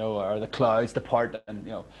something, you know, or the clouds to part, and,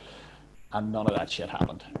 you know, and none of that shit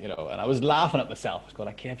happened, you know. And I was laughing at myself. I was going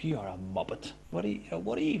like, "Kev, you are a muppet. What are you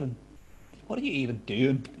even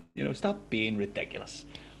doing? You know, stop being ridiculous."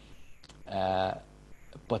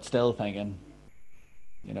 But still thinking,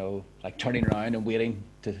 you know, like turning around and waiting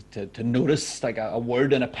to notice like a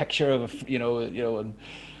word in a picture of, you know, and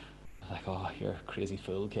like, oh, you're a crazy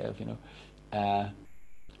fool, Kev, you know.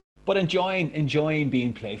 But enjoying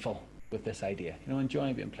being playful with this idea, you know,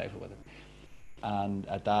 enjoying being playful with it. And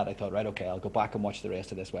at that, I thought, right, okay, I'll go back and watch the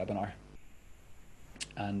rest of this webinar.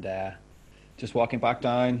 And just walking back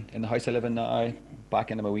down in the house I live in now,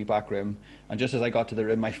 back into my wee back room, and just as I got to the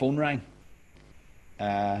room, my phone rang.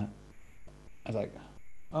 I was like,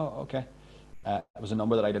 oh, okay. It was a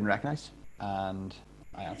number that I didn't recognize, and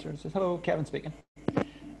I answered. It says, hello, Kevin speaking. And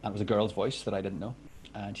it was a girl's voice that I didn't know.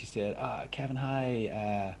 And she said, Kevin,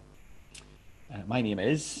 hi. My name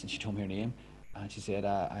is, and she told me her name. And she said,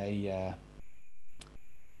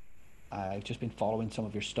 I've just been following some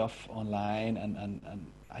of your stuff online, and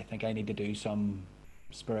I think I need to do some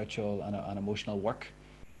spiritual and emotional work,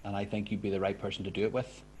 and I think you'd be the right person to do it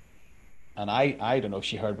with. And I don't know if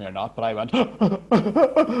she heard me or not, but I went,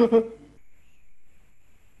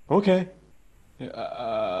 okay.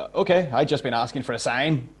 Okay, I'd just been asking for a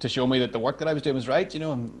sign to show me that the work that I was doing was right, you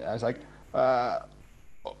know, and I was like,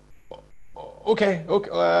 okay,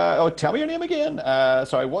 oh, tell me your name again.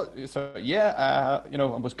 Sorry, what? So yeah, you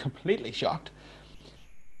know, I was completely shocked,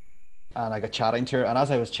 and I got chatting to her, and as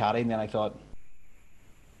I was chatting, then I thought,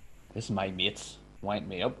 this is my mates winding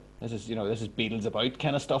me up. This is, you know, this is Beatles about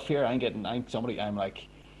kind of stuff here. I'm like,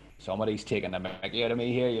 somebody's taking the mickey out of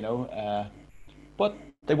me here, you know. But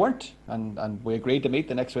they weren't, and we agreed to meet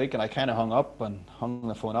the next week, and I kind of hung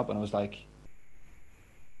the phone up, and I was like,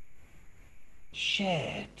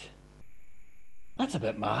 shit, that's a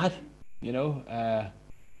bit mad, you know.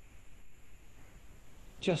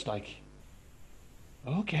 Just like,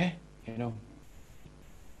 okay, you know,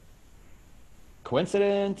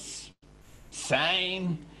 coincidence,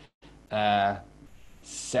 sign,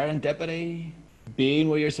 serendipity, being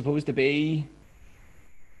where you're supposed to be.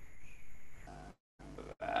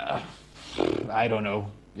 I don't know.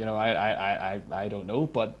 You know, I don't know,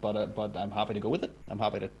 but I'm happy to go with it. I'm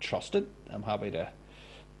happy to trust it. I'm happy to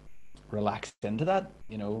relax into that.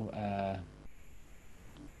 You know,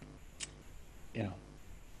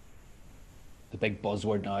 the big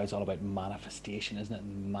buzzword now is all about manifestation, isn't it?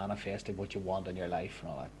 Manifesting what you want in your life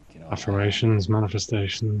and all that. You know, Affirmations,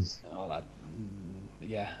 manifestations. all that.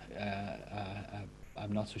 Yeah,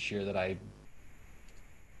 I'm not so sure that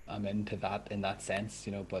I'm into that in that sense,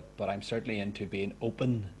 you know, but I'm certainly into being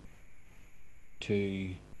open to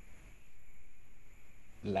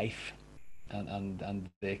life and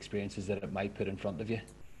the experiences that it might put in front of you.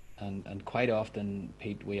 And quite often,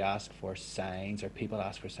 Pete, we ask for signs, or people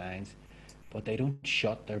ask for signs, but they don't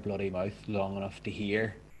shut their bloody mouth long enough to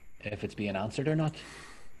hear if it's being answered or not.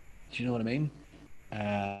 Do you know what I mean?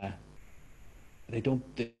 They don't,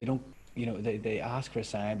 you know, they ask for a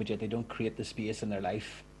sign, but yet they don't create the space in their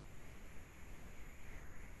life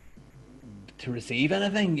to receive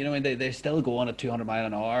anything. You know, and they still go on at 200 mile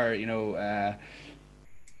an hour, you know,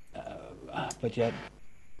 but yet,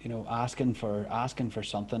 you know, asking for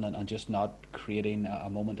something and just not creating a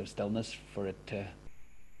moment of stillness for it to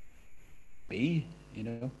be, you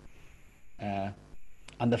know.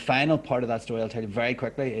 And the final part of that story I'll tell you very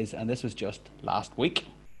quickly is, and this was just last week,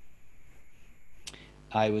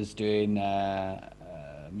 I was doing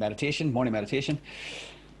meditation, morning meditation,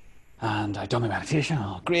 and I'd done my meditation,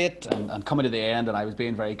 oh great, and coming to the end, and I was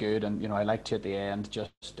being very good, and you know, I like to at the end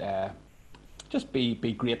just be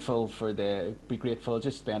grateful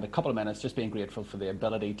just spend a couple of minutes just being grateful for the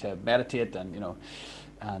ability to meditate, and you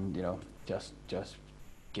know, just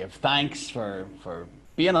give thanks for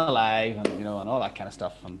being alive, and you know, and all that kind of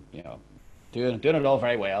stuff, and you know, doing it all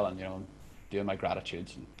very well, and you know, doing my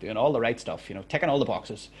gratitudes and doing all the right stuff, you know, ticking all the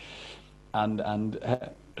boxes, and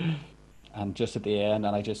just at the end,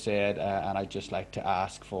 and I just said, and I'd just like to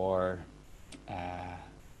ask for,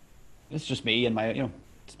 it's just me and my, you know,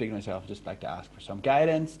 speaking to myself, just like to ask for some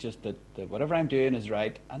guidance, just that whatever I'm doing is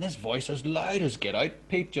right. And this voice, as loud as get out,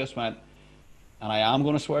 Pete, just went, and I am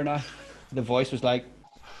going to swear now, the voice was like,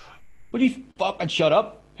 will you fucking shut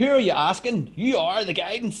up? Who are you asking? You are the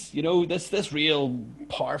guidance. You know, this real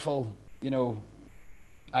powerful, you know,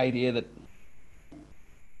 idea that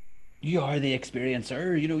you are the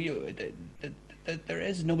experiencer. You know, there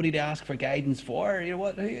is nobody to ask for guidance for. You know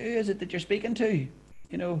what? Who is it that you're speaking to?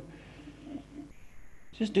 You know,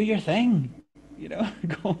 just do your thing. You know,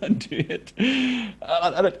 go and do it.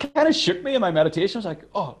 And it kind of shook me in my meditation. I was like,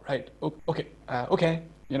 oh right, okay, okay.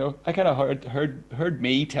 You know, I kind of heard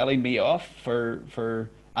me telling me off for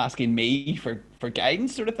asking me for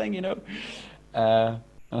guidance, sort of thing. You know, and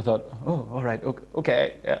I thought, oh, all right,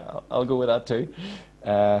 okay, yeah, I'll go with that too.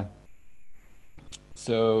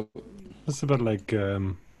 So That's a bit like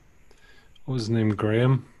what was his name,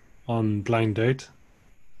 Graham, on Blind Date.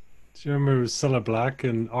 Do you remember it was Cilla Black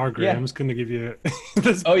and R. Yeah. Graham's going to give you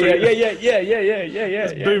this Oh yeah, yeah, yeah, yeah, yeah, yeah, yeah,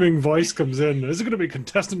 this yeah, yeah. booming voice comes in. Is it going to be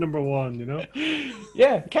contestant number one? You know?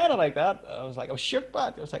 Yeah, kind of like that. I was like, oh shit,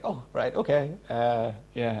 but I was like, oh right, okay,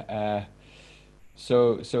 yeah.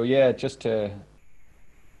 So yeah,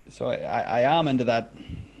 so I am into that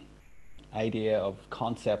idea of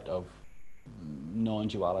concept of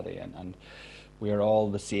non-duality, and we are all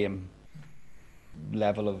the same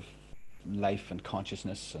level of life and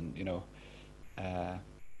consciousness, and uh,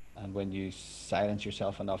 and when you silence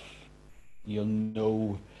yourself enough, you'll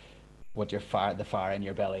know what the fire in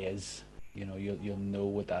your belly is. You'll know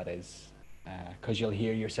what that is, because you'll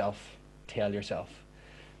hear yourself tell yourself,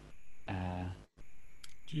 uh,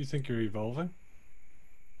 Do you think you're evolving?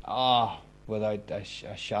 without a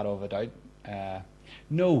shadow of a doubt.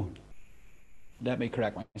 No, let me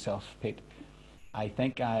correct myself, Pete. I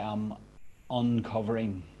think I am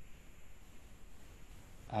uncovering.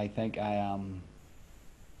 I think I am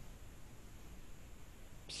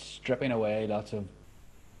stripping away lots of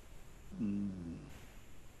mm,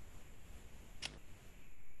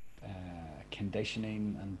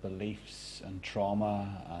 conditioning and beliefs and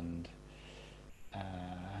trauma and uh,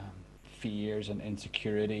 fears and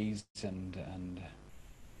insecurities and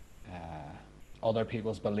other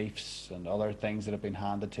people's beliefs and other things that have been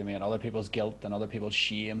handed to me, and other people's guilt and other people's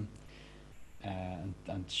shame, and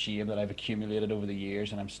shame that I've accumulated over the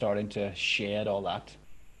years, and I'm starting to shed all that.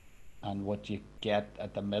 And what you get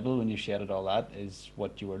at the middle when you shed it all that is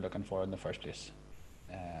what you were looking for in the first place.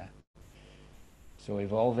 Uh, so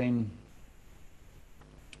evolving,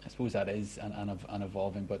 I suppose that is and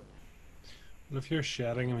evolving, but Well, if you're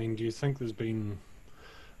shedding, I mean, do you think there's been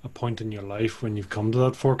a point in your life when you've come to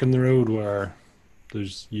that fork in the road where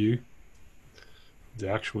there's you, the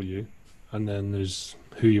actual you, and then there's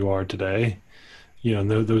who you are today? And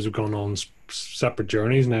those have gone on separate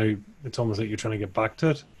journeys. Now it's almost like you're trying to get back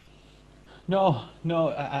to it. no, no,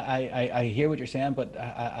 I hear what you're saying, but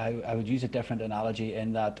I would use a different analogy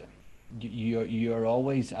in that you're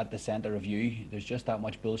always at the center of you. There's just that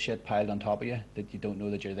much bullshit piled on top of you that you don't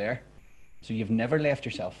know that you're there. So you've never left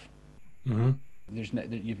yourself. Mm-hmm.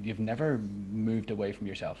 You've never moved away from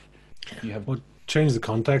yourself. You have. Well, change the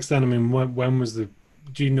context then. I mean, when was the?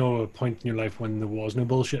 Do you know a point in your life when there was no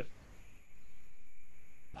bullshit?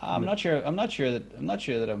 I'm not sure. I'm not sure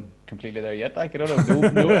that I'm completely there yet. Like I don't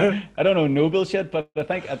know. I don't know no bullshit. But I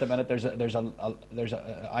think at the minute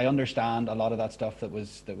I understand a lot of that stuff that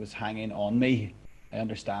was hanging on me. I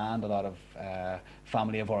understand a lot of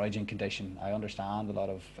family of origin condition. I understand a lot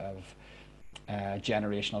of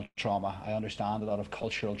generational trauma. I understand a lot of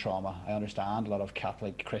cultural trauma. I understand a lot of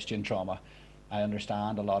Catholic Christian trauma. I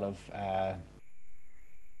understand a lot of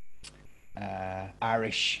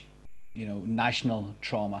Irish, national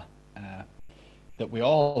trauma that we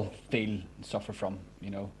all feel and suffer from.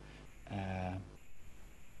 Uh,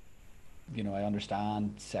 I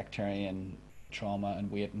understand sectarian trauma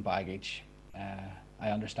and weight and baggage. I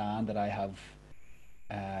understand that I have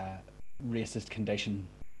racist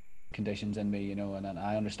conditions in me, and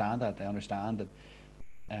I understand that. I understand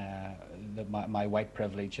that my white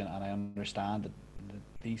privilege, and I understand that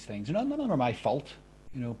these things, none of them are my fault,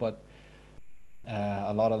 but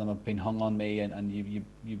a lot of them have been hung on me, and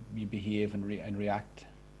you behave and react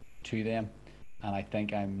to them, and I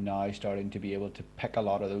think I'm now starting to be able to pick a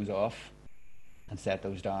lot of those off and set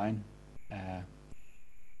those down,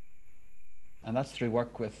 and that's through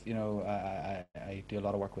work with, I do a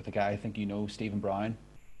lot of work with a guy, I think Stephen Brown.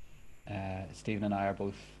 Stephen and I are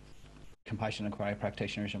both compassion inquiry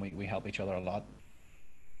practitioners, and we help each other a lot.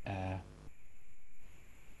 Uh,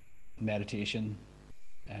 meditation,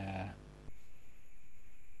 uh,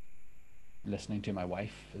 listening to my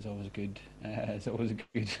wife is always a good,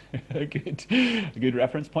 a good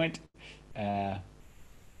reference point. Uh,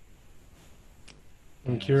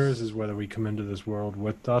 I'm curious as whether we come into this world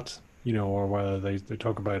with that, or whether they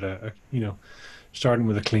talk about starting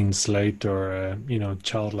with a clean slate or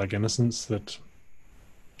childlike innocence, that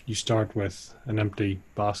you start with an empty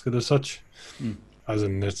basket as such, as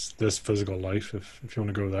in this physical life, if you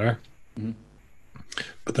want to go there. Mm-hmm.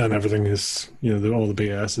 But then everything is, all the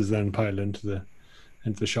BS is then piled into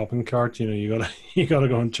the shopping cart. You gotta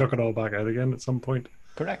go and chuck it all back out again at some point.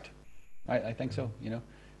 Correct. I think so.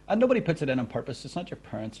 And nobody puts it in on purpose. It's not your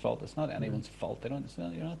parents' fault. It's not anyone's fault. They don't.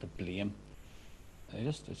 You don't have to blame. It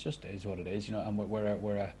just is what it is. And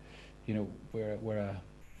we're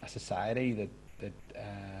a society that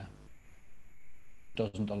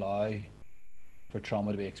doesn't allow for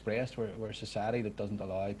trauma to be expressed. We're a society that doesn't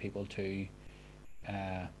allow people to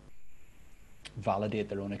validate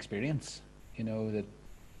their own experience. That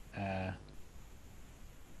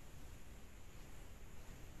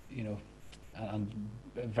you know, and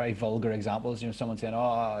very vulgar examples. You know, someone saying,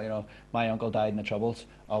 "Oh, you know, my uncle died in the Troubles."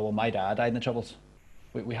 Oh, well, my dad died in the Troubles.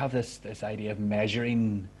 We have this idea of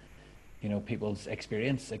measuring, you know, people's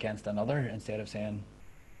experience against another instead of saying,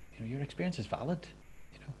 you know, your experience is valid,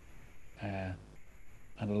 you know,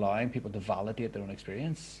 and allowing people to validate their own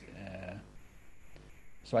experience.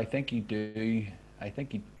 So I think you do. I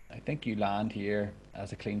think you land here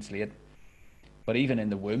as a clean slate. But even in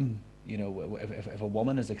the womb, you know, if a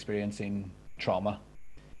woman is experiencing trauma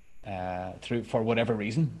through for whatever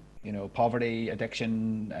reason, you know, poverty,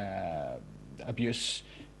 addiction, abuse,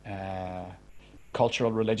 uh,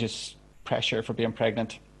 cultural, religious pressure for being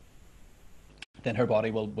pregnant, then her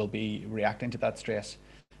body will be reacting to that stress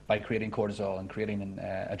by creating cortisol and creating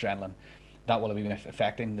adrenaline. That will be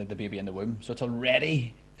affecting the baby in the womb. So it's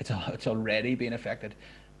already being affected,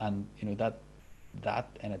 and you know that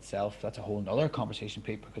in itself, that's a whole other conversation,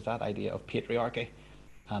 Pete, because that idea of patriarchy,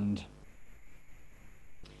 and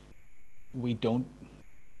we don't,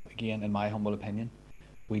 again, in my humble opinion,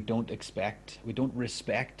 we don't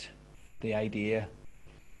respect the idea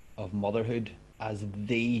of motherhood as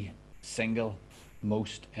the single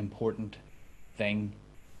most important thing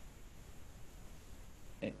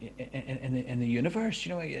in the universe.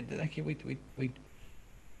 You know, like we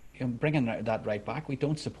bringing that right back. We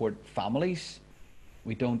don't support families.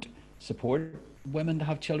 We don't support women to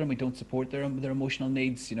have children. We don't support their emotional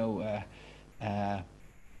needs. You know,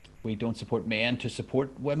 we don't support men to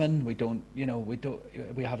support women. We don't. You know, we don't.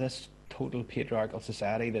 We have this total patriarchal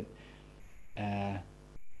society that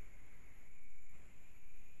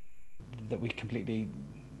we completely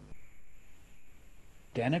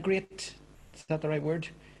denigrate. Is that the right word?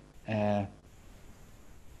 You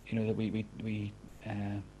know, that we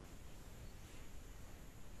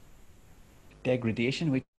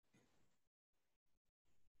degradation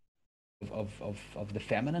of the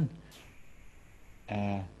feminine.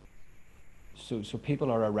 So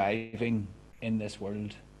people are arriving in this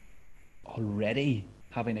world already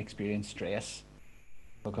having experienced stress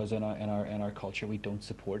because in our culture we don't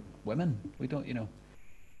support women. We don't, you know,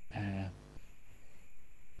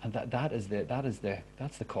 and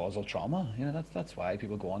that's the causal trauma. You know, that's why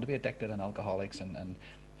people go on to be addicted and alcoholics and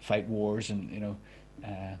fight wars, and you know,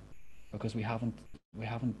 because we have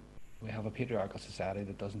a patriarchal society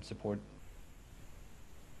that doesn't support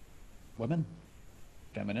women,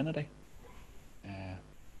 femininity.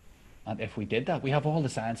 And if we did that, we have all the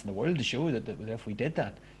science in the world to show that if we did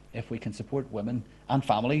that, if we can support women and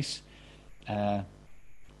families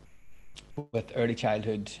with early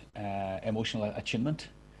childhood emotional attunement,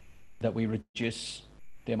 that we reduce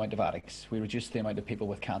the amount of addicts, we reduce the amount of people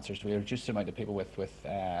with cancers, we reduce the amount of people with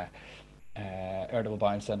irritable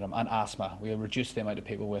bowel syndrome and asthma, we reduce the amount of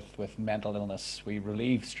people with mental illness, we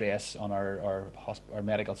relieve stress on our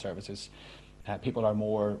medical services. People are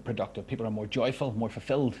more productive, people are more joyful, more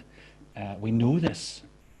fulfilled. We know this.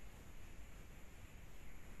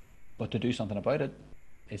 But to do something about it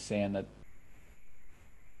is saying that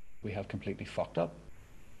we have completely fucked up.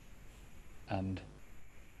 And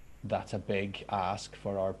that's a big ask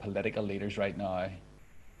for our political leaders right now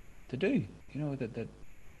to do. You know, that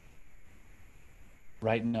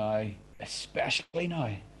right now, especially now,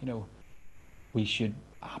 you know, we should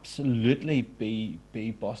absolutely be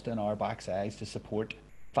busting our backsides to support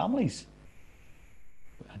families,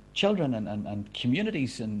 children, and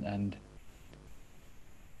communities, and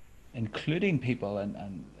including people,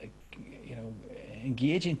 and you know,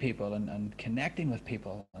 engaging people, and connecting with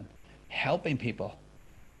people, and helping people.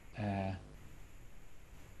 You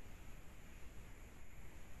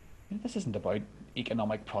know, this isn't about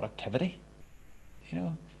economic productivity. You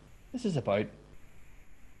know, this is about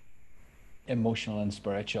emotional and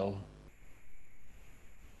spiritual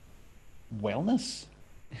wellness.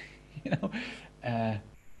 You know, and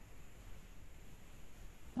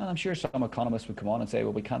I'm sure some economists would come on and say,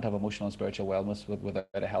 well, we can't have emotional and spiritual wellness without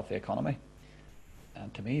a healthy economy.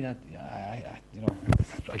 And to me, that you know,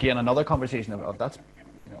 again, another conversation of that's,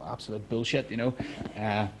 you know, absolute bullshit. You know,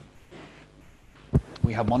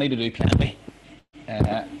 we have money to do plenty.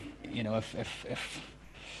 You know, if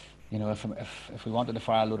you know, if we wanted to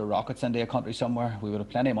fire a load of rockets into a country somewhere, we would have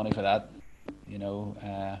plenty of money for that. You know,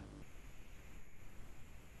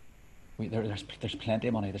 there's plenty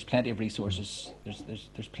of money. There's plenty of resources.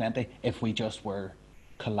 There's plenty if we just were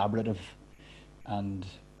collaborative and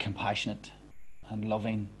compassionate and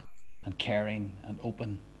loving and caring and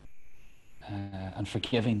open and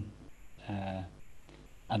forgiving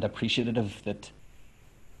and appreciative that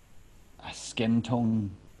a skin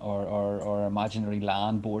tone or imaginary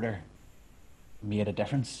land border made a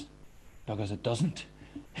difference, because it doesn't.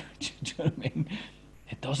 Do you know what I mean?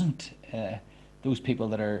 it doesn't. Those people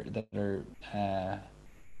that are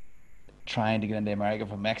trying to get into America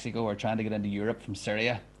from Mexico, or trying to get into Europe from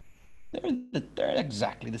Syria, they're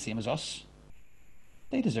exactly the same as us.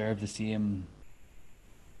 They deserve the same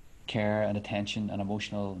care and attention and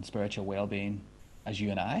emotional and spiritual well-being as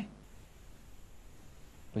you and I.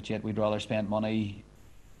 But yet we'd rather spend money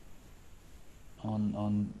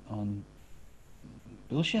on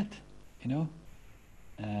bullshit, you know.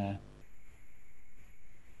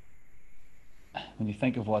 When you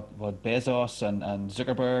think of what Bezos and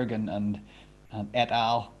Zuckerberg and et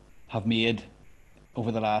al. Have made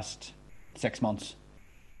over the last 6 months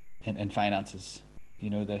in finances, you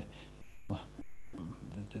know, the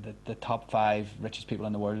top five richest people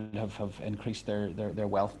in the world have increased their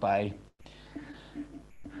wealth by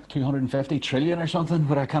 250 trillion or something,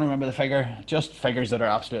 but I can't remember the figure. Just figures that are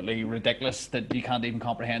absolutely ridiculous, that you can't even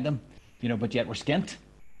comprehend them, you know, but yet we're skint.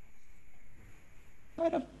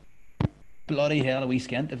 Out of bloody hell are we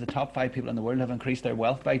skint if the top five people in the world have increased their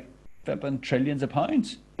wealth by flipping trillions of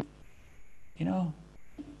pounds? You know,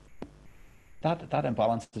 that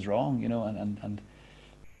imbalance is wrong, you know, and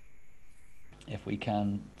if we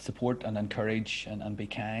can support and encourage and be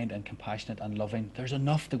kind and compassionate and loving, there's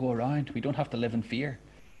enough to go around. We don't have to live in fear.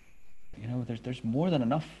 You know, there's more than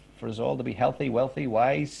enough for us all to be healthy, wealthy,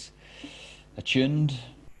 wise, attuned,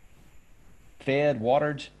 fed,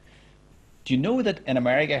 watered. Do you know that in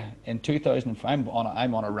America in 2005,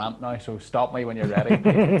 I'm on a rant now, so stop me when you're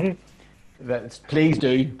ready. Please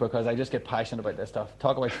do, because I just get passionate about this stuff.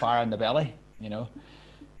 Talk about fire in the belly, you know.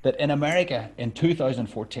 That in America in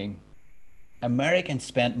 2014, Americans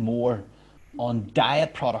spent more on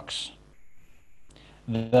diet products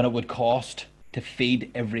than it would cost to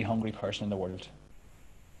feed every hungry person in the world.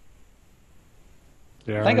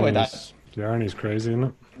 Think about that. The irony is crazy, isn't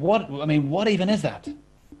it? What even is that?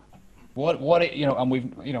 What you know, and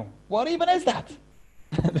we've, you know, what even is that?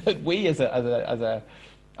 That we as a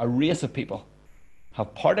race of people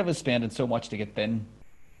have part of us spending so much to get thin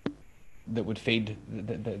that would feed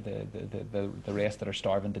the rest that are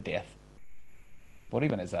starving to death. What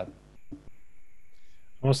even is that?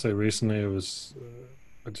 I must say, recently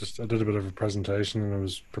I did a bit of a presentation and I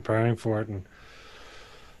was preparing for it, and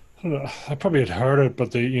I don't know, I probably had heard it,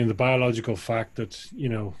 but the biological fact that, you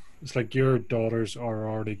know, it's like your daughters are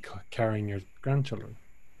already carrying your grandchildren.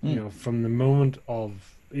 You know, from the moment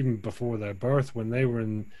of, even before their birth, when they were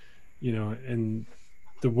in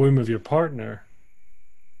the womb of your partner,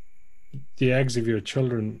 the eggs of your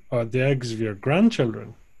children, or the eggs of your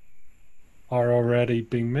grandchildren, are already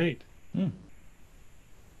being made. You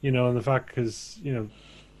know, and the fact, because, you know,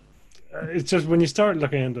 it's just when you start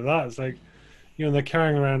looking into that, it's like, you know, they're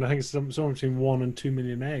carrying around, I think it's somewhere between 1 and 2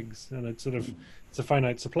 million eggs, and it's sort of, it's a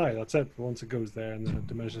finite supply. That's it. Once it goes there, and then it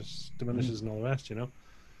diminishes and all the rest, you know.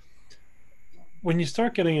 When you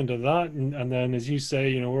start getting into that, and then, as you say,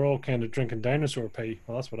 you know, we're all kind of drinking dinosaur pee.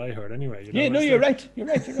 Well, that's what I heard anyway. You know? Yeah, no, you're right. You're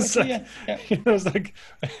right. Like, Yeah. You know, it's like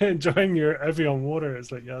enjoying your Evian water.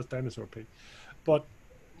 It's like, yeah, it's dinosaur pee. But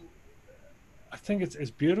I think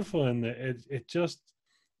it's beautiful, and it just,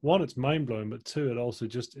 one, it's mind blowing, but two, it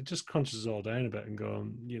just crunches all down a bit and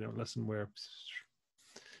going, you know, listen, we're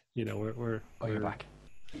You're back.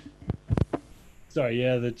 Sorry,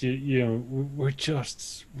 yeah, that you know, we're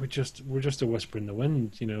just a whisper in the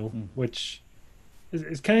wind, you know, which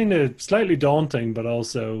is kind of slightly daunting, but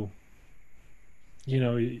also, you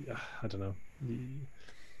know, I don't know,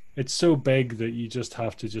 it's so big that you just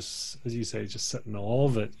have to, just, as you say, just sit in awe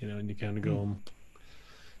of it, you know, and you kind of go,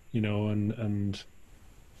 you know, and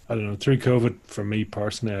I don't know, through COVID, for me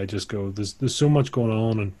personally, I just go, there's so much going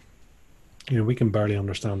on, and, you know, we can barely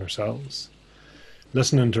understand ourselves.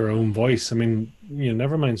 Listening to our own voice, I mean, you know,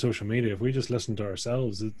 never mind social media. If we just listen to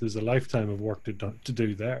ourselves, there's a lifetime of work to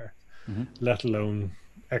do there, let alone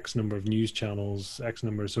X number of news channels, X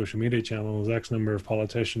number of social media channels, X number of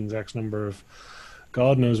politicians, X number of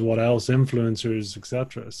God knows what else, influencers,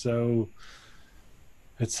 etc. So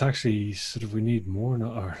it's actually sort of, we need more,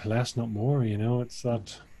 not, or less, not more, you know. It's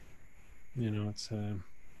that, you know, it's a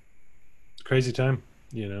crazy time,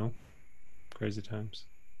 you know, crazy times.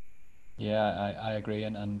 Yeah, I agree,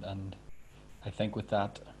 and I think with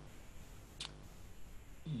that,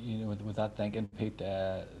 you know, with that thinking, Pete,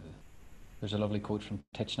 there's a lovely quote from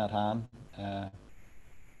Thich Nhat Hanh,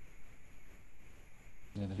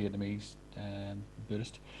 you know, the Vietnamese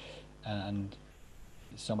Buddhist, and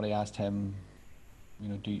somebody asked him, you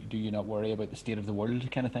know, do you not worry about the state of the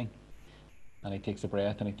world, kind of thing, and he takes a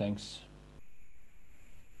breath and he thinks,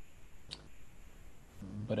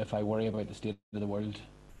 but if I worry about the state of the world,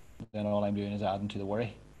 then all I'm doing is adding to the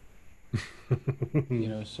worry. You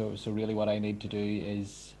know, so really what I need to do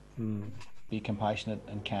is Mm. be compassionate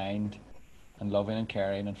and kind and loving and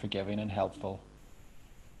caring and forgiving and helpful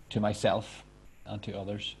to myself and to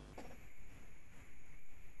others.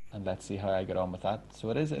 And let's see how I get on with that. So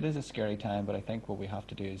it is a scary time, but I think what we have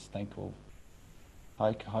to do is think, well,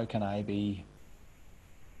 how can I be,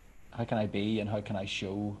 and how can I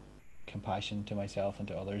show compassion to myself and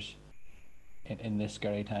to others in this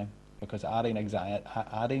scary time? Because adding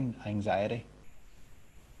anxiety,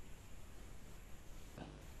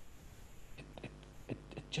 it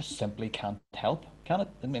just simply can't help, can it?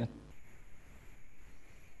 I mean,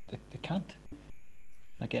 it can't.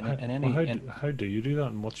 Like in Well, any in how do you do that,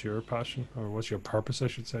 and what's your passion, or what's your purpose, I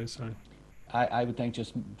should say? Sorry. I would think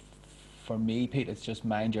just for me, Pete, it's just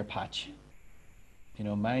mind your patch. You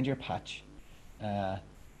know, mind your patch. Uh,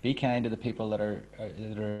 be kind to the people that are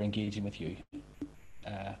engaging with you.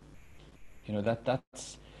 Uh, you know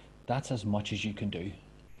that's as much as you can do.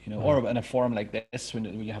 You know, Mm. or in a forum like this, when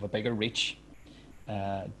you have a bigger reach,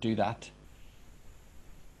 do that.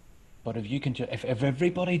 But if you can, if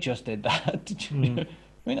everybody just did that, Mm.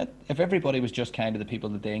 I mean, if everybody was just kind to the people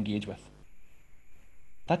that they engage with,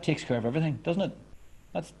 that takes care of everything, doesn't it?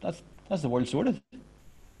 That's the world sorted.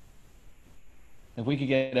 If we could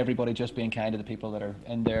get everybody just being kind to the people that are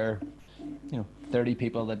in their, 30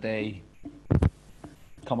 people that they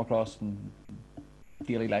come across in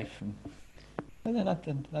daily life, and then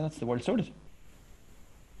that's the world sorted.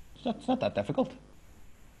 It's not that difficult.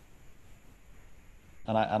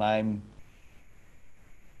 And I'm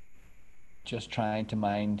just trying to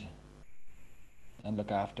mind and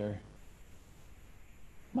look after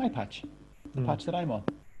my patch, the Mm. patch that I'm on,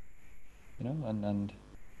 and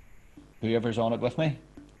whoever's on it with me,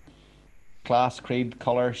 class, creed,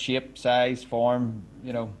 color, shape, size, form,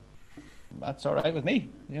 that's all right with me.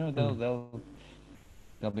 Mm.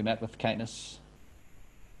 They'll be met with kindness,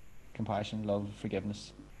 compassion, love,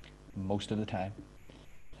 forgiveness most of the time,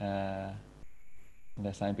 uh,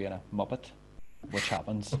 unless I'm being a muppet, which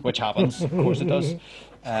happens, of course it does.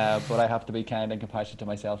 But I have to be kind and compassionate to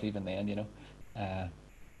myself even then. Uh,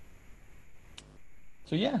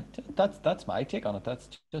 so yeah, that's my take on it. That's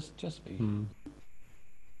Mm.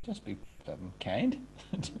 just be kind.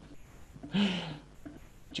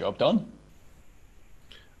 Job done.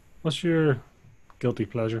 What's your guilty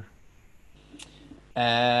pleasure?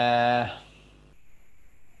 Uh,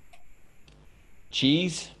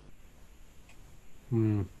 cheese,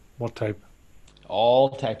 Mm. What type? all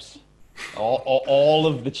types, all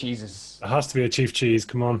of the cheeses. It has to be a chief cheese.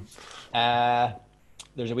 Come on. Uh,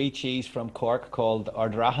 there's a wee cheese from Cork called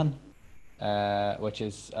Ardrahan, which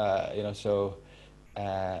is so.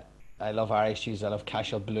 Uh, I love Irish cheese. I love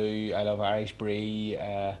Cashel Blue. I love Irish Brie.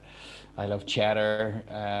 I love cheddar.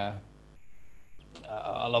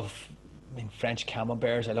 I love, I mean, French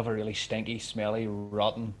camemberts. I love a really stinky, smelly,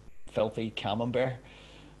 rotten, filthy camembert.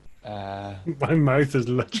 Uh, My mouth is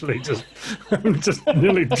literally just, I'm just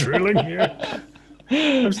nearly drooling here.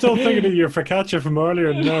 I'm still thinking of your focaccia from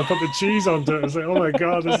earlier, and now I put the cheese onto it. I was like, oh my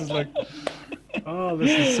God, this is like, oh,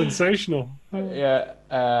 this is sensational. yeah.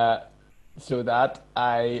 So that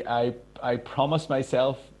I promised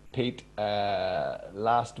myself, Pete,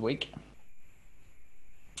 last week,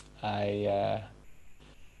 I uh,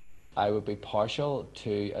 I would be partial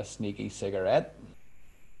to a sneaky cigarette.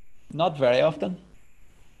 Not very often.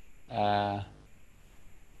 Uh,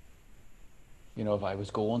 if I was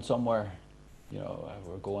going somewhere,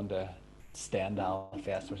 we're going to Stendhal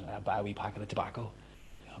Fest or something, I'd buy a wee packet of tobacco.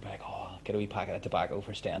 I'd be like, oh, I'll get a wee packet of tobacco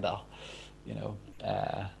for Stendhal, you know.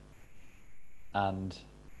 And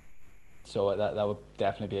so that would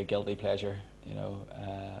definitely be a guilty pleasure,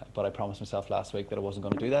 But I promised myself last week that I wasn't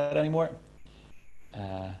going to do that anymore,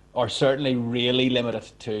 or certainly really limit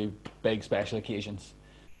it to big special occasions,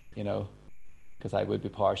 you know, because I would be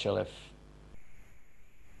partial if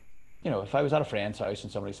I was at a friend's house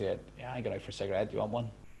and somebody said, "Yeah, I got out for a cigarette. Do you want one?"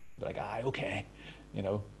 I'd be like, "Ah, okay," you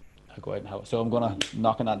know. I'll go out and have it. So I'm gonna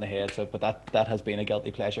knock on that in the head. So, but that has been a guilty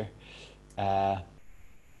pleasure. Uh,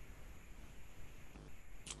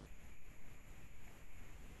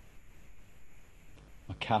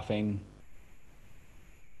 Caffeine.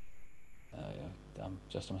 I'm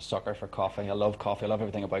a sucker for coffee. I love coffee. I love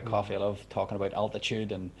everything about coffee. I love talking about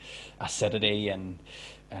altitude and acidity and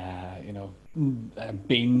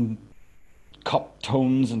bean cup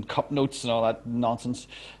tones and cup notes and all that nonsense.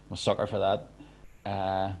 I'm a sucker for that.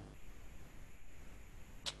 Uh,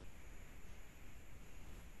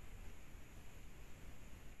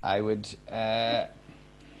 I would I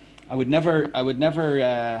would never I would never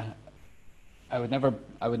I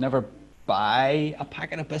would never buy a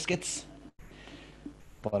packet of biscuits.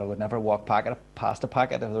 but I would never walk past a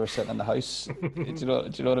packet if they were sitting in the house. Do you know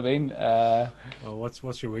what I mean? Oh,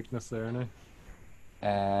 what's your weakness there now?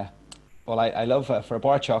 Uh, well, I love for a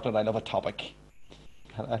bar of chocolate. I love a topic.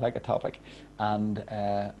 I like a topic, and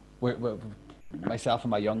we myself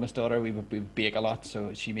and my youngest daughter, we bake a lot,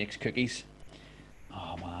 so she makes cookies.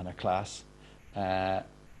 Oh man, they're class. Uh,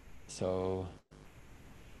 so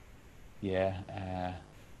yeah,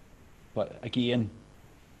 but again,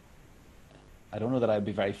 I don't know that I'd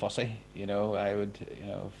be very fussy. You know, I would, you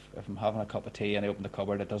know, if I'm having a cup of tea and I open the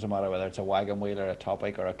cupboard, it doesn't matter whether it's a wagon wheel or a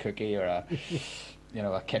topic or a cookie or a, you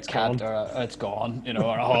know, a Kit It's Kat gone. or it's gone, you know,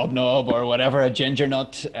 or a hobnob or whatever, a ginger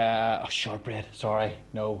nut, a shortbread. Sorry,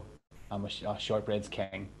 no, a shortbread's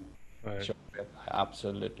king. Right. Shortbread, I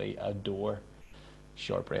absolutely adore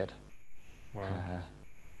shortbread. Wow.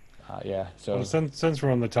 Yeah, Well, so since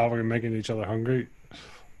we're on the topic of making each other hungry,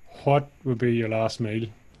 what would be your last meal?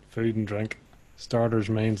 Food and drink, starters,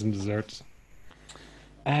 mains, and desserts.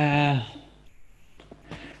 uh,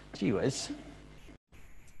 gee whiz.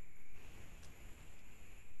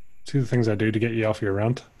 Two of the things I do to get you off your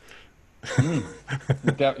rant. Mm.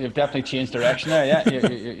 You've definitely changed direction there. Yeah,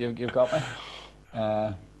 you've got me.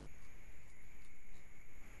 Uh,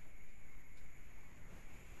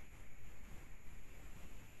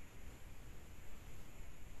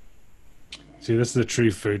 See, this is a true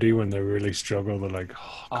foodie when they really struggle. They're like,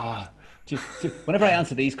 oh God. Ah, whenever I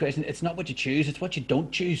answer these questions, it's not what you choose, it's what you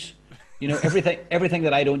don't choose. You know, everything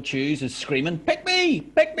that I don't choose is screaming, pick me,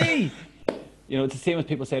 pick me. You know, it's the same as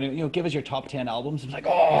people saying, you know, give us your top 10 albums. I'm like,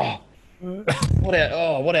 oh, what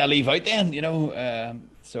do I leave out then? You know,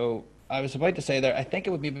 so I was about to say there, I think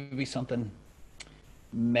it would maybe be something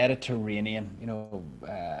Mediterranean, you know,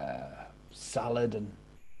 salad and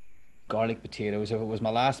garlic potatoes. If it was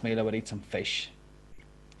my last meal, I would eat some fish.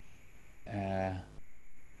 Uh,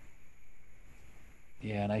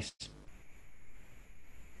 yeah, a nice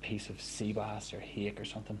piece of sea bass or hake or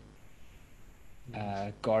something.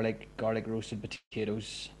 Garlic roasted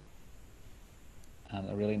potatoes, and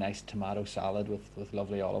a really nice tomato salad with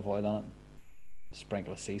lovely olive oil on it.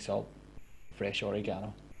 Sprinkle of sea salt, fresh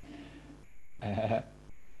oregano. Uh,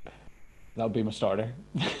 that would be my starter.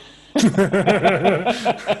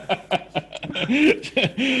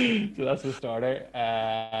 So that's the starter,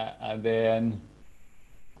 and then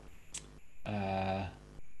uh,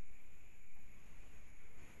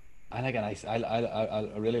 I like a nice. I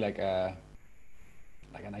really like a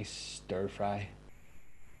nice stir fry.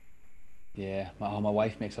 Yeah, my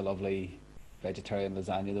wife makes a lovely vegetarian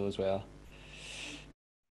lasagna though as well,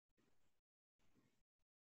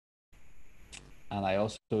 and I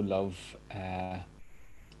also love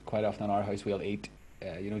quite often in our house we'll eat.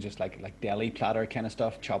 You know, just like deli platter kind of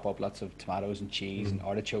stuff. Chop up lots of tomatoes and cheese and Mm.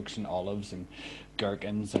 artichokes and olives and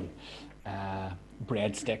gherkins and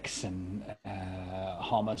breadsticks and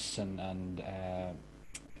hummus and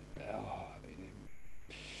oh,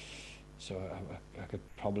 so I could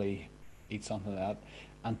probably eat something like that.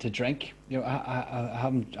 And to drink, you know, I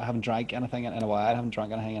haven't drank anything in a while. I haven't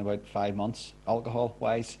drank anything in about 5 months, alcohol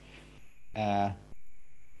wise. Uh,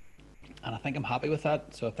 and I think I'm happy with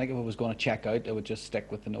that. So I think if I was going to check out, I would just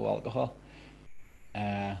stick with the no alcohol.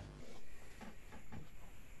 Uh,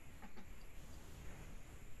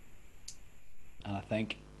 and I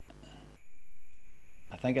think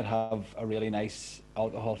I'd have a really nice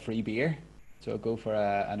alcohol-free beer. So I'd go for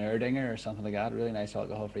an Erdinger or something like that, really nice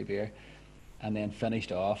alcohol-free beer, and then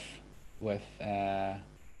finished off with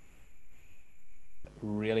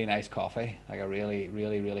really nice coffee, like a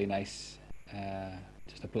really nice,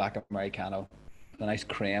 just a black Americano, with a nice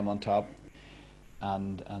cream on top,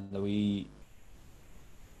 and the wee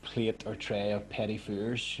plate or tray of petit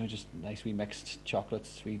fours, you know, just nice wee mixed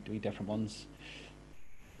chocolates, wee different ones.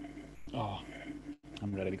 Oh,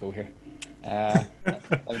 I'm ready to go here. Uh,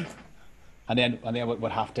 and then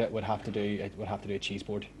would have to do a cheese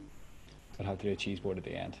board. Would have to do a cheese board at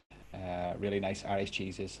the end. Really nice Irish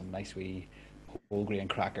cheeses, some nice wee whole grain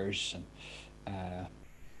crackers, and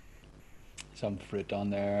some fruit on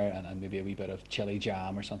there, and maybe a wee bit of chili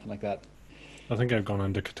jam or something like that. I think I've gone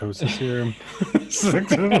into ketosis here.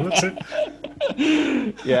 That's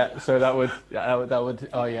it. Yeah, so that would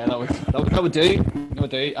oh yeah that would do, that would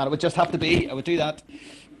do, and it would just have to be, I would do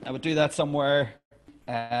that somewhere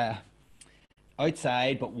uh,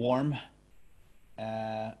 outside but warm.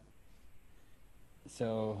 Uh,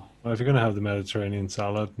 so Well, if you're going to have the Mediterranean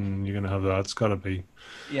salad and you're going to have that, it's got to be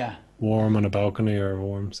yeah, warm on a balcony or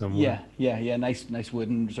warm somewhere. yeah, nice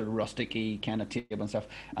wooden sort of rustic-y kind of table and stuff,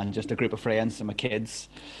 and just a group of friends and my kids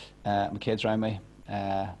around me,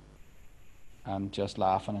 and just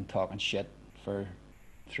laughing and talking shit for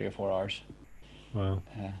 3 or 4 hours. Wow.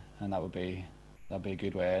 And that'd be a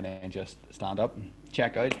good way, and then just stand up and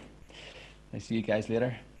check out. I see you guys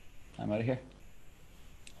later. I'm out of here.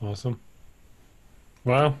 Awesome.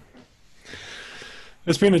 Wow.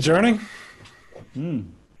 It's been a journey. Hmm.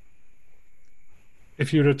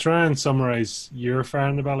 If you were to try and summarize your fire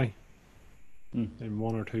in the belly Hmm. in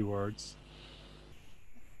 1 or 2 words,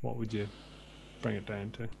 what would you bring it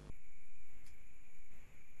down to?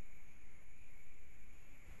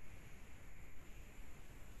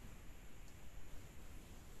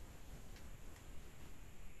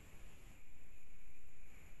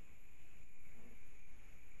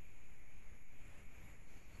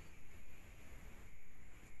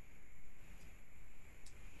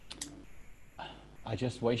 I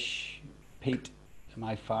just wish, Pete,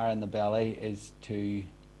 my fire in the belly is to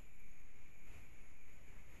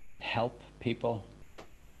help people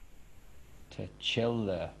to chill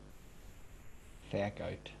the feck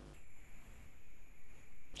out.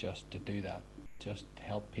 Just to do that. Just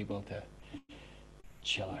help people to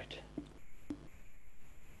chill out.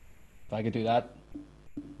 If I could do that,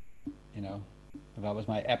 you know, if that was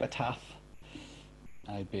my epitaph,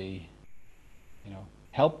 I'd be, you know,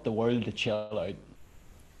 help the world to chill out.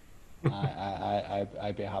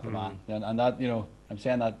 I'd be a happy man. And that, you know, I'm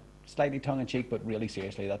saying that slightly tongue in cheek, but really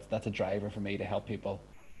seriously, that's a driver for me to help people,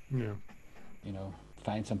 Yeah. you know,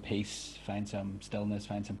 find some peace, find some stillness,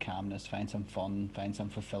 find some calmness, find some fun, find some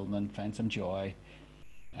fulfillment, find some joy,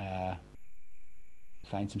 uh,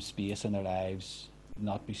 find some space in their lives,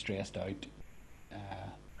 not be stressed out,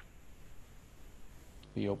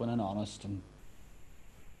 be open and honest and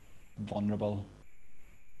vulnerable,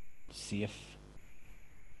 safe,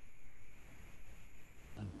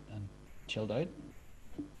 and chilled out.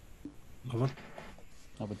 Love it.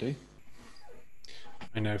 That would do.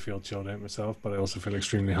 I now feel chilled out myself, but I also feel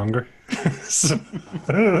extremely hungry.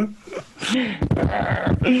 Oh,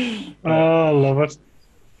 I love it.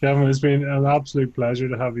 Kevin, it's been an absolute pleasure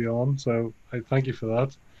to have you on. So I thank you for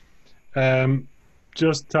that.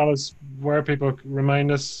 Just tell us where people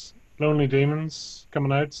remind us. Lonely Demons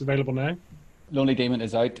coming out. It's available now. Lonely Demon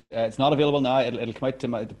is out. It's not available now. It'll come out to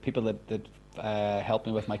the people that helped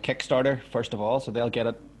me with my Kickstarter first of all, so they'll get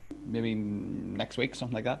it maybe next week,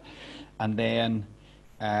 something like that, and then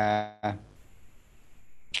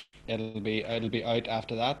it'll be out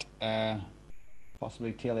after that,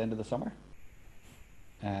 possibly tail end of the summer,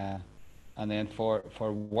 and then for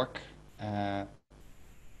work,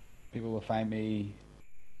 people will find me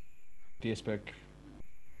Facebook,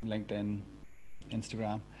 LinkedIn,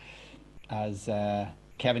 Instagram as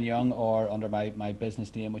Kevin Young, or under my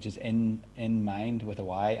business name, which is in mind with a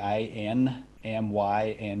Y,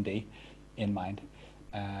 INMYND, in mind.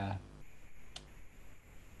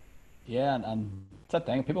 Yeah, and it's that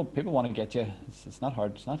thing. People want to get you. It's not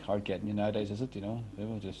hard. It's not hard getting you nowadays, is it? You know,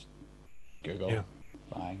 people just Google, Yeah.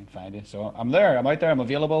 bang, and find you. So I'm there. I'm out there. I'm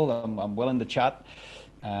available. I'm willing to chat.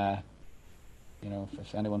 You know,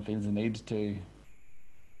 if anyone feels the need to,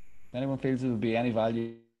 if anyone feels there would be any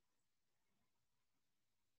value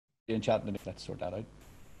in chatting, let's sort that out.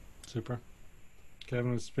 Super.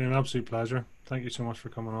 Kevin, it's been an absolute pleasure. Thank you so much for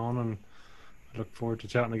coming on, and I look forward to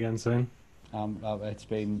chatting again soon. It's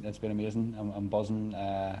been amazing. I'm buzzing,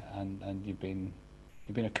 and you've been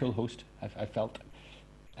a cool host. I felt,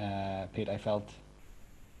 Pete. I felt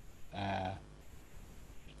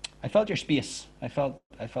your space. I felt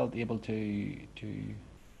able to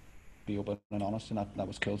be open and honest, and that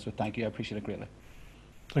was cool. So thank you. I appreciate it greatly.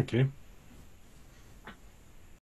 Thank you.